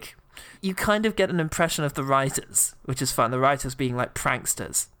feels like you kind of get an impression of the writers, which is fun. The writers being like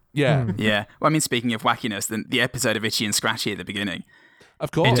pranksters. Yeah. Yeah. Well, I mean, speaking of wackiness, the episode of Itchy and Scratchy at the beginning,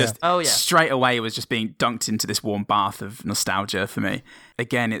 Of course. it just Oh, yeah. straight away was just being dunked into this warm bath of nostalgia for me.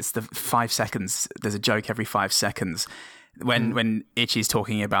 Again, it's the 5 seconds. There's a joke every 5 seconds. When Itchy's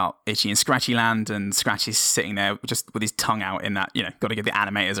talking about Itchy and Scratchy Land, and Scratchy's sitting there just with his tongue out in that, got to give the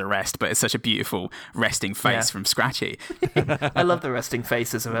animators a rest, but it's such a beautiful resting face from Scratchy. I love the resting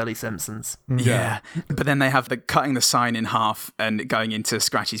faces of early Simpsons. Yeah. But then they have the cutting the sign in half and going into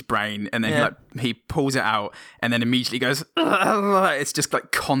Scratchy's brain, and then he pulls it out and then immediately goes, "Ugh." It's just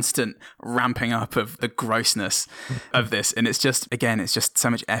like constant ramping up of the grossness of this. And it's just so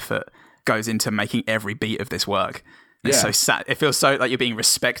much effort goes into making every beat of this work. It's so sad. It feels so like you're being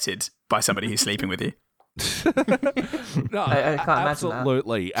respected by somebody who's sleeping with you. No, I can't imagine that.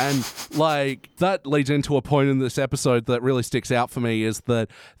 absolutely. And like that leads into a point in this episode that really sticks out for me is that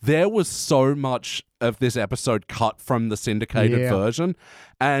there was so much of this episode cut from the syndicated version.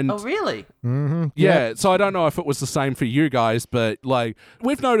 And Oh, really? yeah, so I don't know if it was the same for you guys, but like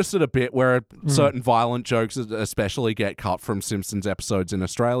we've noticed it a bit where certain violent jokes especially get cut from Simpsons episodes in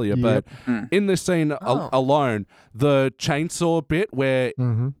Australia. But in this scene alone, the chainsaw bit where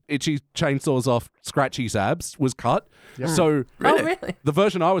Itchy chainsaws off Scratchy's abs was cut. So Oh, really? the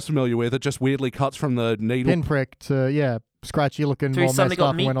version I was familiar with, it just weirdly cuts from the needle. Pinprick to, Scratchy looking So he all suddenly messed got up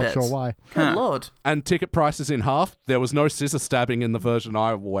and meat we're not sure bits. why. Good lord. And ticket prices in half. There was no scissor stabbing in the version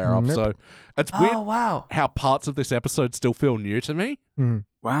I'm aware of. Nope. So it's weird Oh, wow. how parts of this episode still feel new to me.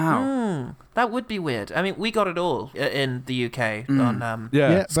 Wow. That would be weird. I mean, we got it all in the UK on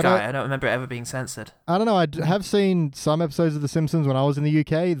Yeah. But Sky. I don't remember it ever being censored. I don't know. I have seen some episodes of The Simpsons when I was in the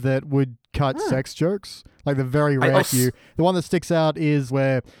UK that would cut sex jokes, like the very rare few. The one that sticks out is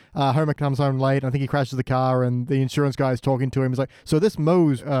where Homer comes home late. And I think he crashes the car, and the insurance guy is talking to him. He's like, "So this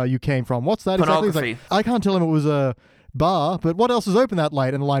Moe's you came from? What's that exactly?" He's like, Pornography. "I can't tell him it was a bar, but what else is open that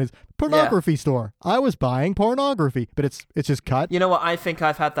late?" And the line is, "Pornography store. I was buying pornography," but it's just cut. You know what? I think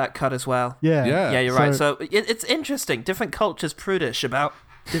I've had that cut as well. Yeah, Yeah. Yeah, you're right. So it's interesting. Different cultures prudish about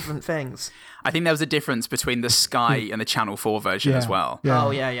different things. I think there was a difference between the Sky and the Channel 4 version as well. Yeah. Oh,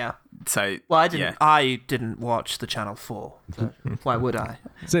 yeah. So Well, I didn't. Yeah. I didn't watch the Channel 4. So why would I?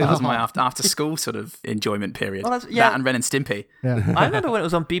 See, That was my after school sort of enjoyment period. Well, that's- yeah. That and Ren and Stimpy. Yeah. I remember when it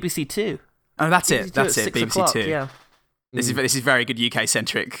was on BBC Two. Oh, that's it. BBC Two That's at it. 6 BBC o'clock, Two. Yeah. This is very good UK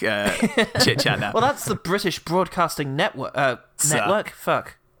centric chit chat now. Well, that's the British Broadcasting Network. Network.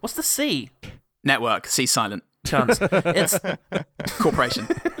 Fuck. What's the C? Network. C silent. Chance. It's Corporation.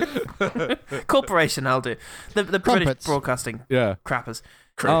 Corporation. I'll do the British Crumpets. Broadcasting yeah. crappers.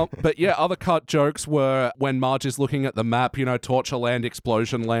 But yeah, other cut jokes were when Marge is looking at the map, Torture Land,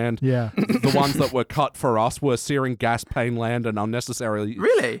 Explosion Land. Yeah. The ones that were cut for us were Searing Gas Pain Land and Unnecessarily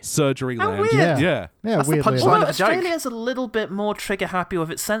Really? Surgery How Land. weird. Yeah. Yeah. Yeah, That's the weirdly. punchline. enough. Although of the joke. Australia's a little bit more trigger happy with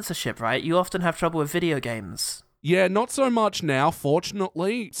its censorship, right? You often have trouble with video games. Yeah, not so much now,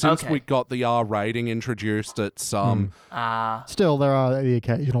 fortunately, since Okay. we got the R rating introduced at some. Still, there are the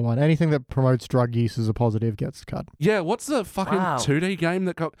occasional one. Anything that promotes drug use as a positive gets cut. Yeah, what's the fucking Wow. 2D game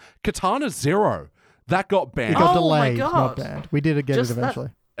that got Katana Zero? That got It banned. got Oh my delayed, not God. banned. We did get Just it that- eventually.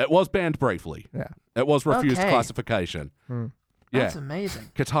 It was banned briefly. Yeah. It was refused Okay. classification. Yeah. That's amazing.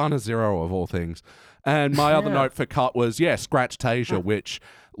 Katana Zero of all things. And my other Yeah. note for cut was, Scratch Tasia, which,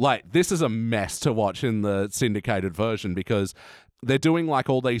 this is a mess to watch in the syndicated version because they're doing,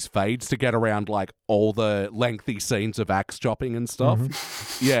 all these fades to get around, all the lengthy scenes of axe chopping and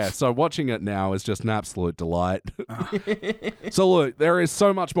stuff. Yeah, so watching it now is just an absolute delight. So, look, there is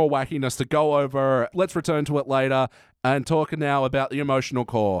so much more wackiness to go over. Let's return to it later and talk now about the emotional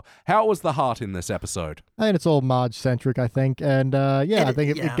core. How was the heart in this episode? I think it's all Marge-centric, I think. And, I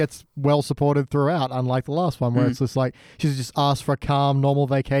think it gets well supported throughout, unlike the last one, where it's just she's just asked for a calm, normal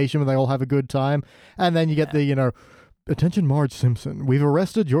vacation where they all have a good time. And then you get the, attention, Marge Simpson. We've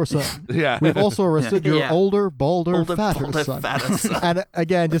arrested your son. Yeah. We've also arrested your Yeah. older, bolder, fatter bolder, son. fatter son. And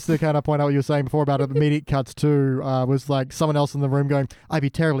again, just to kind of point out what you were saying before about immediate cuts too, was like someone else in the room going, I'd be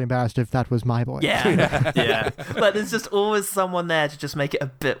terribly embarrassed if that was my boy. Yeah. Yeah. But there's just always someone there to just make it a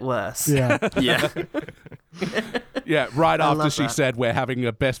bit worse. Yeah. Yeah. Yeah, right after love she that. said we're having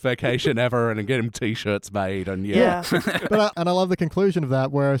a best vacation ever and get him t-shirts made and Yeah. But and I love the conclusion of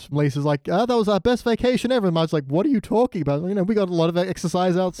that, where Lisa's like, that was our best vacation ever. And Marge's like, what are you talking about? You know, we got a lot of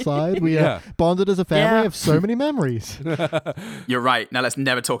exercise outside. We Yeah. bonded as a family. Yeah. We have so many memories. You're right. Now let's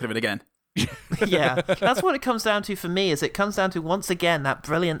never talk of it again. Yeah, that's what it comes down to for me. Is it comes down to, once again, that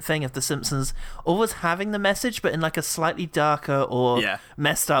brilliant thing of The Simpsons always having the message, but in like a slightly darker or Yeah.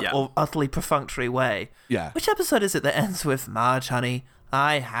 messed up Yeah. or utterly perfunctory way. Yeah. Which episode is it that ends with, Marge, honey,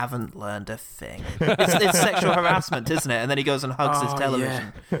 I haven't learned a thing? It's sexual harassment, isn't it? And then he goes and hugs his Oh,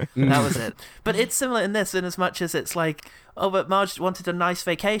 television. That was it. But it's similar in this, in as much as it's like, oh, but Marge wanted a nice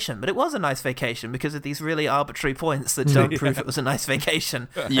vacation. But it was a nice vacation because of these really arbitrary points that don't prove it was a nice vacation.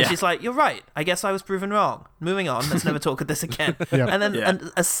 Yeah. And she's like, you're right. I guess I was proven wrong. Moving on. Let's never talk of this again. Yep. And then Yeah.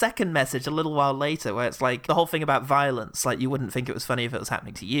 and a second message a little while later where it's like the whole thing about violence. Like, you wouldn't think it was funny if it was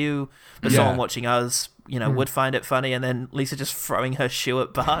happening to you, but Yeah. someone watching us, you know, would find it funny. And then Lisa just throwing her shoe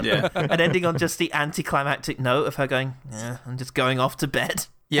at Bart. Yeah. And ending on just the anticlimactic note of her going, yeah, I'm just going off to bed.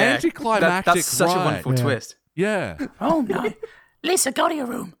 Yeah. Anticlimactic, That's such a right. wonderful Yeah. twist. Yeah. Oh no. Lisa, go to your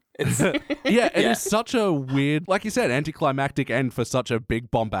room. Yeah, it is such a weird, like you said, anticlimactic end for such a big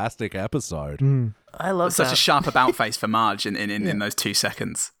bombastic episode. I love Such that. a sharp about face for Marge in those 2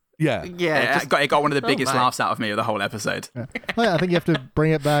 seconds. Yeah. Yeah, just- It got one of the biggest my. laughs out of me of the whole episode. Oh, yeah, I think you have to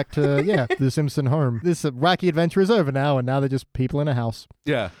bring it back to, the Simpson home. This wacky adventure is over now, and now they're just people in a house.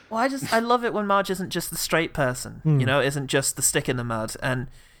 Yeah. Well, I love it when Marge isn't just the straight person, you know, isn't just the stick in the mud. And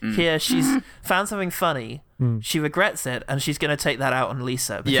here she's found something funny, she regrets it, and she's going to take that out on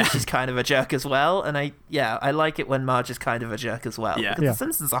Lisa because Yeah. she's kind of a jerk as well. And I like it when Marge is kind of a jerk as well. Yeah. Because Yeah. The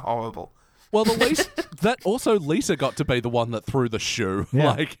Simpsons are horrible. Well, Lisa got to be the one that threw the shoe.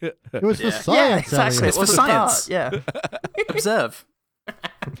 Yeah. Like, It was for Yeah. science, exactly. Elliot. It's for It was a science. part, yeah. Observe.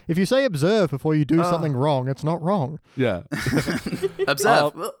 If you say observe before you do something wrong, it's not wrong. yeah.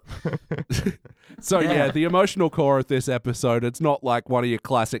 Observe. So yeah, the emotional core of this episode, it's not like one of your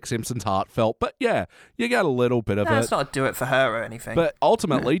classic Simpsons heartfelt, but yeah, you get a little bit of No, it. it's not a do it for her or anything. But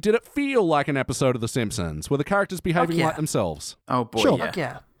ultimately, did it feel like an episode of The Simpsons? Were the characters behaving yeah. like themselves? Oh boy, Sure. yeah. Fuck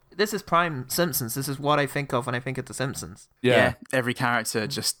yeah. This is prime Simpsons. This is what I think of when I think of The Simpsons. Yeah. Every character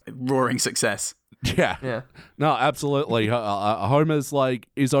just roaring success. Yeah. Yeah. No, absolutely. Homer's like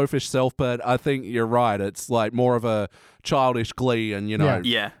his oafish self, but I think you're right. It's like more of a childish glee, and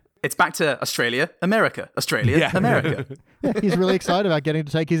Yeah. It's back to Australia, America, Australia, Yeah. America. Yeah, he's really excited about getting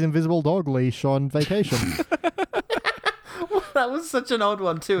to take his invisible dog leash on vacation. That was such an odd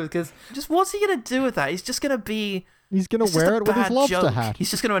one too, because just what's he gonna do with that? He's just gonna be. He's going It's to just wear a it with his bad lobster joke. hat. He's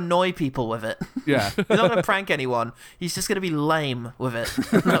just gonna annoy people with it. Yeah. He's not gonna prank anyone. He's just gonna be lame with it.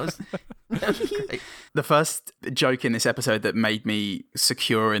 That was great. The first joke in this episode that made me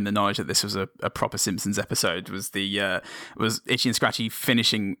secure in the knowledge that this was a proper Simpsons episode was was Itchy and Scratchy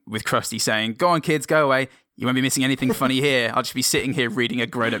finishing with Krusty saying, "Go on, kids, go away. You won't be missing anything funny here. I'll just be sitting here reading a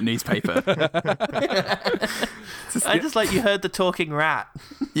grown-up newspaper." I just like you heard the talking rat,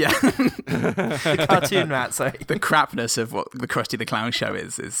 Yeah. the cartoon rat. Sorry. The crapness of what the Krusty the Clown show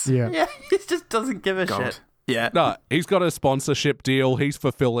is. Yeah. Yeah, he just doesn't give a God. shit. Yeah. No, he's got a sponsorship deal. He's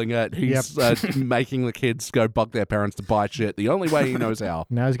fulfilling it. He's making the kids go bug their parents to buy shit the only way he knows how.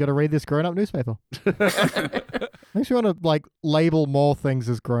 Now he's got to read this grown-up newspaper. Makes me want to, label more things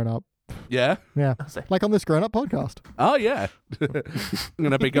as grown-up. Yeah. Yeah. see. Like on this grown-up podcast. Oh, yeah. I'm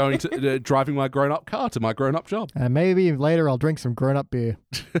going to be going to driving my grown-up car to my grown-up job. And maybe later I'll drink some grown-up beer.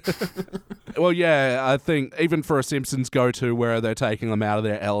 Well, yeah, I think even for a Simpsons go-to where they're taking them out of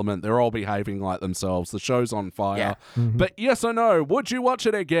their element, they're all behaving like themselves. The show's on fire. Yeah. But yes or no, would you watch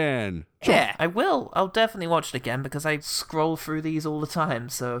it again? Yeah, I will. I'll definitely watch it again because I scroll through these all the time.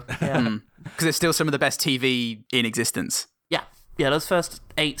 So yeah, Because it's still some of the best TV in existence. yeah. Those first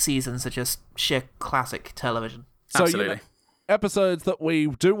 8 seasons are just sheer classic television. So, Absolutely. Episodes that we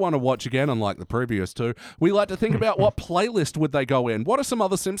do want to watch again, unlike the previous two, we like to think about what playlist would they go in. What are some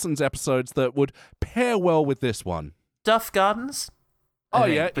other Simpsons episodes that would pair well with this one? Duff Gardens. I Oh,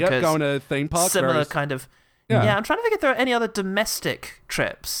 think, yeah, because going to theme parks. similar various- kind of. Yeah. Yeah. I'm trying to think if there are any other domestic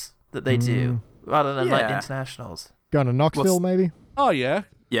trips that they do rather than like Yeah. internationals. Going to Knoxville, maybe? Oh, yeah.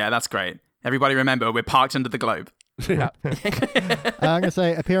 Yeah, that's great. Everybody remember, we're parked under the globe. Yeah. I'm going to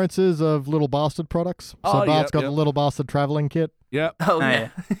say appearances of Little Bastard products. So Oh, Bart's yep, got yep. the Little Bastard traveling kit. Yep. Oh, yeah.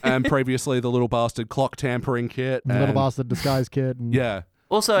 And previously the little bastard clock tampering kit. Little and- bastard disguise kid. And Yeah.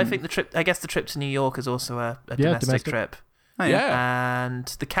 Also, I think the trip to New York is also a domestic trip. Oh, Yeah. And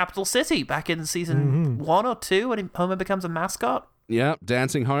the capital city back in season 1 or 2 when Homer becomes a mascot. Yeah,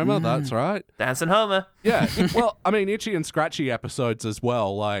 Dancing Homer, that's right. Dancing Homer. Yeah, well, I mean, Itchy and Scratchy episodes as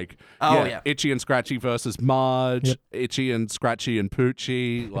well. Like, Oh, yeah. Itchy and Scratchy versus Marge, Yep. Itchy and Scratchy and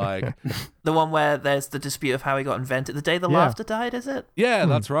Poochie. Like, The one where there's the dispute of how he got invented. The day the laughter died, is it? yeah,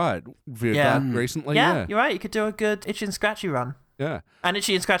 that's right. Viewed Yeah. that recently. Yeah, Yeah, you're right. You could do a good Itchy and Scratchy run. yeah. An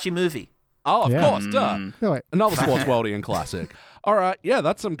Itchy and Scratchy movie. Oh, of Yeah. course, duh. Oh, wait. Another Sports Worldian classic. All right, yeah,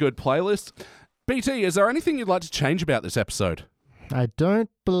 that's some good playlists. BT, is there anything you'd like to change about this episode? I don't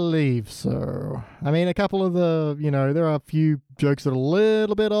believe so. I mean, a couple of there are a few jokes that are a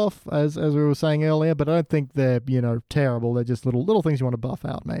little bit off, as we were saying earlier, but I don't think they're, terrible. They're just little things you want to buff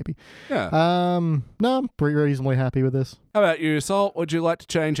out, maybe. Yeah. No, I'm pretty reasonably happy with this. How about you, Salt? Would you like to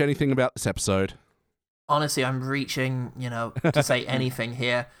change anything about this episode? Honestly, I'm reaching, to say anything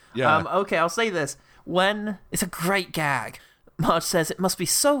here. Yeah. Okay, I'll say this. When it's a great gag, Marge says it must be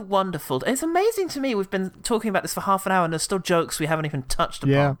so wonderful. It's amazing to me. We've been talking about this for half an hour and there's still jokes we haven't even touched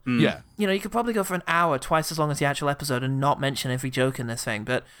upon. Yeah. Yeah. You could probably go for an hour, twice as long as the actual episode, and not mention every joke in this thing.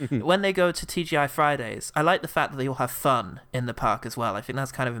 But when they go to TGI Fridays, I like the fact that they all have fun in the park as well. I think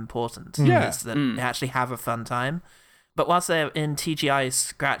that's kind of important. Yeah. Is that they actually have a fun time. But whilst they're in TGI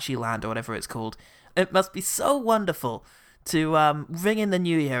Scratchy Land or whatever it's called, it must be so wonderful to ring in the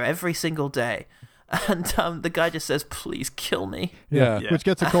new year every single day. And the guy just says, "Please kill me." Yeah. Which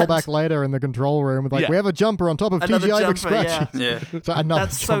gets a callback later in the control room with Yeah. we have a jumper on top of Another TGI jumper, Scratchy. Yeah. So another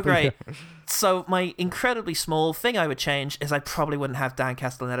That's so jumper, great. yeah. So my incredibly small thing I would change is I probably wouldn't have Dan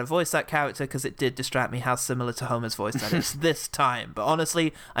Castellaneta voice that character because it did distract me how similar to Homer's voice that is this time. But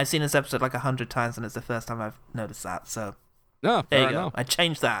honestly, I've seen this episode like 100 times and it's the first time I've noticed that. So No, there fair you go. enough. I'd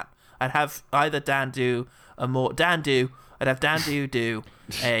change that. I'd have either I'd have Dan do a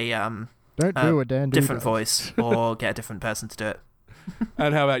Don't do it, Dan. Do different that. voice or get a different person to do it.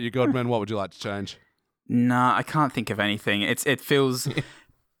 And how about you, Godman? What would you like to change? Nah, I can't think of anything. It feels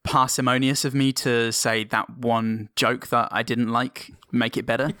parsimonious of me to say that one joke that I didn't like, make it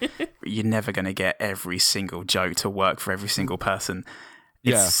better. You're never going to get every single joke to work for every single person.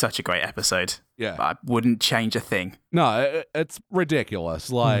 It's Yeah. such a great episode. Yeah. I wouldn't change a thing. No, it's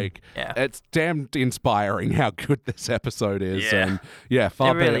ridiculous. Like, Yeah. it's damn inspiring how good this episode is. Yeah. And yeah,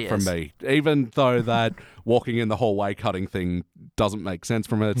 far It better really from is. me. Even though that walking in the hallway cutting thing doesn't make sense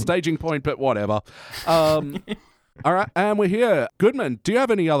from a staging point, but whatever. All right, and we're here. Goodman, do you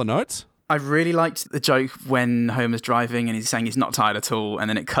have any other notes? I really liked the joke when Homer's driving and he's saying he's not tired at all, and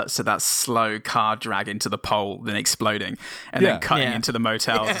then it cuts to that slow car drag into the pole, then exploding, and Yeah. then cutting Yeah. into the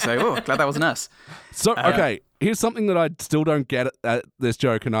motel to say, "Oh, glad that wasn't us." So, okay, here's something that I still don't get at this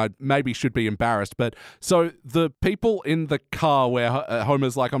joke, and I maybe should be embarrassed. But so the people in the car where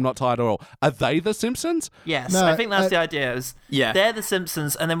Homer's like, "I'm not tired at all," are they the Simpsons? Yes, No, I think that's the idea. Is Yeah. they're the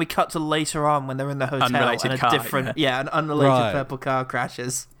Simpsons, and then we cut to later on when they're in the hotel Unrelated and car, an unrelated Right. purple car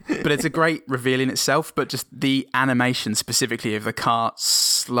crashes. But it's a great reveal in itself, but just the animation specifically of the car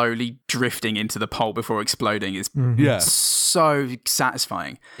slowly drifting into the pole before exploding is Yeah. so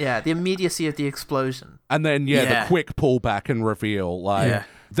satisfying. Yeah, the immediacy of the explosion. And then, the Yeah. quick pullback and reveal. Like, Yeah.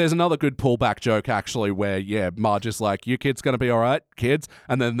 there's another good pullback joke, actually, where, Marge is like, "Your kid's going to be all right, kids?"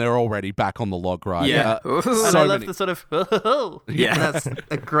 And then they're already back on the log ride. Yeah. And So I love many. the sort of Yeah. that's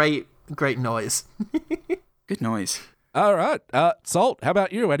a great noise. Good noise. All right. Salt, how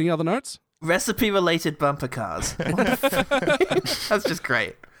about you? Any other notes? Recipe related bumper cars. That's just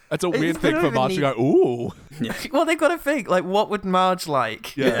great. It's a weird They thing don't for even Marge to need- go, "Ooh." Well, they've got to think, like, what would Marge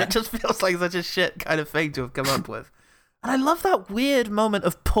like? Yeah. It just feels like such a shit kind of thing to have come up with. And I love that weird moment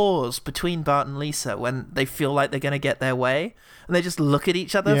of pause between Bart and Lisa when they feel like they're going to get their way. And they just look at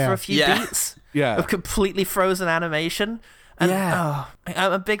each other Yeah. for a few Yeah. beats Yeah. of completely frozen animation. And, Yeah.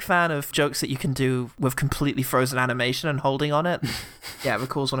 I'm a big fan of jokes that you can do with completely frozen animation and holding on it. Yeah, it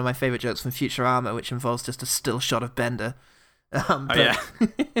recalls one of my favorite jokes from Futurama, which involves just a still shot of Bender. But Yeah,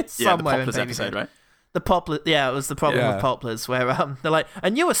 the somewhere in Poplars Babyhood. episode, right? The poplar, yeah, it was the problem Yeah. with Poplars, where they're like,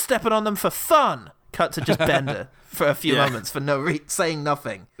 "And you were stepping on them for fun." Cut to just Bender for a few Yeah. moments for saying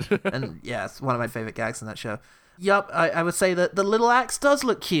nothing, and yeah, it's one of my favorite gags in that show. Yup, I would say that the little axe does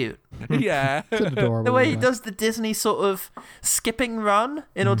look cute. Yeah. It's adorable. The way he isn't it? does the Disney sort of skipping run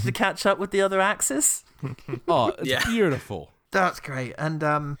in order to catch up with the other axes. Oh, it's Yeah. beautiful. That's great, and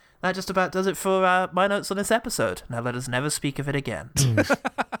that just about does it for my notes on this episode. Now let us never speak of it again.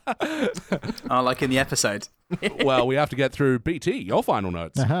 Oh, like in the episode. Well, we have to get through BT, your final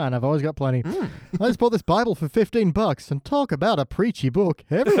notes. And I've always got plenty. I just bought this Bible for $15 and talk about a preachy book.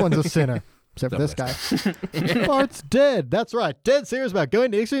 Everyone's a sinner. Except for this guy. Bart's dead. That's right. Dead serious about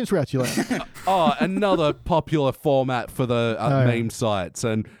going to Extreme Scratchy Land. Oh, another popular format for the meme sites.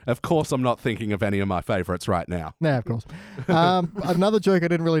 And of course, I'm not thinking of any of my favorites right now. Nah, of course. Another joke I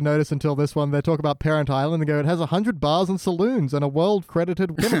didn't really notice until this one. They talk about Parent Island and go, it has 100 bars and saloons and a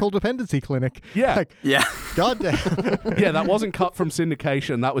world-credited chemical dependency clinic. Yeah. Like, Yeah. goddamn. Yeah, that wasn't cut from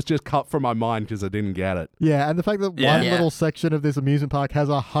syndication. That was just cut from my mind because I didn't get it. Yeah, and the fact that Yeah. one little section of this amusement park has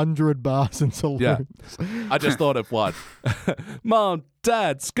 100 bars and saloons. Yeah. I just thought of one. Mom,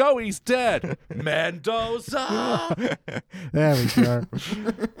 Dad, Scoey's dead. Mendoza. There we go.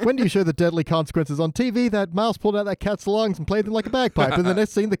 When do you show the deadly consequences on TV? That mouse pulled out that cat's lungs and played them like a bagpipe. And the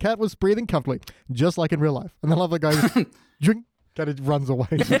next scene, the cat was breathing comfortably, just like in real life. And I love the guy who drink, kind of runs away.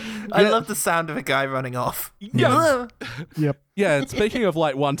 I love the sound of a guy running off. Yeah. Yep. Yeah, and speaking of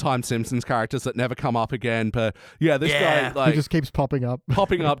like one-time Simpsons characters that never come up again, but yeah, this guy Yeah. like He just keeps popping up.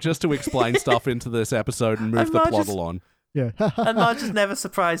 popping up just to explain stuff into this episode and move And the Marge plot is- along. Yeah. And Marge is never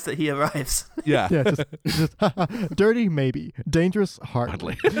surprised that he arrives. Yeah. Yeah, just dirty, maybe. Dangerous,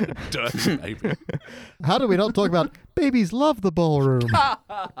 hardly. Dirty baby. How do we not talk about babies love the ballroom?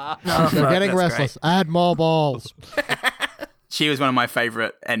 They're getting That's restless. Add more balls. She was one of my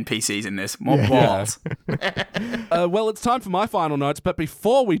favourite NPCs in this. More Yeah. balls. Well, it's time for my final notes, but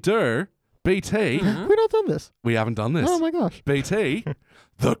before we do, BT, We've not done this. we haven't done this. Oh my gosh. BT,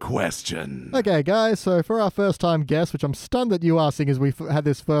 the question. Okay, guys, so for our first time guest, which I'm stunned that you are seeing as we had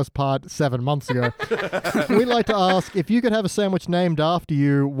this first part 7 months ago, we'd like to ask if you could have a sandwich named after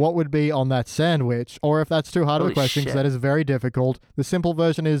you, what would be on that sandwich? Or if that's too hard of a Holy question, because shit. that is very difficult, the simple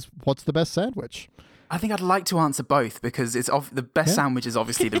version is, what's the best sandwich? I think I'd like to answer both because it's the best sandwich is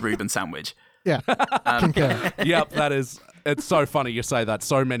obviously the Reuben sandwich. Yeah, concur. Yep, that is. It's so funny you say that.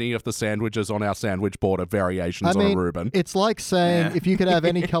 So many of the sandwiches on our sandwich board are variations I mean, on a Reuben. it's like saying, Yeah. if you could have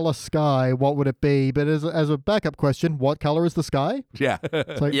any color sky, what would it be? But as a backup question, what color is the sky? Yeah.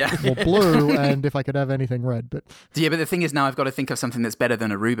 It's like, Yeah. well, blue, and if I could have anything red. But Yeah, but the thing is now I've got to think of something that's better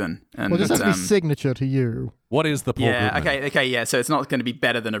than a Reuben. And well, just has to be signature to you. What is the poor yeah, Reuben? okay, yeah. So it's not going to be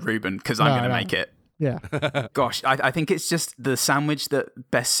better than a Reuben because I'm No, going to no. make it. Yeah. Gosh, I think it's just the sandwich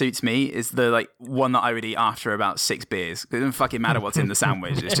that best suits me is the like one that I would eat after about 6 beers. It doesn't fucking matter what's in the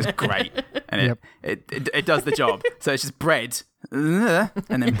sandwich. It's just great, and it does the job. So it's just bread, and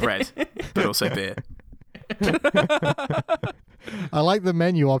then bread, but also beer. I like the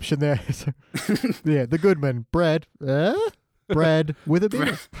menu option there. So, yeah, the Goodman bread, bread with a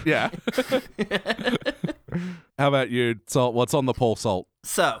beer. Yeah. How about you, Salt? What's on the Paul Salt?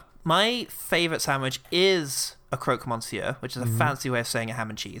 So, my favourite sandwich is a croque monsieur, which is a fancy way of saying a ham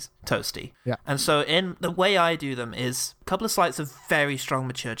and cheese, toasty. Yeah. And so, in the way I do them is a couple of slices of very strong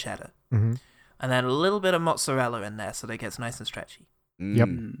mature cheddar, and then a little bit of mozzarella in there so that it gets nice and stretchy, Yep.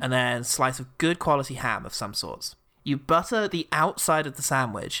 and then a slice of good quality ham of some sorts. You butter the outside of the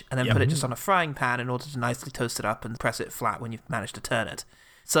sandwich and then put it just on a frying pan in order to nicely toast it up and press it flat when you've managed to turn it.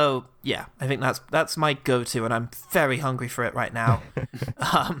 So, yeah, I think that's my go-to, and I'm very hungry for it right now.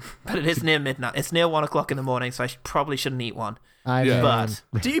 But it is near midnight. It's near 1 o'clock in the morning, so I probably shouldn't eat one. I Yeah. mean,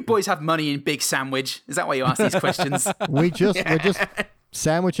 But Do you boys have money in big sandwich? Is that why you ask these questions? we're just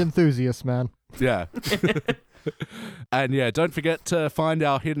sandwich enthusiasts, man. Yeah. And yeah, don't forget to find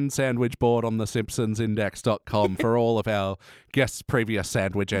our hidden sandwich board on the simpsonsindex.com for all of our guests' previous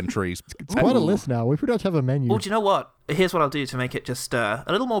sandwich entries. It's quite a list now. We pretty much have a menu. oh, do you know what? Here's what I'll do to make it just a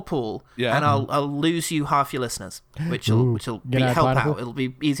little more pool. Yeah. And I'll lose you half your listeners, which will Get out help pineapple? out. It'll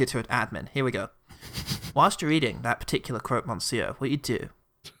be easier to admin. Here we go. Whilst you're eating that particular croque monsieur, what you do,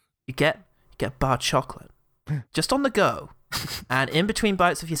 you get bar chocolate just on the go, and in between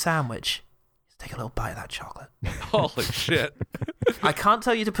bites of your sandwich, just take a little bite of that chocolate. Holy shit. I can't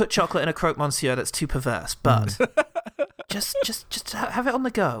tell you to put chocolate in a croque monsieur. That's too perverse. But just have it on the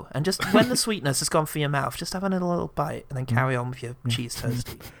go, and just when the sweetness has gone from your mouth, just have a little bite, and then carry on with your cheese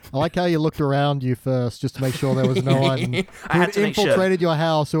toasty. I like how you looked around you first just to make sure there was no one who I had to make sure. infiltrated your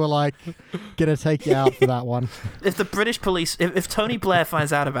house who were like, gonna take you out for that one. If the British police, if Tony Blair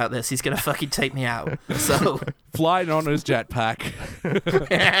finds out about this, he's gonna fucking take me out. So Flying on his jetpack.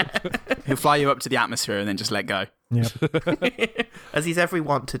 He'll fly you up to the atmosphere and then just let go. Yep. as he's every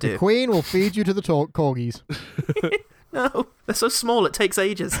wont to do. Queen will feed you to the corgis. No, they're so small it takes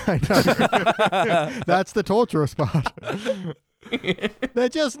ages. I know. That's the torturous part. They're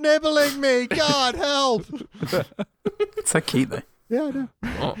just nibbling me. God help. It's so cute though. Yeah, I know.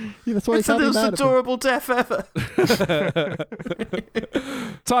 Oh. Yeah, that's why It's the most adorable death ever.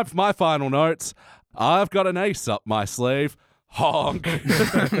 Time for my final notes. I've got an ace up my sleeve. Honk.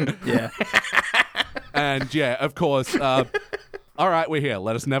 Yeah. And yeah, of course. All right, we're here.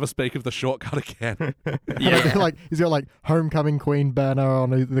 Let us never speak of the shortcut again. Yeah. Like he's got like homecoming queen banner on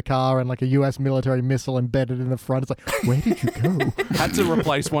the car and like a US military missile embedded in the front. It's like, where did you go? Had to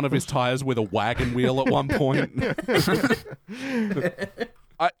replace one of his tires with a wagon wheel at one point.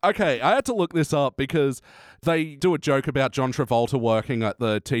 I had to look this up because they do a joke about John Travolta working at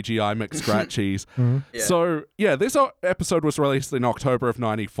the TGI McScratchies. Yeah. So, yeah, this episode was released in October of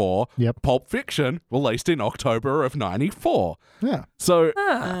 94. Yep. Pulp Fiction released in October of 94. Yeah. So,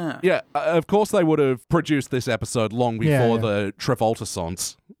 yeah, of course they would have produced this episode long before Yeah. the Travolta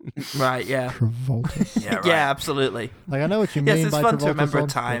songs. Right, yeah. Travolta. Yeah, right. Yeah, absolutely. Like I know what you mean Yes, it's by fun to Travolta remember a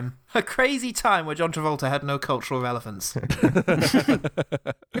songs, but- time. A crazy time where John Travolta had no cultural relevance. It's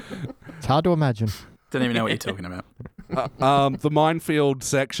hard to imagine. Don't even know what you're talking about. The minefield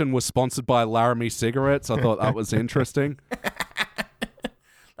section was sponsored by Laramie Cigarettes. I thought that was interesting.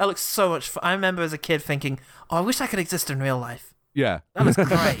 That looks so much fun. I remember as a kid thinking, oh, I wish I could exist in real life. Yeah. That looks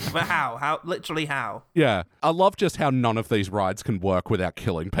great. But how? How? Literally how? Yeah. I love just how none of these rides can work without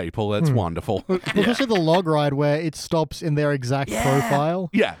killing people. It's wonderful. Especially the log ride where it stops in their exact profile.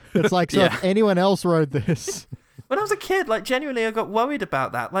 Yeah. It's like, so if anyone else rode this. When I was a kid, like, genuinely, I got worried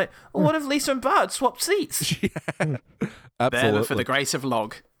about that. Like, well, what if Lisa and Bart swapped seats? There, Absolutely. for the grace of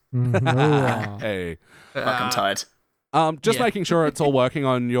log. Hey. Fuck, I'm tired. Just Yeah. making sure it's all working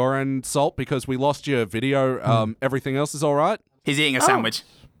on your end, Salt, because we lost your video. Everything else is all right? He's eating a sandwich.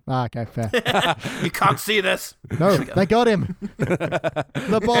 Okay, fair. You can't see this. No, they got him.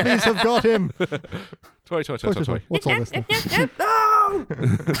 The Bobbies have got him. Toy. What's all this stuff? No!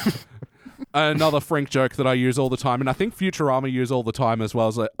 Another Frank joke that I use all the time, and I think Futurama use all the time as well,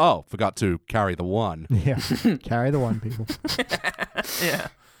 is like, oh, forgot to carry the one. Yeah, carry the one, people. Yeah.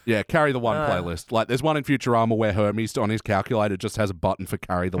 Yeah, carry the one playlist. Like, there's one in Futurama where Hermes on his calculator just has a button for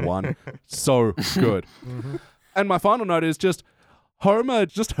carry the one. So good. And my final note is just Homer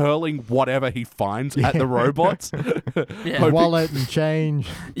just hurling whatever he finds at the robots. Yeah. Wallet and change.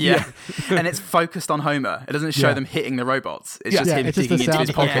 Yeah. And it's focused on Homer. It doesn't show them hitting the robots. It's just Yeah, him it's just the digging into sound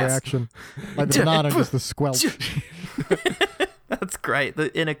his pulse pockets. reaction. Like the banana, just the squelch. That's great, the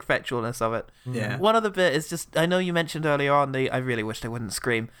ineffectualness of it. Yeah. One other bit is just, I know you mentioned earlier on I really wish they wouldn't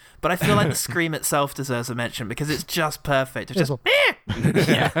scream, but I feel like the scream itself deserves a mention because it's just perfect. It's just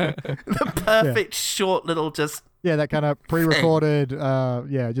the perfect short little just... Yeah, that kind of pre-recorded,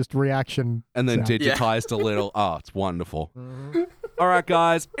 just reaction. And then sound. digitized a little. Oh, it's wonderful. All right,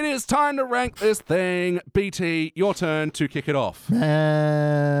 guys, it is time to rank this thing. BT, your turn to kick it off.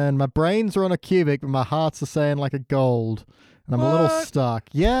 And my brains are on a cubic, but my heart's saying like a gold. And I'm a little stuck.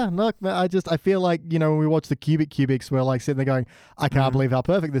 Yeah, look, I feel like, when we watch the cubics, we're like sitting there going, I can't believe how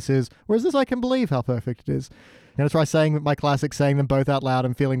perfect this is. Whereas this, I can believe how perfect it is. I'm going to try saying my classic, saying them both out loud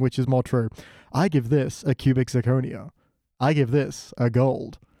and feeling which is more true. I give this a cubic zirconia. I give this a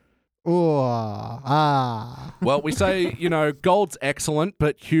gold. Well, we say, gold's excellent,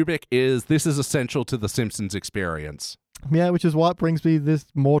 but cubic this is essential to the Simpsons experience. Yeah, which is what brings me this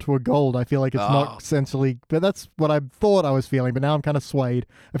more to a gold. I feel like it's not essentially, but that's what I thought I was feeling, but now I'm kind of swayed.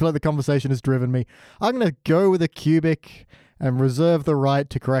 I feel like the conversation has driven me. I'm going to go with a cubic and reserve the right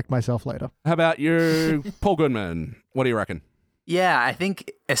to correct myself later. How about you, Paul Goodman? What do you reckon? Yeah, I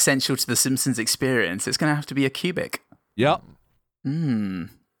think essential to the Simpsons experience, it's going to have to be a cubic. Yep.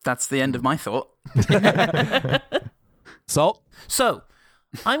 That's the end of my thought. Salt? So,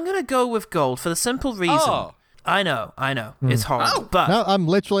 I'm going to go with gold for the simple reason. Oh. I know. It's horrible. But No, I'm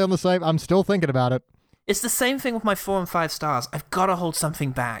literally on the same. I'm still thinking about it. it's the same thing with my 4 and 5 stars. I've got to hold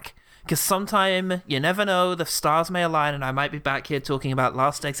something back. Because sometime, you never know, the stars may align and I might be back here talking about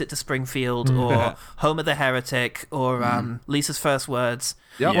Last Exit to Springfield or Homer the Heretic or Lisa's First Words.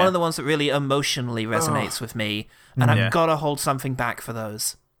 Yep. One of the ones that really emotionally resonates with me. And I've got to hold something back for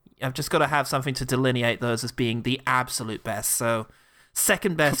those. I've just got to have something to delineate those as being the absolute best. So,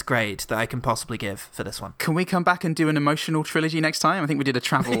 second best grade that I can possibly give for this one. Can we come back and do an emotional trilogy next time? I think we did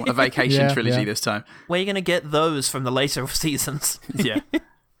a vacation trilogy this time. Where are you going to get those from the later seasons? Yeah.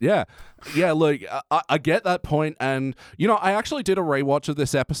 Yeah, look, I get that point, and, I actually did a rewatch of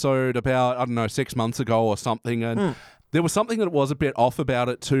this episode about, 6 months ago or something, and there was something that was a bit off about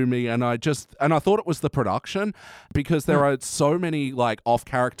it to me, and I thought it was the production, because there are so many like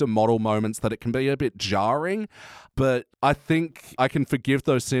off-character model moments that it can be a bit jarring. But I think I can forgive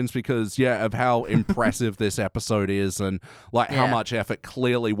those sins because, of how impressive this episode is, and like how much effort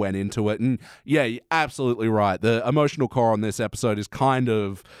clearly went into it. And you're absolutely right. The emotional core on this episode is kind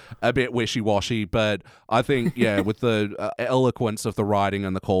of a bit wishy-washy, but I think, with the eloquence of the writing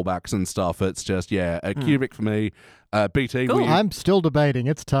and the callbacks and stuff, it's just, a cubic for me. BT, Cool. I'm still debating.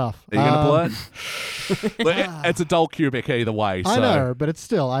 It's tough. Are you going to blow it? It's a dull cubic either way. So. I know, but it's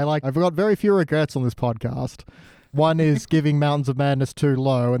still, I've got very few regrets on this podcast. One is giving Mountains of Madness too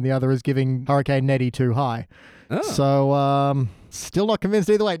low, and the other is giving Hurricane Nettie too high. Oh. So, still not convinced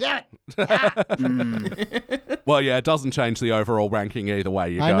either way. Damn it! Well, it doesn't change the overall ranking either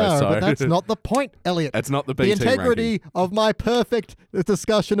way you I go. know, so. but that's not the point, Elliot. It's not the BT The integrity ranking. of my perfect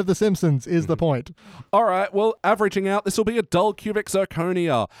discussion of The Simpsons is the point. All right, well, averaging out, this will be a dull cubic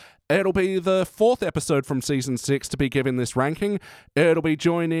zirconia. It'll be the 4th episode from season 6 to be given this ranking. It'll be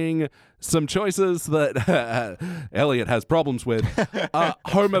joining some choices that Elliot has problems with.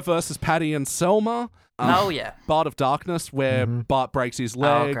 Homer versus Patty and Selma. Bart of Darkness, where Bart breaks his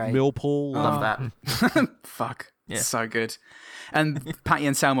leg. great. Millpool. Love that. Fuck. Yeah. So good. And Patty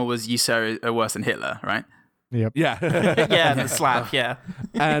and Selma was You So Are Worse Than Hitler, right? Yep. Yeah. Yeah, the slap, yeah.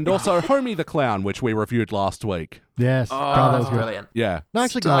 And also Homie the Clown, which we reviewed last week. Yes. God, that was good. Brilliant. Yeah. No,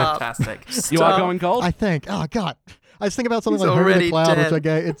 actually, Stop. Fantastic. You are going gold? I think. Oh God, I was thinking about something He's like Who the already Cloud,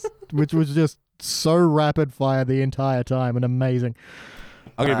 dead. which was just so rapid fire the entire time and amazing.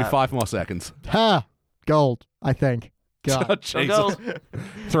 I'll give you 5 more seconds. Ha! Gold, I think. God. Jesus. Gold.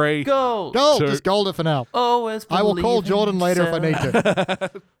 3. Gold. Gold, 2. just gold it for now. Always I will call believe Jordan in later if I need to.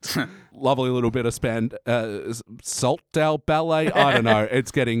 Lovely little bit of Saltdale Ballet. I don't know.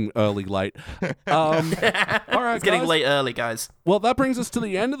 It's getting early late. All right, It's getting guys. late early, guys. Well, that brings us to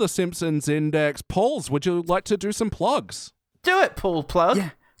the end of the Simpsons Index. Pauls, would you like to do some plugs? Do it, Paul Plug. Yeah.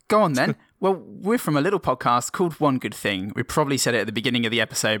 Go on then. Well, we're from a little podcast called One Good Thing. We probably said it at the beginning of the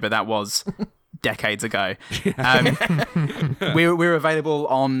episode, but that was decades ago. We're available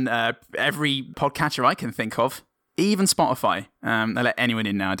on every podcatcher I can think of, even Spotify. They let anyone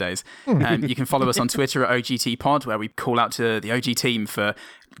in nowadays. You can follow us on Twitter at OGTPod, where we call out to the OG team for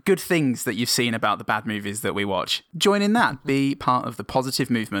good things that you've seen about the bad movies that we watch. Join in that. Be part of the positive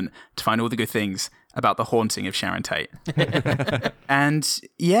movement to find all the good things about the haunting of Sharon Tate. And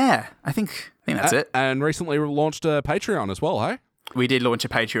I think that's it. And recently we launched a Patreon as well, hey? We did launch a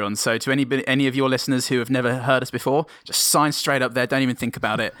Patreon, so to any of your listeners who have never heard us before, just sign straight up there. Don't even think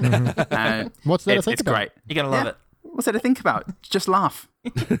about it. What's there to think it's about? great. You're going to love it. What's there to think about? Just laugh.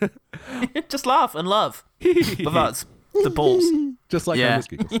 Just laugh and love. With us. The balls. Just like Yeah. Homer's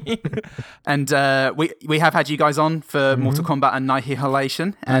giggles. And we have had you guys on for Mortal Kombat and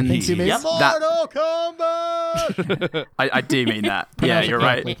Annihilation. And I think you mean Yep. Mortal Kombat! I do mean that. Yeah, you're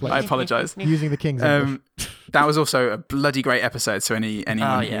right. Please. I apologise. Using the King's English. That was also a bloody great episode, so anyone who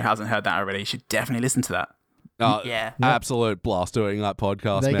yeah. hasn't heard that already should definitely listen to that. Yeah. Absolute blast doing that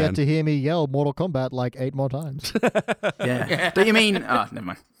podcast, They man. get to hear me yell Mortal Kombat like 8 more times. Yeah. Don't you mean... Oh, never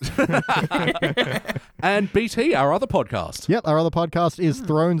mind. And BT, our other podcast. Yep, our other podcast is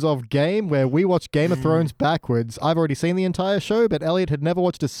Thrones of Game, where we watch Game of Thrones backwards. I've already seen the entire show, but Elliot had never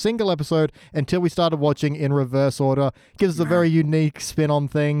watched a single episode until we started watching in reverse order. Gives us a very unique spin on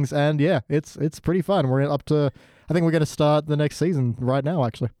things, and it's pretty fun. We're up to... I think we're going to start the next season right now,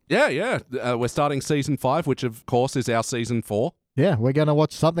 actually. Yeah. We're starting season 5, which of course is our season 4. Yeah, we're going to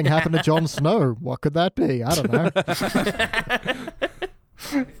watch something happen to Jon Snow. What could that be? I don't know.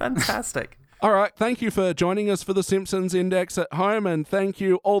 Fantastic. All right, thank you for joining us for the Simpsons Index at home, and thank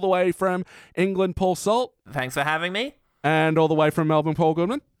you all the way from England, Paul Salt, Thanks for having me. and all the way from Melbourne, Paul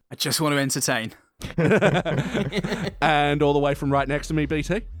Goodman, I just want to entertain. and all the way from right next to me,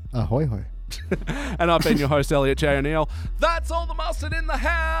 BT. Ahoy hoy. And I've been your host, Elliot J. O'Neill. That's all the mustard in the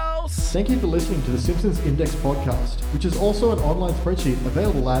house! Thank you for listening to the Simpsons Index podcast, which is also an online spreadsheet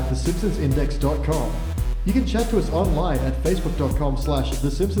available at thesimpsonsindex.com. You can chat to us online at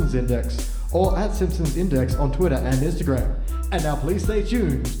facebook.com/thesimpsonsindex or at Simpsons Index on Twitter and Instagram. And now please stay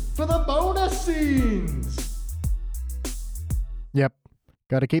tuned for the bonus scenes! Yep.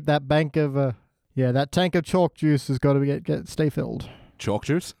 Got to keep that bank of, that tank of chalk juice has got to stay filled. Chalk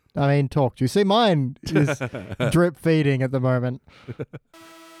juice? I mean, talk juice. See, mine is drip feeding at the moment.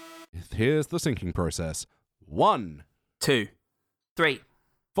 Here's the sinking process. 1, 2, 3,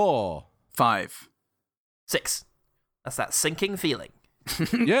 4. 5. 6. That's that sinking feeling.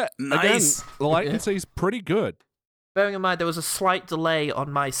 Yeah, Nice. Again, the latency's pretty good. Bearing in mind, there was a slight delay on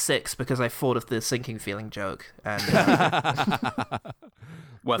my 6 because I thought of the sinking feeling joke. And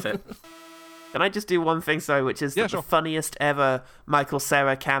Worth it. can I just do one thing, sorry, which is that sure. the funniest ever Michael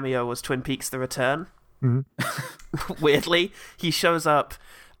Cera cameo was Twin Peaks The Return. Mm-hmm. Weirdly, he shows up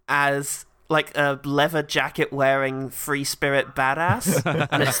as like a leather jacket wearing free spirit badass,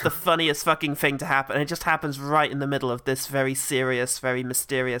 and it's the funniest fucking thing to happen. And it just happens right in the middle of this very serious, very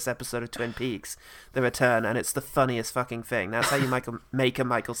mysterious episode of Twin Peaks The Return, and it's the funniest fucking thing. That's how you make a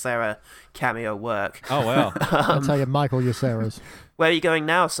Michael Cera cameo work. Oh, wow. That's how you Michael your Sarahs. Where are you going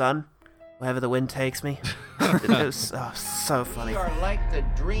now, son? Wherever the wind takes me. It was so funny. We are like the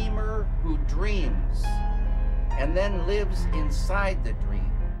dreamer who dreams and then lives inside the dream.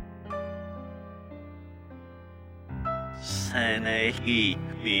 Senehi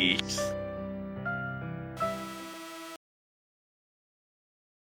Beats.